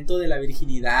ese momento de la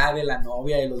virginidad, de la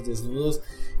novia, de los desnudos,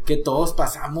 que todos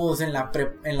pasamos en la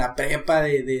prepa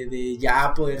de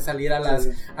ya poder salir a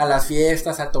las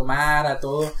fiestas, a tomar, a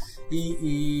todo.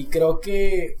 Y creo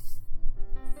que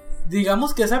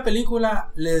digamos que esa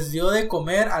película les dio de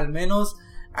comer al menos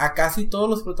a casi todos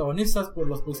los protagonistas por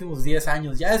los próximos 10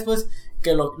 años. Ya después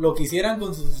que lo que hicieran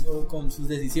con sus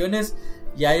decisiones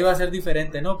ya iba a ser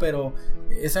diferente, ¿no? Pero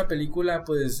esa película,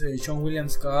 pues Sean William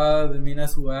Scott, Mina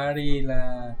Suvari,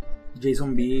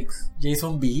 Jason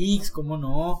Biggs, cómo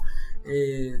no,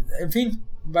 en fin,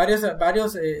 varios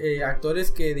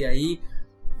actores que de ahí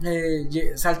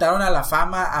saltaron a la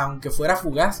fama, aunque fuera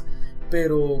fugaz.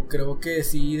 Pero creo que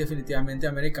sí, definitivamente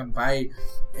American Pie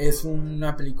es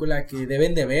una película que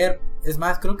deben de ver. Es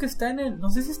más, creo que está no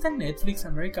sé si está en Netflix,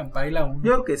 American Pie la 1.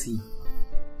 Yo creo que sí.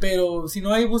 Pero si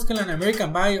no, ahí búsquenla en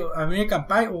American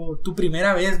Pie o Tu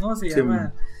Primera Vez, ¿no? Se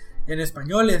llama en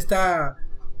español. Esta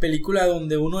película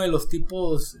donde uno de los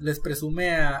tipos les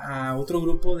presume a otro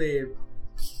grupo de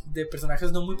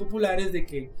personajes no muy populares de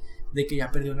que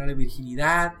ya perdió la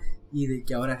virginidad y de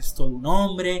que ahora es todo un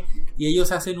hombre, y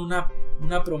ellos hacen una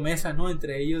promesa, ¿no?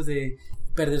 Entre ellos de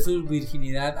perder su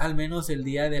virginidad al menos el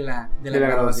día de la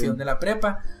graduación de la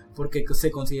prepa, porque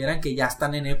se consideran que ya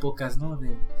están en épocas, ¿no?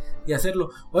 de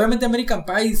hacerlo. Obviamente American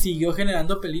Pie siguió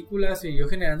generando películas, siguió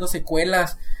generando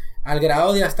secuelas, al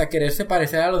grado de hasta quererse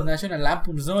parecer a los National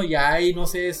Lampoons, ¿no? Ya hay, no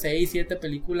sé, 6, 7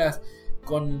 películas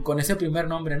con ese primer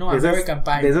nombre, ¿no? American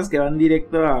Pie. De esas que van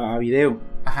directo a video.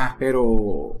 Ajá.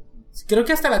 Pero creo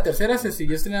que hasta la tercera se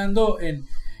siguió estrenando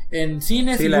en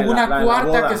cines, sí, y hubo una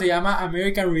cuarta que se llama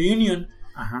American Reunion.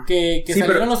 Ajá. Que sí,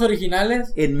 salieron los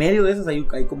originales. En medio de esas hay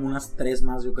como unas 3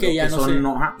 más, yo creo que ya no son, sé.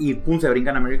 No, y pum, se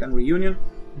brincan American Reunion,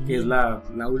 que es la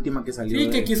última que salió. Sí,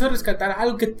 que quiso rescatar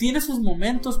algo que tiene sus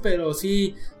momentos, pero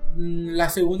sí, la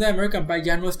segunda de American Pie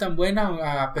ya no es tan buena,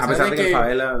 a pesar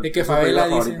de que Favela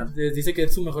dice que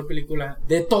es su mejor película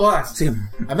de todas. Sí.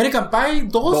 American Pie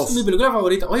 2, mi película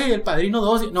favorita. Oye, El Padrino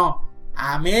 2, no,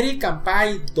 American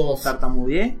Pie 2.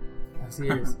 Tartamudeé. Así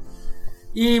es.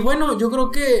 Y bueno, yo creo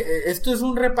que esto es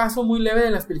un repaso muy leve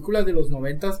de las películas de los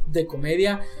 90s de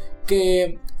comedia,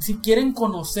 que si quieren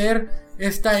conocer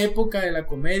esta época de la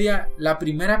comedia, la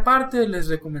primera parte les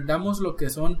recomendamos lo que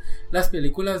son las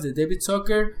películas de David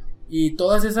Zucker y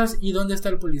todas esas, y Dónde está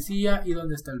el policía, y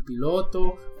Dónde está el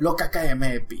piloto, Loca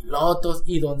Academia de Pilotos,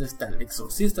 y Dónde está el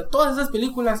exorcista. Todas esas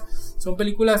películas son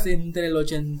películas entre el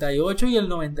 88 y el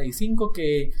 95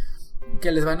 que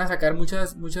les van a sacar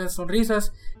muchas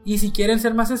sonrisas. Y si quieren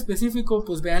ser más específicos,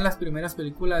 pues vean las primeras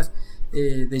películas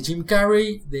de Jim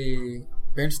Carrey, de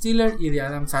Ben Stiller y de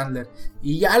Adam Sandler.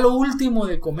 Y ya lo último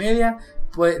de comedia,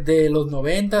 pues de los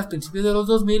 90, principios de los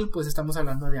 2000, pues estamos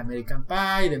hablando de American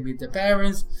Pie, de Meet the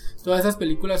Parents, todas esas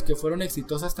películas que fueron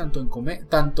exitosas tanto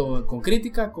con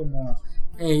crítica como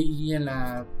y en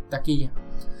la taquilla.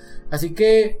 Así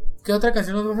que, ¿qué otra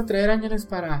canción nos vas a traer, Ángeles,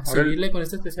 para seguirle con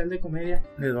este especial de comedia?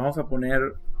 Les vamos a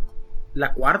poner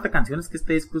la cuarta canción, es que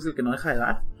este disco es el que no deja de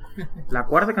dar. La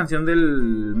cuarta canción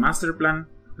del Master Plan,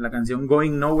 la canción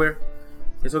Going Nowhere.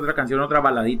 Es otra canción, otra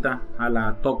baladita a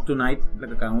la Talk Tonight, la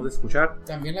que acabamos de escuchar.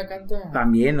 También la canta.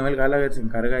 También Noel Gallagher se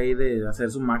encarga ahí de hacer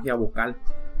su magia vocal.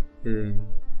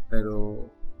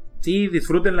 Pero sí,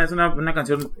 disfrútenla, es una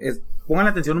canción. Pongan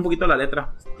atención un poquito a la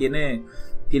letra. Tiene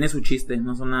su chiste,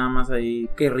 no son nada más ahí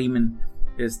que rimen.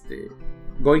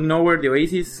 Going Nowhere de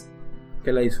Oasis,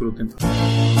 que la disfruten.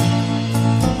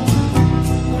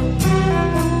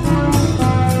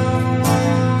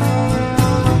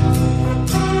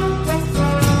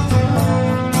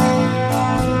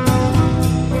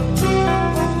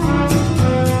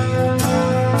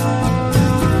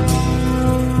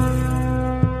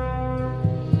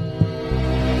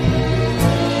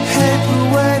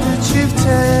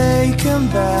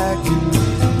 Back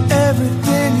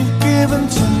everything you've given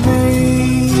to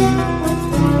me,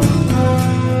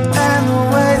 and the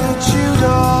way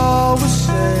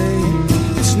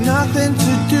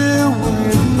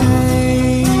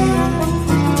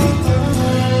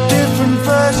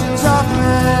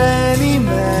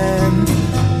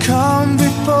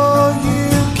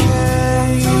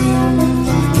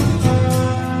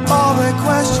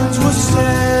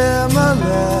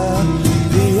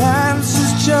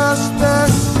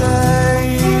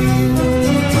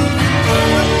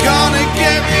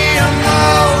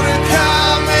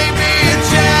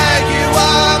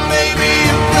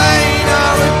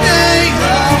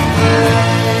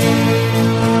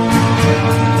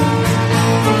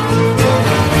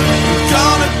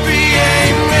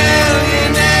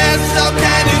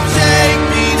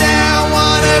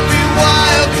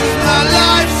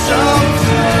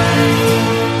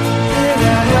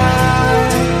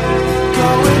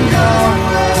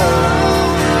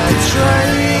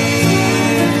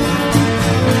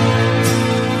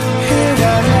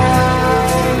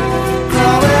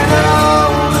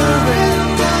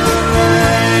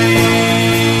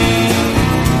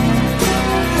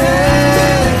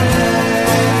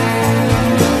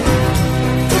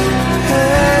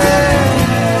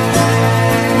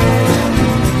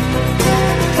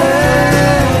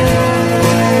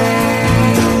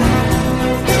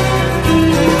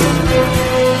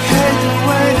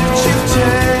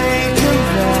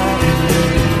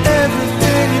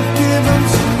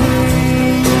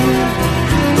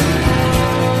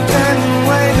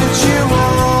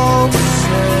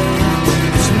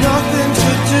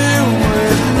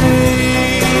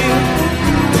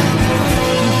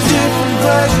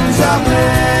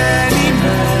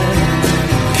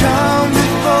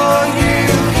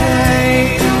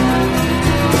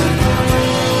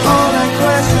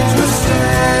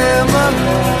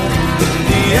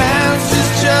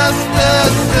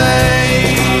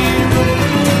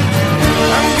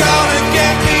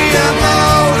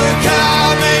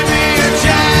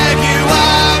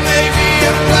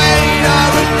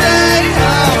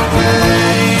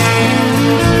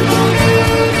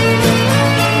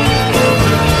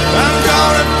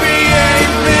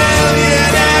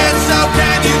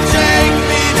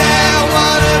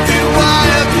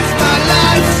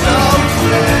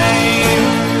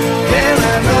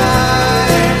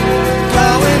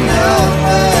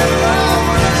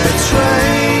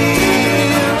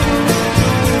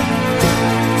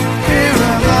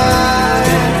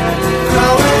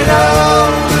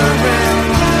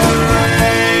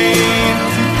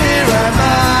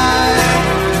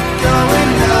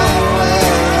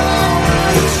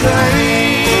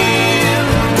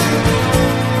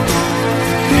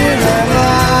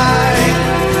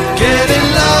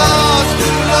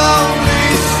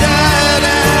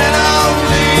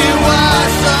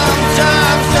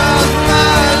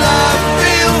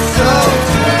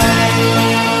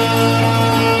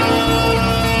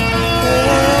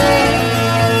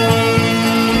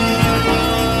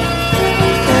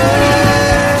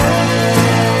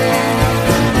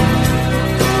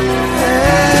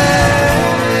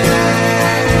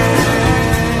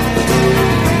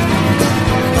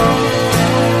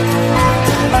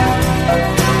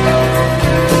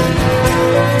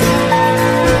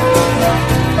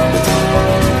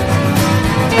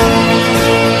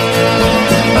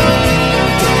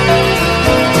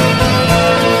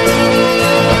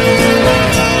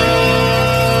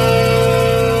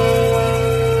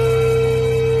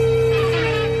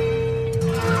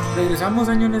llegamos,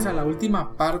 añones, a la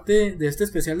última parte de este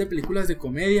especial de películas de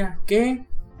comedia. Que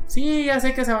sí, ya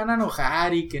sé que se van a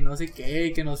enojar y que no sé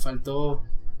qué, que nos faltó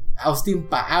Austin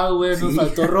Powers, nos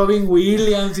faltó Robin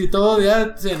Williams y todo,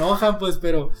 ya se enojan, pues,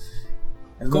 pero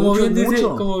como bien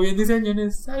dice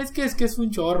Añones, ¿sabes qué? Es que es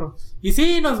un chorro. Y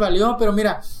sí, nos valió, pero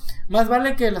mira, más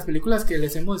vale que las películas que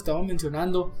les hemos estado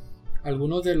mencionando,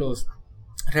 algunos de los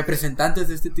representantes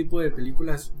de este tipo de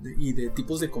películas y de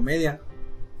tipos de comedia,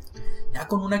 ya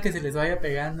con una que se les vaya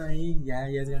pegando ahí, ya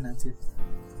es ganancia.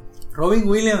 Robin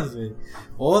Williams, wey,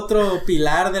 otro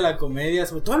pilar de la comedia,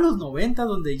 sobre todo en los 90,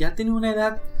 donde ya tenía una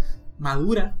edad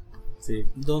madura, sí,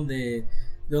 donde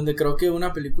creo que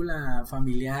una película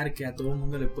familiar que a todo el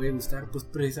mundo le puede gustar, pues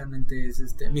precisamente es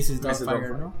Mrs.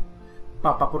 Doubtfire, ¿no?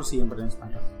 Papá por siempre en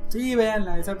español. Sí,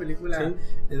 véanla, esa película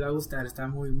les va a gustar, está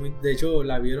muy, muy... De hecho,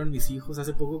 la vieron mis hijos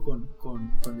hace poco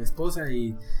con mi esposa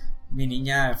y mi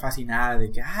niña fascinada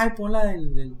de que, ay, ponla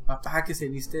del papá que se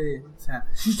viste de... O sea,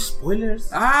 spoilers.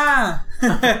 ¡Ah!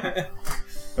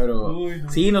 Pero uy,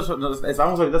 no. Sí, nos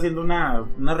estábamos ahorita haciendo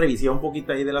una revisión un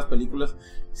poquito ahí de las películas.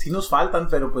 Sí nos faltan,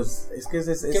 pero pues es que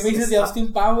 ¿qué me dices de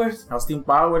Austin Powers? Austin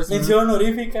Powers. Mención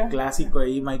honorífica. Clásico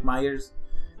ahí, Mike Myers.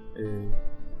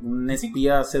 Un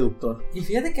espía seductor. Y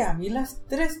fíjate que a mí las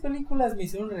 3 películas me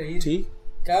hicieron reír. Sí.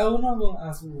 Cada uno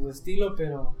a su estilo,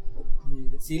 pero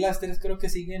sí, las 3 creo que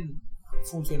siguen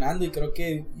funcionando y creo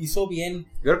que hizo bien.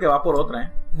 Creo que va por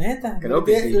otra, Neta. Creo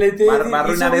que sí. Va a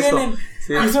arruinar esto.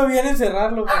 Hizo bien en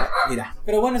cerrarlo. Mira.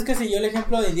 Pero bueno, es que siguió el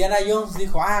ejemplo de Indiana Jones.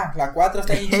 Dijo, la 4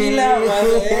 está en chila.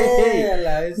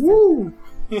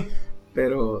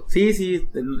 Pero sí,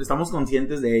 estamos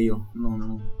conscientes de ello.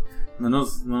 No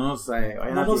nos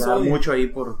vayan a tirar mucho ahí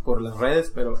por las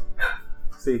redes, pero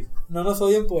sí. No nos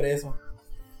odien por eso.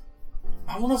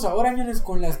 Vámonos ahora, años,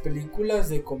 con las películas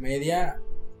de comedia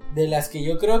de las que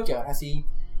yo creo que ahora sí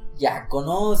ya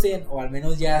conocen o al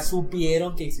menos ya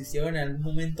supieron que existieron en algún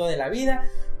momento de la vida,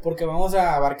 porque vamos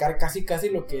a abarcar casi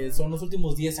lo que son los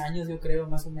últimos 10 años, yo creo,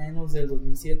 más o menos, del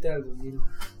 2007 al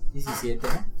 2017,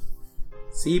 ¿no?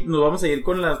 Sí, nos vamos a ir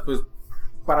con las, pues,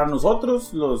 para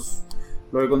nosotros, lo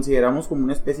que consideramos como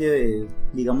una especie de,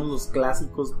 digamos, los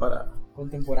clásicos para...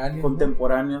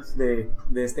 contemporáneos, ¿no?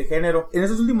 de este género. En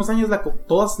estos últimos años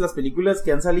todas las películas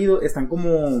que han salido están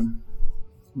como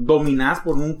dominadas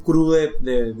por un crew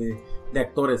de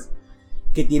actores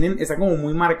que están como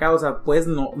muy marcados, o sea, pues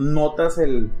notas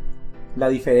la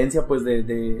diferencia pues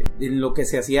de lo que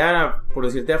se hacía, por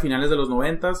decirte, a finales de los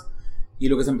 90s y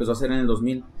lo que se empezó a hacer en el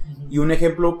 2000. Uh-huh. Y un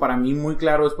ejemplo para mí muy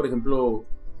claro es, por ejemplo,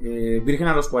 Virgen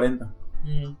a los 40.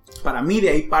 Para mí de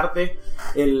ahí parte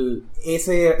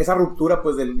esa ruptura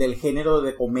pues del género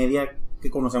de comedia que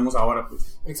conocemos ahora,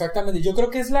 pues. Exactamente, yo creo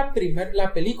que es la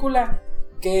película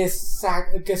que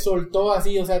soltó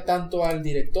así, o sea, tanto al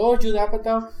director Judd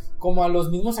Apatow como a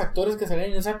los mismos actores que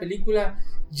salen en esa película,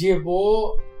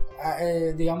 llevó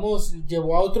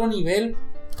a otro nivel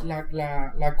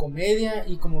la comedia,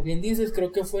 y como bien dices,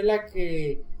 creo que fue la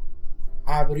que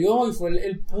abrió y fue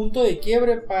el punto de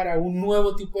quiebre para un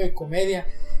nuevo tipo de comedia.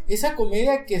 Esa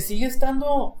comedia que sigue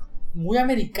estando muy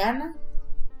americana,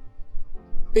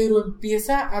 pero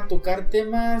empieza a tocar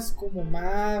temas como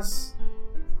más,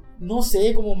 no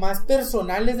sé, como más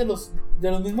personales de los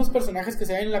mismos personajes que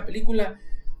se ven en la película.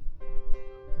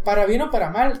 Para bien o para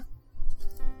mal,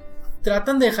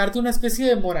 tratan de dejarte una especie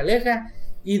de moraleja,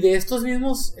 y de estos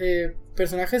mismos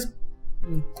personajes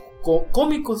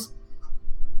cómicos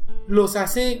los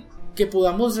hace que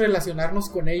podamos relacionarnos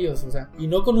con ellos, o sea, y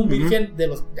no con un virgen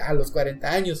a los 40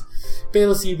 años,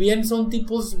 pero si bien son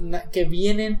tipos que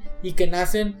vienen y que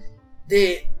nacen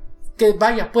de que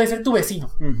vaya, puede ser tu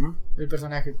vecino, el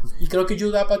personaje, pues. Y creo que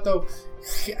Judd Apatow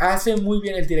hace muy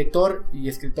bien, el director y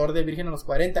escritor de Virgen a los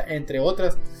 40, entre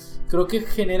otras, creo que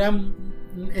genera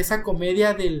esa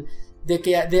comedia de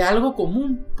que de algo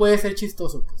común puede ser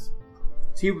chistoso, pues.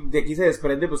 Sí, de aquí se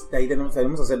desprende, pues de ahí tenemos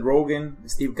a Seth Rogen,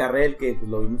 Steve Carell, que pues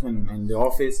lo vimos en The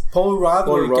Office. Paul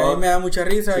Rudd, que a mí me da mucha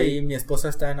risa, sí. Y mi esposa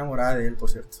está enamorada de él, por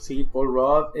cierto. Sí, Paul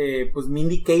Rudd, pues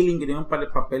Mindy Kaling, que tiene un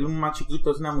papel más chiquito,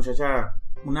 es una muchacha,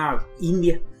 una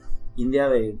india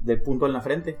de punto en la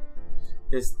frente.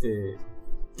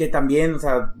 Que también, o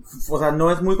sea, no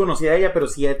es muy conocida ella, pero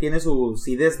sí tiene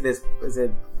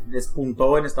se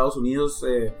despuntó en Estados Unidos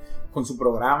con su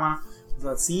programa. O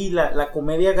sea, sí, la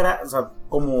comedia, o sea,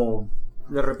 como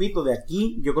les repito, de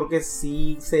aquí yo creo que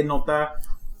sí se nota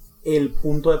el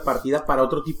punto de partida para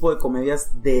otro tipo de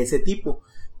comedias de ese tipo,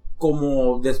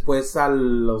 como después a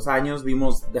los años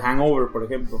vimos The Hangover, por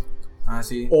ejemplo. Ah,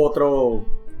 sí. Otro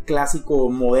clásico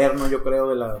moderno, yo creo,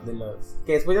 de las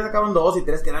que después ya sacaron 2 y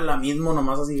 3 que eran la misma,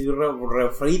 nomás así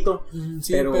refrito.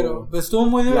 Sí, pero estuvo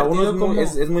muy divertido.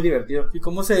 Es muy divertido. Y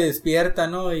cómo se despierta,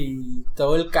 ¿no? Y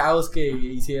todo el caos que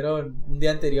hicieron un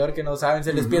día anterior que no saben.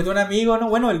 Se les pierde un amigo, ¿no?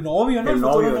 Bueno, el novio, ¿no? El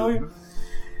novio.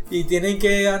 Y tienen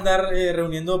que andar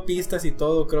reuniendo pistas y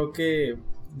todo. Creo que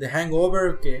The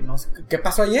Hangover, que no sé, ¿qué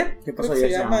pasó ayer? Se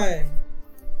llama.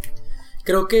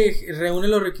 Creo que reúne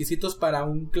los requisitos para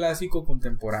un clásico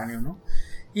contemporáneo, ¿no?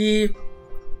 Y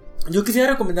yo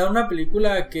quisiera recomendar una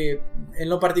película que en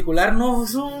lo particular no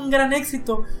es un gran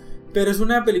éxito, pero es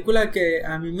una película que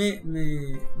a mí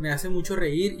me hace mucho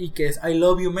reír, y que es I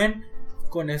Love You Man,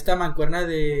 con esta mancuerna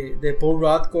de Paul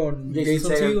Rudd con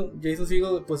Jason Segel. Jason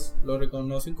Segel, pues lo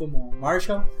reconocen como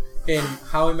Marshall en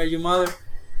How I Met Your Mother.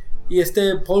 Y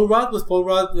Paul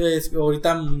Rudd es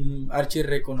ahorita archi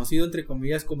reconocido, entre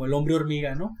comillas, como el hombre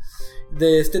hormiga, ¿no?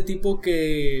 De este tipo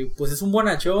que pues es un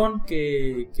bonachón,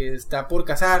 que está por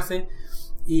casarse,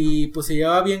 y pues se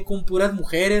lleva bien con puras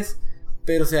mujeres,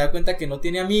 pero se da cuenta que no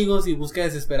tiene amigos y busca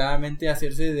desesperadamente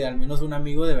hacerse de al menos un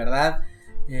amigo de verdad,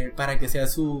 para que sea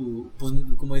su, pues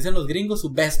como dicen los gringos, su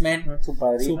best man,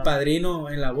 su padrino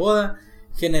en la boda,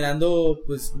 generando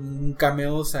pues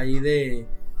cameos ahí de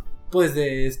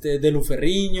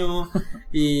Luferriño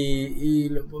y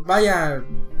vaya,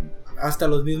 hasta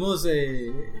los mismos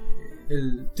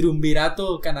el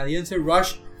triunvirato canadiense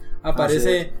Rush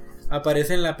aparece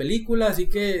en la película. Así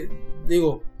que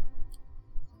digo,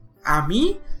 a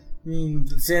mí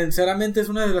sinceramente es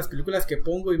una de las películas que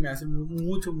pongo y me hace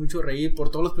mucho reír por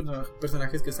todos los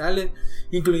personajes que salen,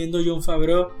 incluyendo Jon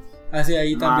Favreau. Hace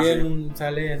ahí también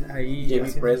salen ahí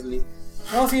James Presley.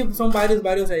 No, sí, son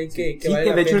varios ahí que vale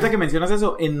la de hecho, pena. ahorita que mencionas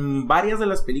eso, en varias de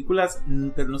las películas,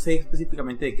 pero no sé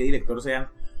específicamente de qué director sean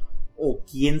o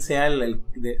quién sea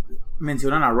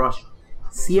mencionan a Rush.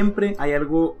 Siempre hay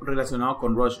algo relacionado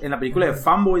con Rush. En la película de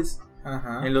Fanboys,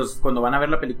 cuando van a ver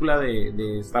la película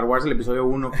de Star Wars, el episodio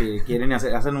 1, que quieren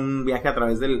hacen un viaje a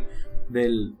través de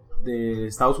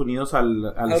Estados Unidos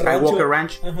al Skywalker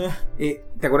Ranch.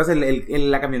 ¿Te acuerdas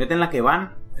la camioneta en la que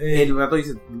van? El gato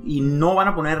dice, y no van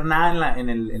a poner nada en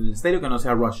el estéreo que no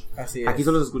sea Rush. Así es. Aquí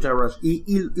solo se escucha Rush. Y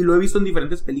lo he visto en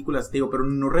diferentes películas, te digo, pero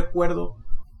no recuerdo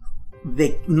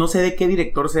no sé de qué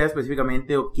director sea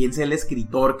específicamente o quién sea el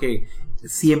escritor que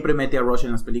siempre mete a Rush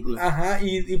en las películas.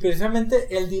 Y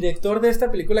precisamente el director de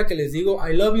esta película que les digo,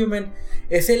 I Love You Man,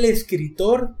 es el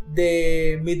escritor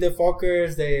de Meet the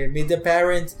Fockers, de Meet the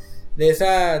Parents, de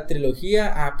esa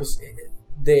trilogía. Pues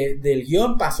del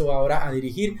guión pasó ahora a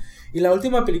dirigir. Y la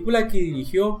última película que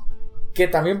dirigió, que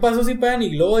también pasó sin pena ni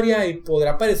gloria y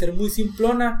podrá parecer muy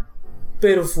simplona,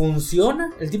 pero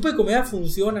funciona. El tipo de comedia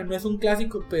funciona, no es un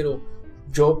clásico, pero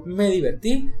yo me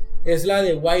divertí. Es la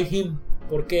de Why Him,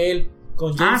 porque él,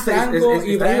 con James Franco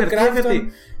y Bryan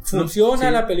Cranston, funciona.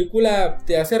 La película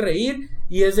te hace reír.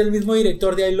 Y es del mismo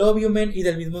director de I Love You Man y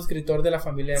del mismo escritor de La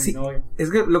familia de mi novio.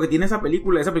 Es que lo que tiene esa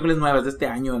película es nueva, es de este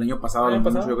año, del año pasado,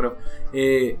 yo creo.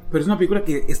 Pero es una película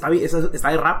que está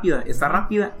rápida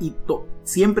y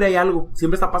siempre hay algo,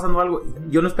 siempre está pasando algo.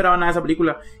 Yo no esperaba nada de esa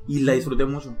película y la disfruté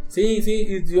mucho. Sí,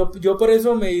 y yo por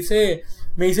eso me hice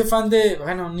fan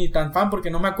bueno, ni tan fan porque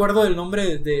no me acuerdo del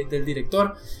nombre del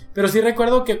director. Pero sí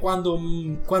recuerdo que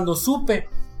cuando supe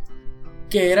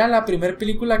que era la primera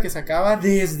película que sacaba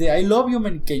desde I Love You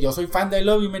Man, que yo soy fan de I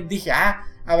Love You Man, dije,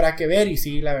 habrá que ver. Y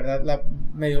sí, la verdad,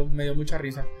 me dio mucha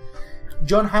risa.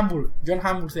 John Hamburg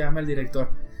se llama el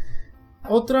director.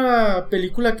 Otra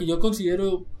película que yo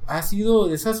considero ha sido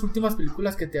de esas últimas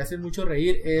películas que te hacen mucho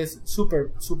reír es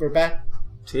Superbad.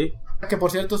 Sí. Que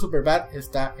por cierto, Superbad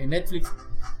está en Netflix.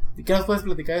 ¿Qué nos puedes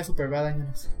platicar de Superbad, Ángel?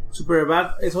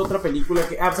 Superbad es otra película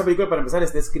que... esa película, para empezar,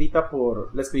 está escrita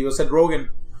la escribió Seth Rogen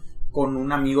con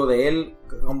un amigo de él,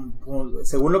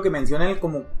 según lo que menciona él,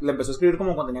 como la empezó a escribir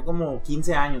como cuando tenía como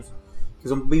 15 años, que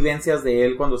son vivencias de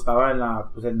él cuando estaba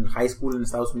en high school en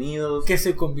Estados Unidos, que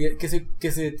se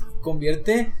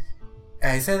convierte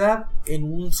a esa edad en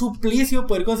un suplicio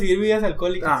poder conseguir bebidas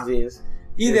alcohólicas. Así es.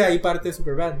 Y de ahí parte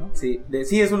Superbad, ¿no? Sí,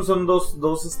 son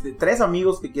tres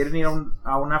amigos que quieren ir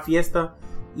a una fiesta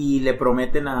y le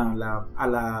prometen a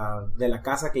la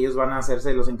casa que ellos van a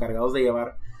hacerse los encargados de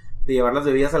llevar las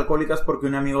bebidas alcohólicas, porque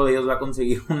un amigo de ellos va a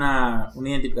conseguir una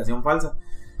identificación falsa.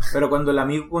 Pero cuando el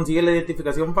amigo consigue la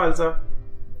identificación falsa,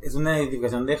 es una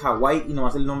identificación de Hawái y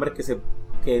nomás el nombre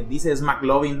que dice es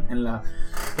McLovin en la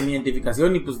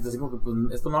identificación. Y pues decimos que pues,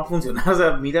 esto no va a funcionar. O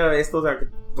sea, mira esto, o sea,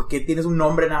 ¿por qué tienes un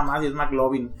nombre nada más y es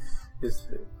McLovin?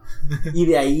 Y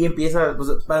de ahí empieza, pues,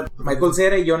 Michael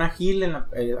Cera y Jonah Hill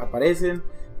aparecen.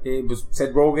 Pues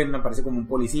Seth Rogen aparece como un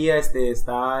policía,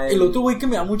 está el otro güey que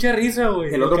me da mucha risa,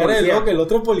 güey. El otro policía. El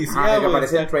otro policía, que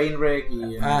aparece en Trainwreck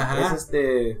y Ajá. es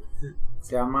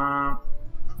se llama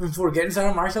Forgetting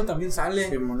Sarah Marshall también sale.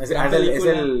 Sí, es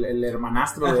el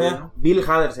hermanastro de él, ¿no? Bill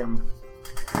Hader se llama.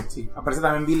 Sí, aparece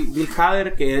también Bill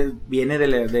Hader, que viene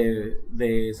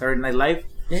de Saturday Night Live.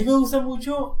 Y a mí me gusta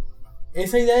mucho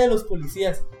esa idea de los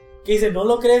policías, que dicen no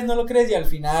lo crees, y al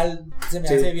final se me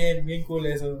hace bien cool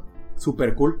eso.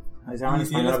 Super cool. Ahí se llama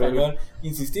en español.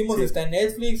 Insistimos, sí. Está en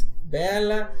Netflix,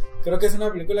 véanla. Creo que es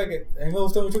una película que a mí me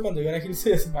gusta mucho cuando Jonah Hill se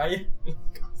desmaya.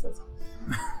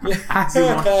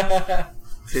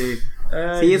 Sí.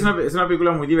 Sí, es una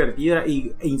película muy divertida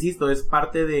e insisto, es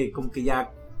parte de como que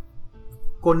ya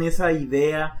con esa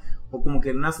idea o como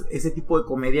que ese tipo de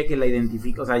comedia que la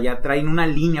identifica, o sea, ya traen una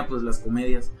línea pues las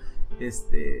comedias.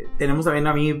 Tenemos también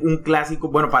a mí un clásico,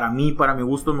 bueno, para mi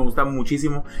gusto me gusta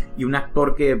muchísimo, y un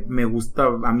actor que me gusta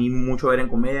a mí mucho ver en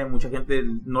comedia, mucha gente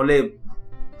no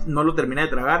lo termina de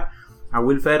tragar, a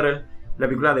Will Ferrell, la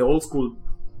película de Old School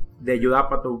de Judd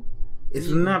Apatow.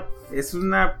 Es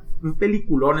un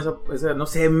peliculón, esa, no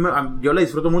sé, yo la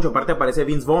disfruto mucho. Aparte aparece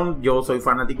Vince Vaughn, yo soy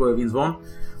fanático de Vince Vaughn.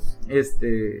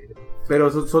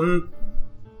 Pero son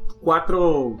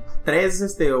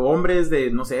 3 hombres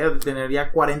de, no sé, de tener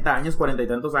ya 40 y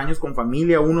tantos años, con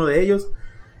familia, uno de ellos,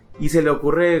 y se le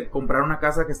ocurre comprar una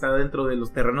casa que está dentro de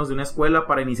los terrenos de una escuela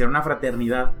para iniciar una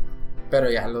fraternidad. Pero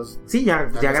ya los... Sí, ya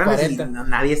grandes,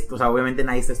 nadie, o sea, obviamente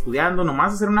nadie está estudiando,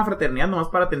 nomás hacer una fraternidad, nomás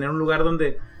para tener un lugar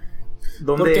donde...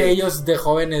 Porque ellos de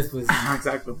jóvenes, pues...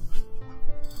 Exacto.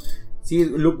 Sí,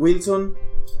 Luke Wilson,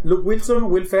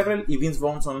 Will Ferrell y Vince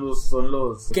Vaughn son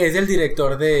los... Que es el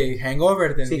director de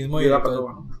Hangover, del mismo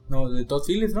director. No, de Todd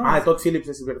Phillips, ¿no? De Todd Phillips,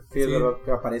 es verdad,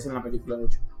 que aparece en la película, de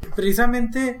hecho.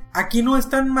 Precisamente, aquí no es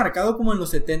tan marcado como en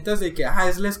los 70s de que,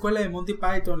 es la escuela de Monty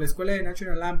Python, la escuela de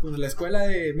National Lampoon, la escuela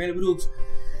de Mel Brooks.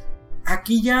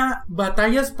 Aquí ya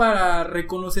batallas para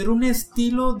reconocer un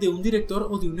estilo de un director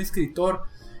o de un escritor,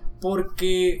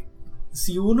 porque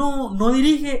si uno no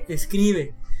dirige,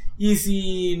 escribe. Y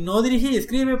si no dirige y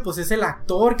escribe, pues es el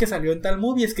actor que salió en tal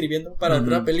movie escribiendo para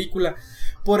otra película.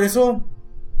 Por eso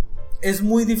es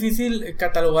muy difícil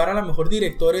catalogar a lo mejor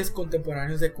directores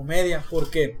contemporáneos de comedia,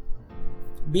 porque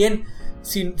bien,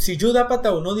 si Judd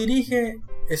Apatow no dirige,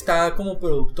 está como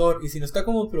productor, y si no está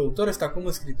como productor, está como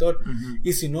escritor,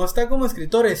 y si no está como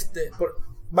escritor,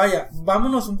 vaya,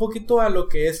 vámonos un poquito a lo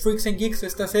que es Freaks and Geeks,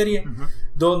 esta serie,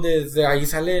 donde desde ahí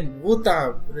salen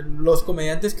los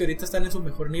comediantes que ahorita están en su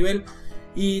mejor nivel,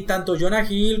 y tanto Jonah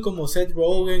Hill como Seth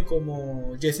Rogen,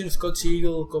 como Jason Scott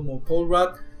Segel, como Paul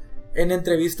Rudd, en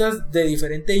entrevistas de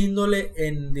diferente índole,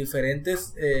 en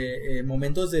diferentes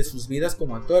momentos de sus vidas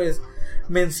como actores,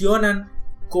 mencionan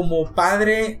como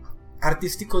padre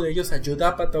artístico de ellos a Judd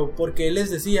Apatow, porque él les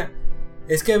decía: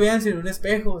 es que véanse en un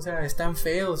espejo, o sea, están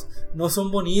feos, no son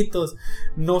bonitos,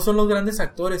 no son los grandes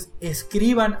actores,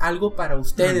 escriban algo para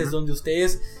ustedes, donde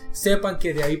ustedes sepan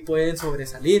que de ahí pueden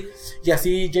sobresalir. Y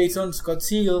así Jason Scott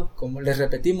Segel, como les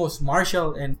repetimos,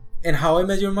 Marshall en How I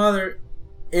Met Your Mother,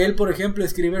 él, por ejemplo,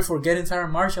 escribe Forgetting Sarah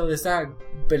Marshall, esta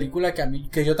película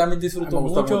que yo también disfruto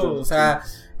mucho, o sea,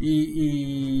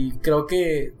 y creo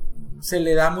que se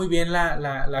le da muy bien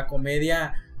la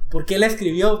comedia, porque él la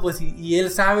escribió, pues, y él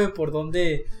sabe por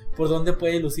dónde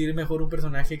puede lucir mejor un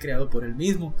personaje creado por él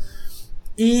mismo.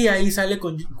 Y ahí sale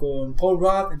con Paul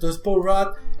Rudd. Entonces Paul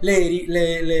Rudd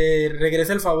le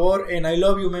regresa el favor en I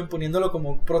Love You Man, poniéndolo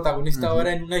como protagonista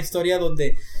ahora en una historia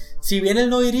donde, si bien él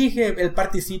no dirige, él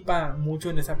participa mucho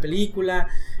en esa película.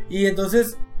 Y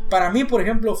entonces, para mí, por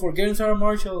ejemplo, Forgetting Sarah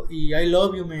Marshall y I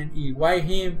Love You Man y Why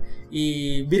Him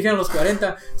y Virgen a los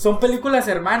 40 son películas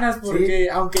hermanas, porque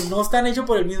aunque no están hechos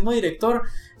por el mismo director,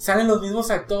 salen los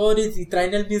mismos actores y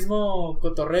traen el mismo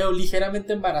cotorreo.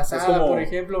 Ligeramente Embarazada, como, por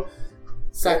ejemplo,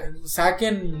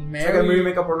 saquen Mary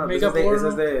Make Up Porno.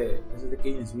 Ese es de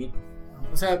Kevin Smith.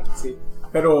 O sea, sí.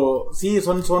 Pero sí,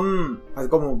 son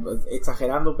como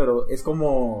exagerando, pero es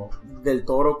como Del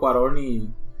Toro, Cuarón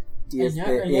y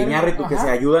Iñárritu, que se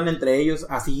ayudan entre ellos.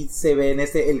 Así se ve en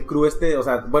el crew o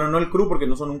sea, bueno, no el crew porque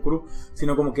no son un crew,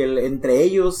 sino como que entre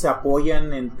ellos se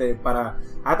apoyan para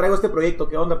traigo este proyecto,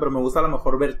 ¿qué onda? Pero me gusta a lo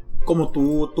mejor ver como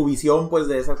tu visión, pues,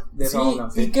 de esa onda.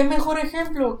 Sí. Y qué mejor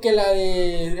ejemplo que la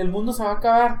de El Mundo Se Va a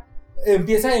Acabar.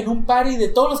 Empieza en un party de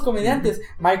todos los comediantes.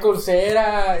 Michael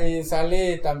Cera,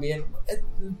 sale también.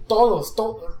 Todos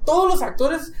los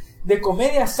actores de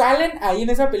comedia salen ahí en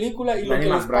esa película. Y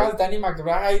Danny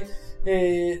McBride,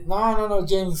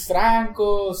 James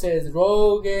Franco, Seth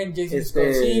Rogen, Jason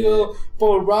Scott Segel,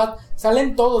 Paul Rudd,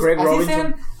 salen todos.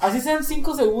 Así sean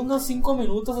 5 segundos, 5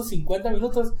 minutos o 50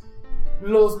 minutos.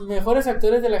 los mejores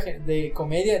actores de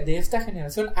comedia de esta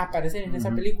generación aparecen en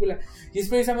esa película. Y es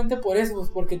precisamente por eso, pues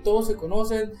porque todos se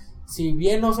conocen, si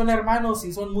bien no son hermanos,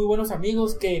 sí son muy buenos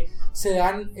amigos que se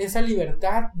dan esa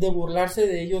libertad de burlarse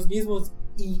de ellos mismos.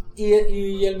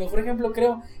 Y el mejor ejemplo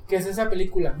creo que es esa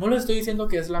película. No les estoy diciendo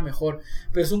que es la mejor,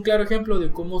 pero es un claro ejemplo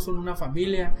de cómo son una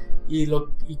familia y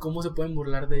cómo se pueden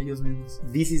burlar de ellos mismos.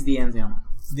 This is the end se llama.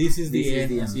 This is the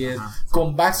end, así es.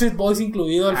 Con Backstreet Boys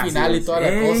incluido al final y toda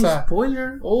la cosa.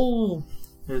 Spoiler. Oh.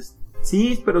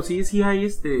 Sí, pero sí hay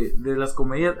de las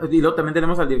comedias. Y luego también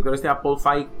tenemos al director Apple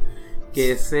Feig,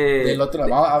 que es del otro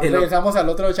lado. Regresamos al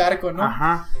otro charco, ¿no?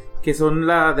 Ajá. Que son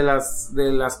de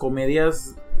las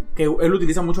comedias que él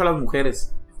utiliza mucho a las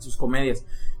mujeres en sus comedias.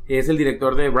 Es el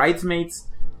director de Bridesmaids.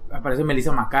 Aparece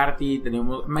Melissa McCarthy.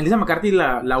 Melissa McCarthy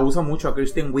la usa mucho a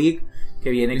Kristen Wiig, que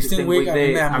viene Kristen Wiig a mí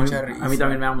me da mucha risa. A mí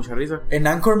también me da mucha risa. En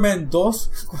Anchorman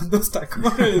 2, cuando está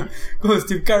con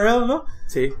Steve Carell, ¿no?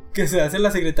 Sí. Que se hace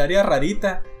la secretaria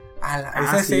rarita.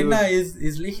 Esa escena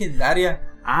es legendaria.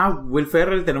 Will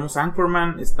Ferrell, tenemos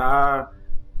Anchorman, está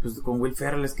pues con Will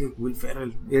Ferrell, es que Will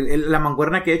Ferrell, la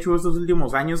mancuerna que ha hecho estos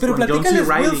últimos años. Pero con John C.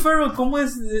 Reilly. Will Ferrell, ¿cómo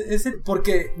es ese?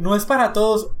 Porque no es para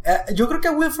todos. Yo creo que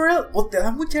a Will Ferrell o te da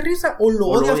mucha risa o lo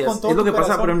odias con todo. Es lo que tu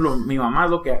pasa, corazón. por ejemplo, mi mamá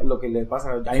es lo que le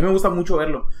pasa. A mí me gusta mucho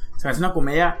verlo. Se me hace una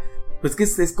comedia, pues que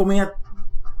es comedia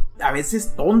a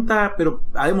veces tonta, pero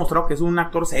ha demostrado que es un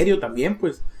actor serio también,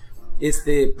 pues.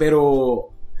 Pero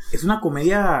es una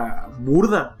comedia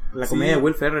burda. La comedia de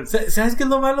Will Ferrell. ¿Sabes qué es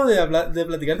lo malo de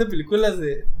platicar de películas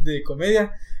de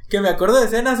comedia? Que me acuerdo de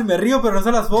escenas y me río, pero no se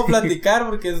las puedo platicar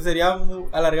porque sería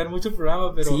alargar mucho el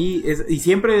programa. Pero sí, y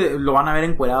siempre lo van a ver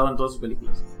encuerado en todas sus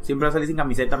películas. Siempre va a salir sin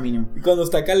camiseta mínimo. Y cuando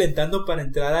está calentando para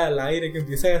entrar al aire, que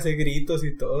empieza a hacer gritos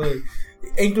y todo.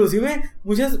 E inclusive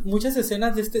muchas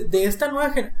escenas de esta nueva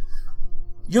generación.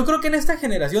 Yo creo que en esta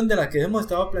generación de la que hemos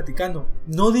estado platicando,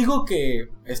 no digo que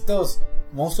estos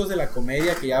monstruos de la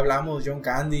comedia que ya hablamos, John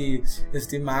Candy,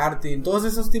 Steve Martin, todos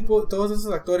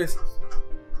esos actores,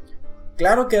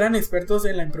 claro que eran expertos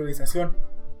en la improvisación,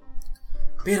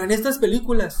 pero en estas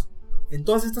películas, en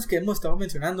todas estas que hemos estado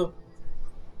mencionando,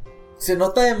 se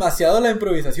nota demasiado la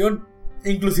improvisación.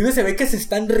 E inclusive se ve que se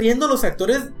están riendo los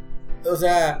actores, o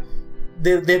sea,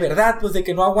 de verdad, pues de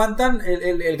que no aguantan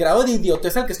el grado de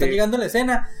idiotez al que están llegando en la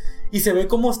escena. Y se ve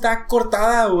cómo está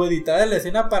cortada o editada la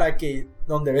escena para que,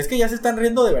 donde ves que ya se están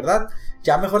riendo de verdad,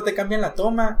 ya mejor te cambian la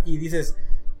toma y dices,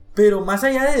 pero más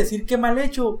allá de decir qué mal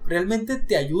hecho, realmente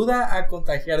te ayuda a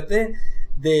contagiarte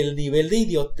del nivel de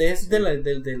idiotez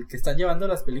del que están llevando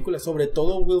las películas, sobre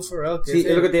todo Will Ferrell. Que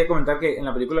es lo que te iba a comentar, que en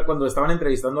la película cuando estaban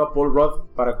entrevistando a Paul Rudd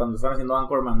para cuando estaban haciendo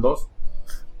Anchorman 2,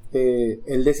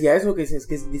 él decía eso, que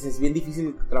es bien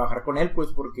difícil trabajar con él, pues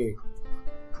porque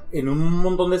en un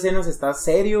montón de escenas estás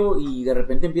serio y de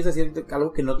repente empieza a decir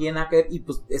algo que no tiene nada que ver y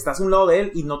pues estás a un lado de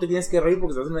él y no te tienes que reír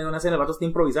porque estás en medio de una escena, el vato está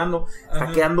improvisando,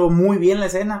 está quedando muy bien la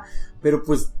escena, pero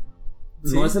pues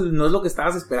no es lo que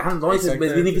estabas esperando, ¿no? Es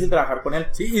bien difícil trabajar con él.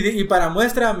 Sí, y para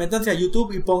muestra, métanse a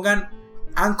YouTube y pongan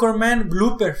Anchorman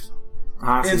bloopers.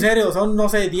 En serio, son, no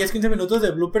sé, 10-15 minutos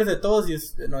de bloopers de todos y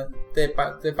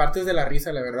te partes de la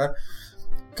risa, la verdad.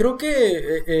 Creo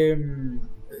que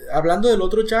hablando del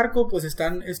otro charco, pues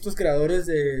están estos creadores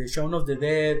de Shaun of the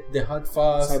Dead, de Hot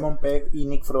Fuzz, Simon Pegg y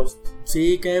Nick Frost.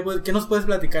 Sí, ¿qué nos puedes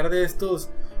platicar de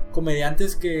estos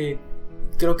comediantes que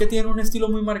creo que tienen un estilo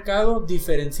muy marcado,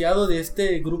 diferenciado de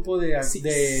este grupo de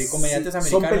comediantes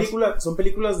americanos? Son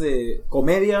películas de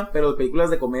comedia, pero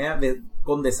películas de comedia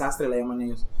con desastre la llaman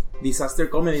ellos. Disaster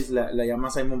Comedies la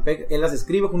llama Simon Pegg. Él las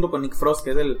escribe junto con Nick Frost,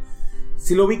 que es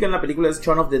si lo ubican en la película, es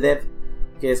Shaun of the Dead,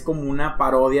 que es como una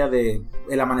parodia de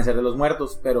El Amanecer de los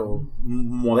Muertos, pero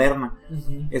moderna.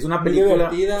 Es una película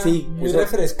muy divertida, muy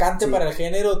refrescante para el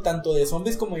género, tanto de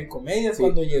zombies como de comedias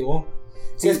cuando llegó.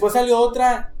 Sí. Después salió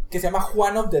otra que se llama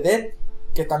Juan of the Dead,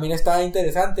 que también está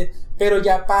interesante, pero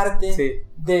ya parte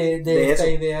de esta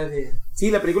idea de... Sí,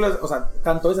 la película, o sea,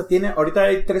 tanto esa tiene... Ahorita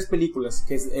hay 3 películas,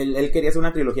 que él quería hacer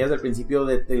una trilogía desde el principio,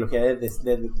 de trilogía de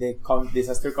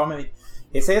Disaster Comedy.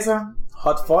 Es esa,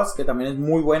 Hot Fuzz, que también es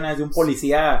muy buena, es de un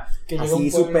policía que así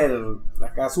súper...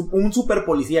 Un super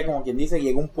policía, como quien dice,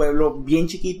 llega a un pueblo bien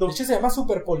chiquito. De hecho se llama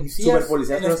Super Policía. Super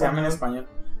Policía, pero se llama en español.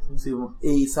 Sí,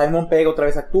 y Simon Pegg otra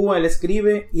vez actúa, él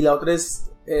escribe, y la otra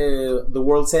es The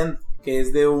World's End, que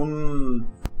es de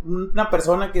una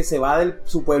persona que se va de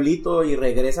su pueblito y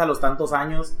regresa a los tantos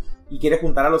años y quiere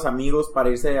juntar a los amigos para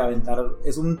irse a aventar.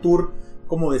 Es un tour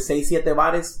como de 6-7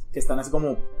 bares que están así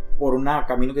como por un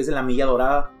camino que es la Milla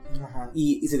Dorada.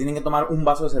 Y se tienen que tomar un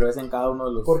vaso de cerveza en cada uno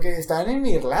de los... Porque están en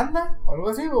Irlanda o algo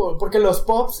así, porque los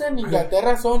pubs en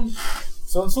Inglaterra son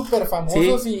son súper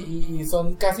famosos Sí. y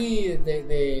son casi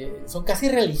son casi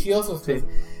religiosos, pues. Sí.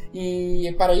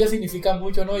 Y para ellos significa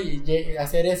mucho, ¿no? Y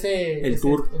hacer el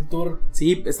tour.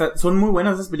 Sí, son muy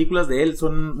buenas esas películas de él.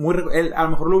 Son muy a lo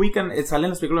mejor lo ubican, salen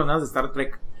las películas nuevas de Star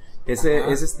Trek.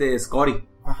 Es Scotty.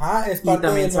 Ajá, es Y parte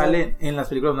también sale en las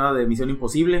películas nuevas de Misión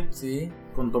Imposible. Sí.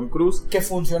 Con Tom Cruise. Que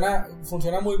funciona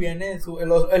muy bien,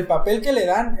 el papel que le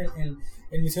dan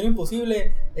en Misión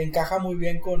Imposible encaja muy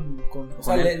bien con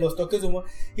los toques de humor.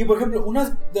 Y por ejemplo,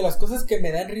 una de las cosas que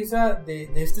me dan risa de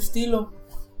este estilo,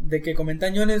 de que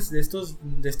comentan Ñones, de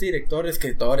este director,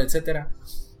 escritor, etcétera,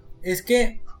 es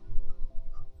que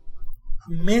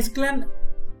mezclan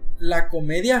la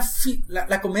comedia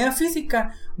la comedia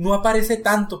física no aparece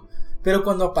tanto, pero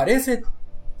cuando aparece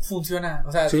funciona,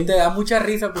 o sea, sí. Te da mucha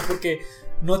risa, pues, porque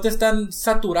no te están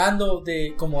saturando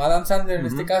de, como Adam Sandler en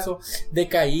este caso, de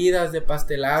caídas, de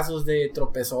pastelazos, de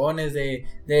tropezones, de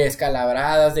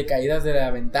escalabradas, de caídas de la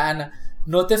ventana.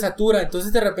 No te satura,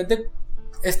 entonces de repente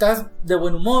estás de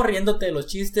buen humor, riéndote de los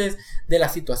chistes, de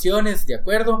las situaciones, ¿de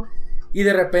acuerdo? Y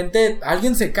de repente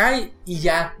alguien se cae y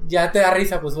ya te da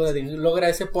risa, pues logra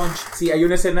ese punch. Sí, hay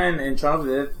una escena en Shaun of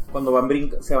the Dead cuando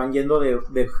se van yendo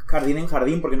de jardín en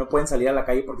jardín porque no pueden salir a la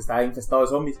calle porque está infestado de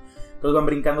zombies. Entonces van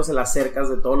brincándose las cercas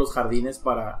de todos los jardines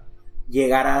para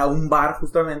llegar a un bar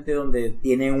justamente donde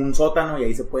tiene un sótano y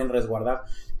ahí se pueden resguardar.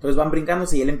 Entonces van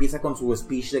brincándose y él empieza con su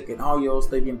speech de que no, yo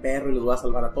estoy bien perro y los voy a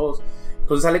salvar a todos.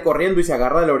 Entonces sale corriendo y se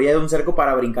agarra de la orilla de un cerco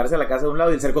para brincarse a la casa de un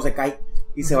lado y el cerco se cae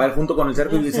y se va junto con el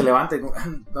cerco y se levanta y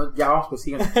no, ya vamos, pues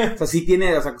sigan. O sea, sí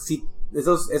tiene, o sea, sí,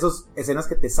 esos escenas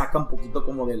que te sacan un poquito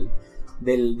como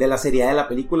de la seriedad de la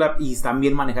película y están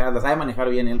bien manejadas, las sabe manejar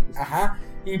bien él, pues. Ajá,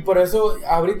 y por eso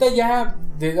ahorita ya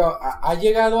ha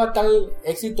llegado a tal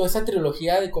éxito esa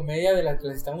trilogía de comedia de la que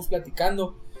les estamos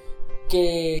platicando,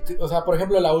 que, o sea, por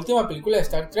ejemplo, la última película de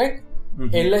Star Trek,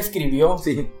 él la escribió.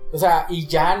 Sí. O sea, y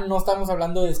ya no estamos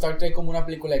hablando de Star Trek como una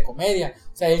película de comedia.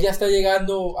 O sea, él ya está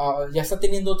llegando, ya está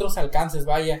teniendo otros alcances,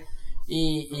 vaya.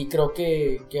 Y creo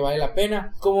que vale la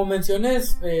pena. Como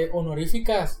menciones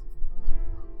honoríficas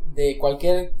de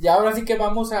cualquier... Ya ahora sí que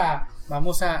vamos a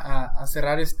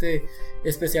cerrar este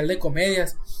especial de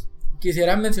comedias.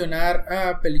 Quisiera mencionar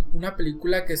una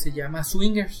película que se llama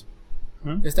Swingers.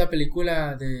 Esta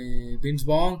película de Vince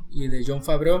Vaughn y de Jon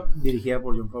Favreau, dirigida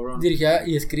por Jon Favreau,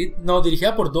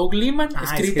 dirigida por Doug Liman,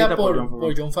 escrita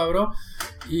por Jon Favreau,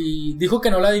 y dijo que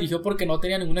no la dirigió porque no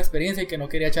tenía ninguna experiencia y que no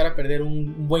quería echar a perder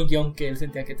un buen guión que él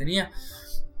sentía que tenía.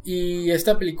 Y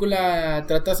esta película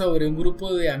trata sobre un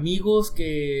grupo de amigos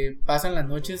que pasan las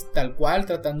noches tal cual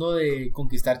tratando de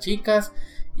conquistar chicas,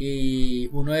 y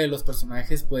uno de los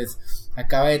personajes pues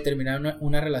acaba de terminar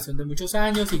una relación de muchos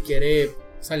años y quiere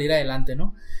salir adelante,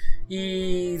 ¿no?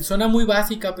 Y suena muy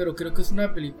básica, pero creo que es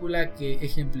una película que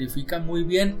ejemplifica muy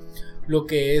bien lo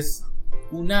que es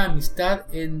una amistad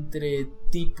entre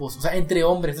tipos, o sea, entre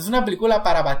hombres. Es una película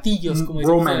para batillos, como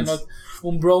decimos,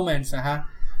 un bromance, ajá.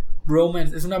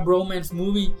 Bromance, es una bromance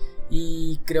movie.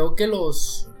 Y creo que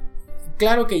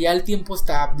claro que ya el tiempo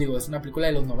está, es una película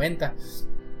de los 90,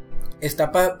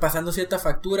 está pasando cierta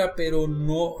factura, pero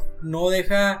no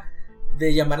deja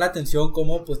de llamar la atención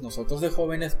como pues nosotros de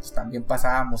jóvenes pues también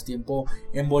pasábamos tiempo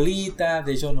en bolita.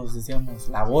 De hecho nos decíamos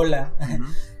la bola.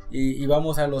 Y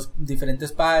íbamos a los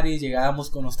diferentes parties, llegábamos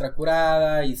con nuestra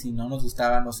curada y si no nos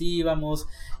gustaba nos íbamos,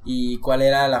 y cuál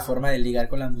era la forma de ligar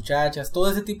con las muchachas, todo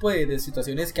ese tipo de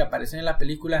situaciones que aparecen en la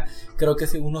película. Creo que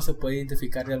uno se puede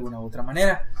identificar de alguna u otra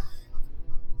manera.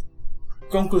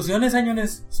 Conclusiones,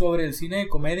 Añones, sobre el cine de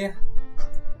comedia.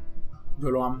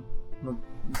 Yo lo amo.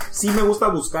 Sí me gusta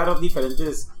buscar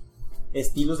diferentes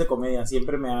estilos de comedia.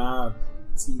 Siempre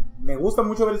me gusta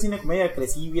mucho ver el cine de comedia.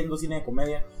 Crecí viendo cine de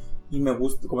comedia y me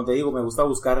gusta, como te digo, me gusta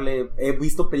buscarle. He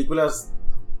visto películas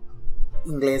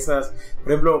inglesas.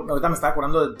 Por ejemplo, ahorita me estaba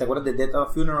acordando, ¿te acuerdas de Death at a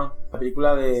Funeral? La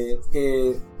película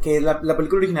que la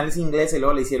película original es inglesa y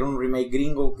luego le hicieron un remake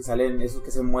gringo, que sale en eso,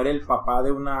 que se muere el papá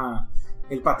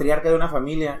el patriarca de una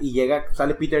familia y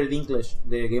sale Peter Dinklage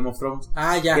de Game of Thrones,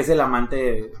 ya, que es el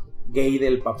amante gay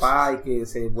del papá y que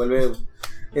se vuelve...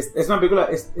 Es una película,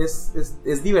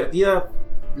 es divertida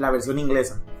la versión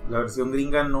inglesa. La versión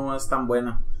gringa no es tan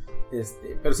buena.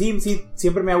 Pero sí,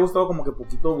 siempre me ha gustado como que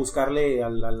poquito buscarle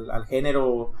al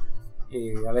género,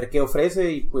 a ver qué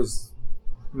ofrece, y pues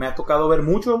me ha tocado ver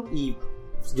mucho, y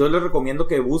yo les recomiendo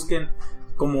que busquen,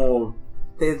 como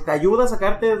te ayuda a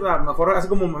sacarte, a lo mejor así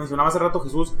como mencionaba hace rato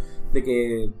Jesús, de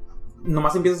que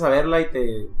nomás empiezas a verla y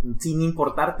sin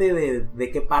importarte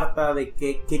de qué parta, de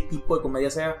qué tipo de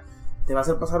comedia sea, te va a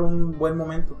hacer pasar un buen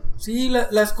momento. Sí,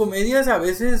 las comedias a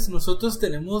veces nosotros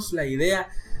tenemos la idea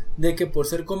de que por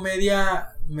ser comedia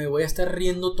me voy a estar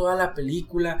riendo toda la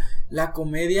película. La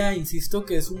comedia, insisto,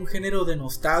 que es un género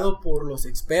denostado por los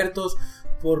expertos.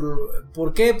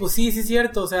 ¿Por qué? Pues sí, es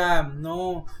cierto, o sea,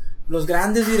 no, los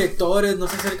grandes directores no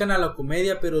se acercan a la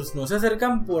comedia, pero no se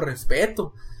acercan por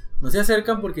respeto, no se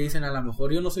acercan porque dicen, a lo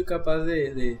mejor yo no soy capaz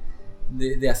de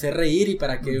hacer reír y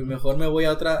para que mejor me voy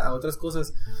a otras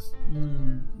cosas.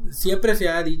 Siempre se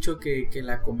ha dicho que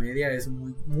la comedia es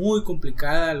muy, muy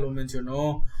complicada, lo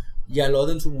mencionó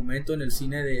Yalod en su momento en el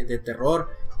cine de terror.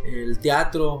 El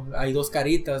teatro, hay dos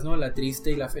caritas, ¿no? La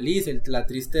triste y la feliz, la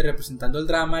triste representando el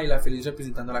drama y la feliz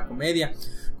representando la comedia.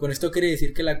 Con esto quiere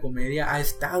decir que la comedia ha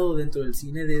estado dentro del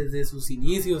cine desde sus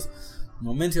inicios.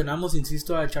 No mencionamos,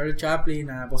 insisto, a Charlie Chaplin,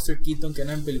 a Buster Keaton, que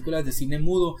eran películas de cine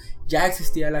mudo. Ya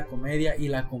existía la comedia, y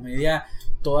la comedia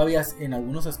todavía en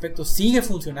algunos aspectos sigue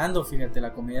funcionando. Fíjate,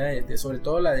 la comedia sobre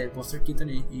todo la de Buster Keaton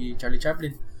y Charlie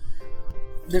Chaplin.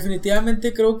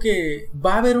 Definitivamente creo que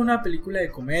va a haber una película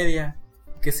de comedia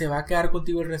que se va a quedar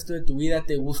contigo el resto de tu vida,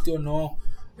 te guste o no,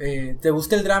 te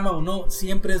guste el drama o no.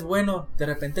 Siempre es bueno de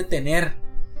repente tener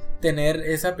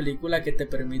esa película que te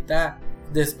permita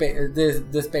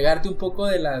despegarte un poco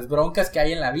de las broncas que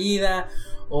hay en la vida,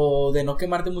 o de no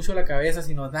quemarte mucho la cabeza,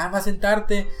 sino nada más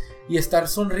sentarte y estar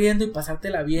sonriendo y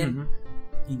pasártela bien.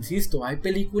 Insisto, hay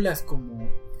películas como,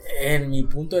 en mi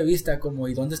punto de vista, como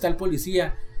 ¿Y dónde está el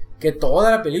policía?, que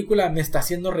toda la película me está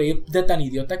haciendo reír de tan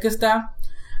idiota que está.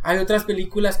 Hay otras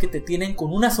películas que te tienen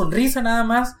con una sonrisa nada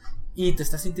más y te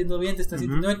estás sintiendo bien,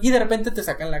 y de repente te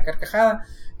sacan la carcajada.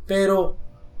 Pero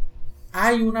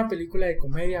hay una película de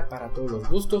comedia para todos los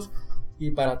gustos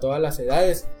y para todas las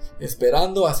edades,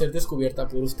 esperando a ser descubierta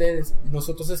por ustedes.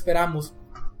 Nosotros esperamos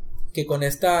que con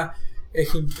esta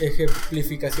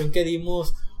ejemplificación que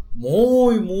dimos,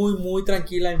 muy, muy, muy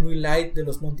tranquila y muy light, de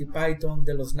los Monty Python,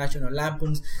 de los National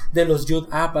Lampoons, de los Judd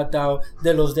Apatow,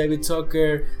 de los David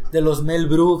Zucker, de los Mel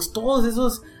Brooks, todos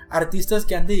esos artistas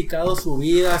que han dedicado su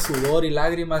vida, sudor y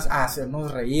lágrimas a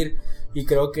hacernos reír. Y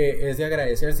creo que es de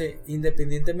agradecerse,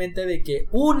 independientemente de que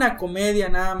una comedia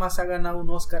nada más ha ganado un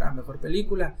Oscar a mejor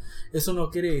película. Eso no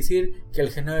quiere decir que el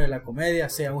género de la comedia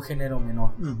sea un género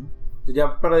menor.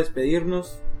 Ya para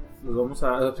despedirnos,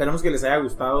 esperamos que les haya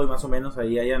gustado y más o menos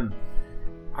ahí hayan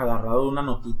agarrado una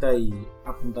notita y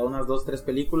apuntado unas 2-3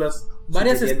 películas.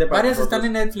 Varias están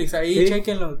en Netflix, ahí ¿sí?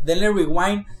 Chequenlo, denle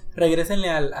rewind, regrésenle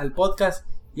al podcast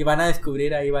y van a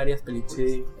descubrir ahí varias películas.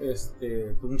 Sí,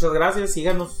 pues muchas gracias,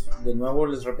 síganos, de nuevo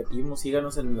les repetimos,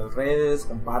 síganos en las redes,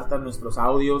 compartan nuestros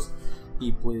audios,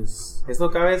 y pues esto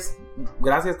cada vez,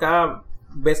 gracias, cada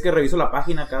vez que reviso la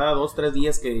página, cada 2-3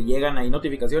 días que llegan ahí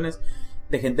notificaciones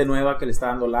de gente nueva que le está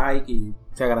dando like, y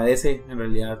se agradece en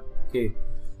realidad que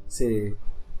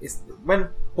bueno,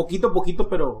 poquito a poquito,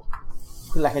 pero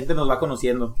la gente nos va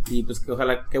conociendo, y pues que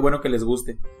ojalá, qué bueno que les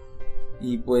guste.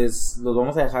 Y pues los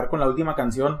vamos a dejar con la última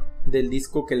canción del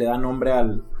disco que le da nombre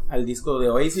al disco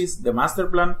de Oasis, de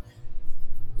Masterplan.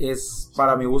 Es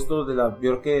para mi gusto yo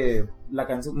creo que una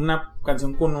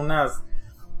canción con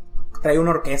trae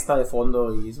una orquesta de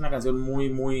fondo, y es una canción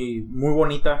muy muy muy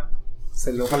bonita.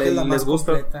 Ojalá les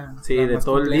gusta, sí, de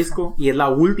todo compleja. El disco, y es la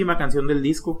última canción del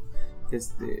disco.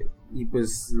 Y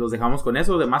pues los dejamos con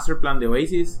eso, de Masterplan de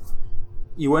Oasis.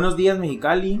 Y buenos días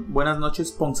Mexicali, buenas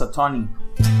noches Punxsutawney.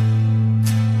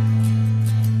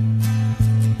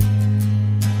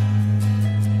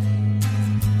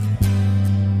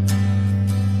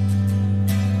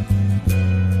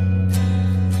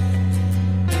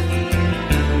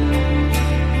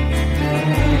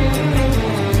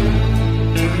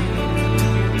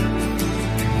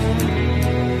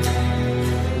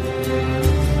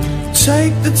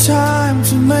 Take the time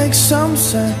to make some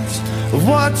sense of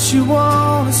what you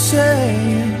want to say,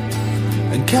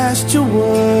 and cast your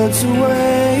words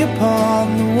away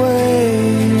upon the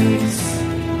waves,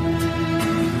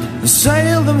 and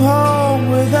sail them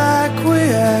home with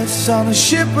acquiesce on a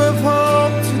ship of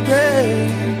hope today.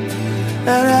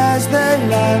 And as they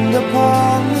land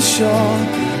upon the shore,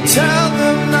 tell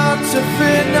them not to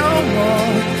fear no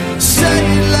more. Say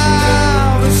it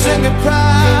loud and sing it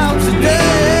proud today.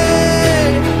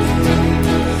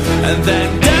 And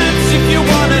then dance if you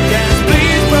wanna dance.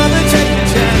 Please brother, take a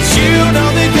chance. You know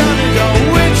they're gonna go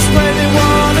which way they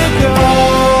wanna go.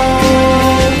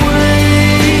 We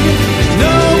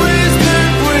know is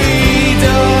that we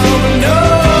don't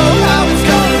know how it's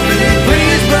gonna be.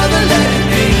 Please brother, let it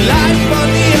be. Life on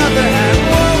the other hand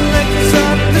won't make us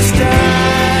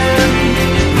understand.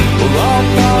 We're all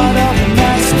part of a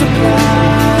master plan.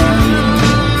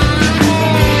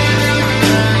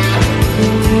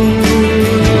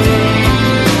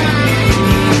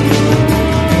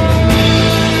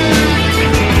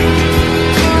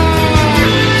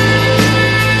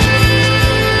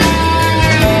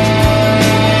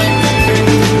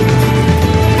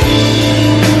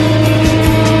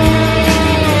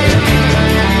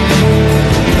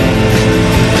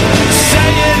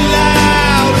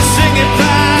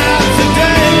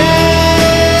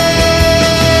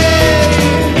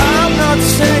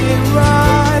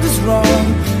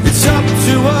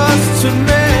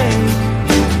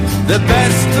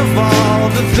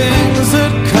 the things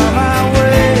that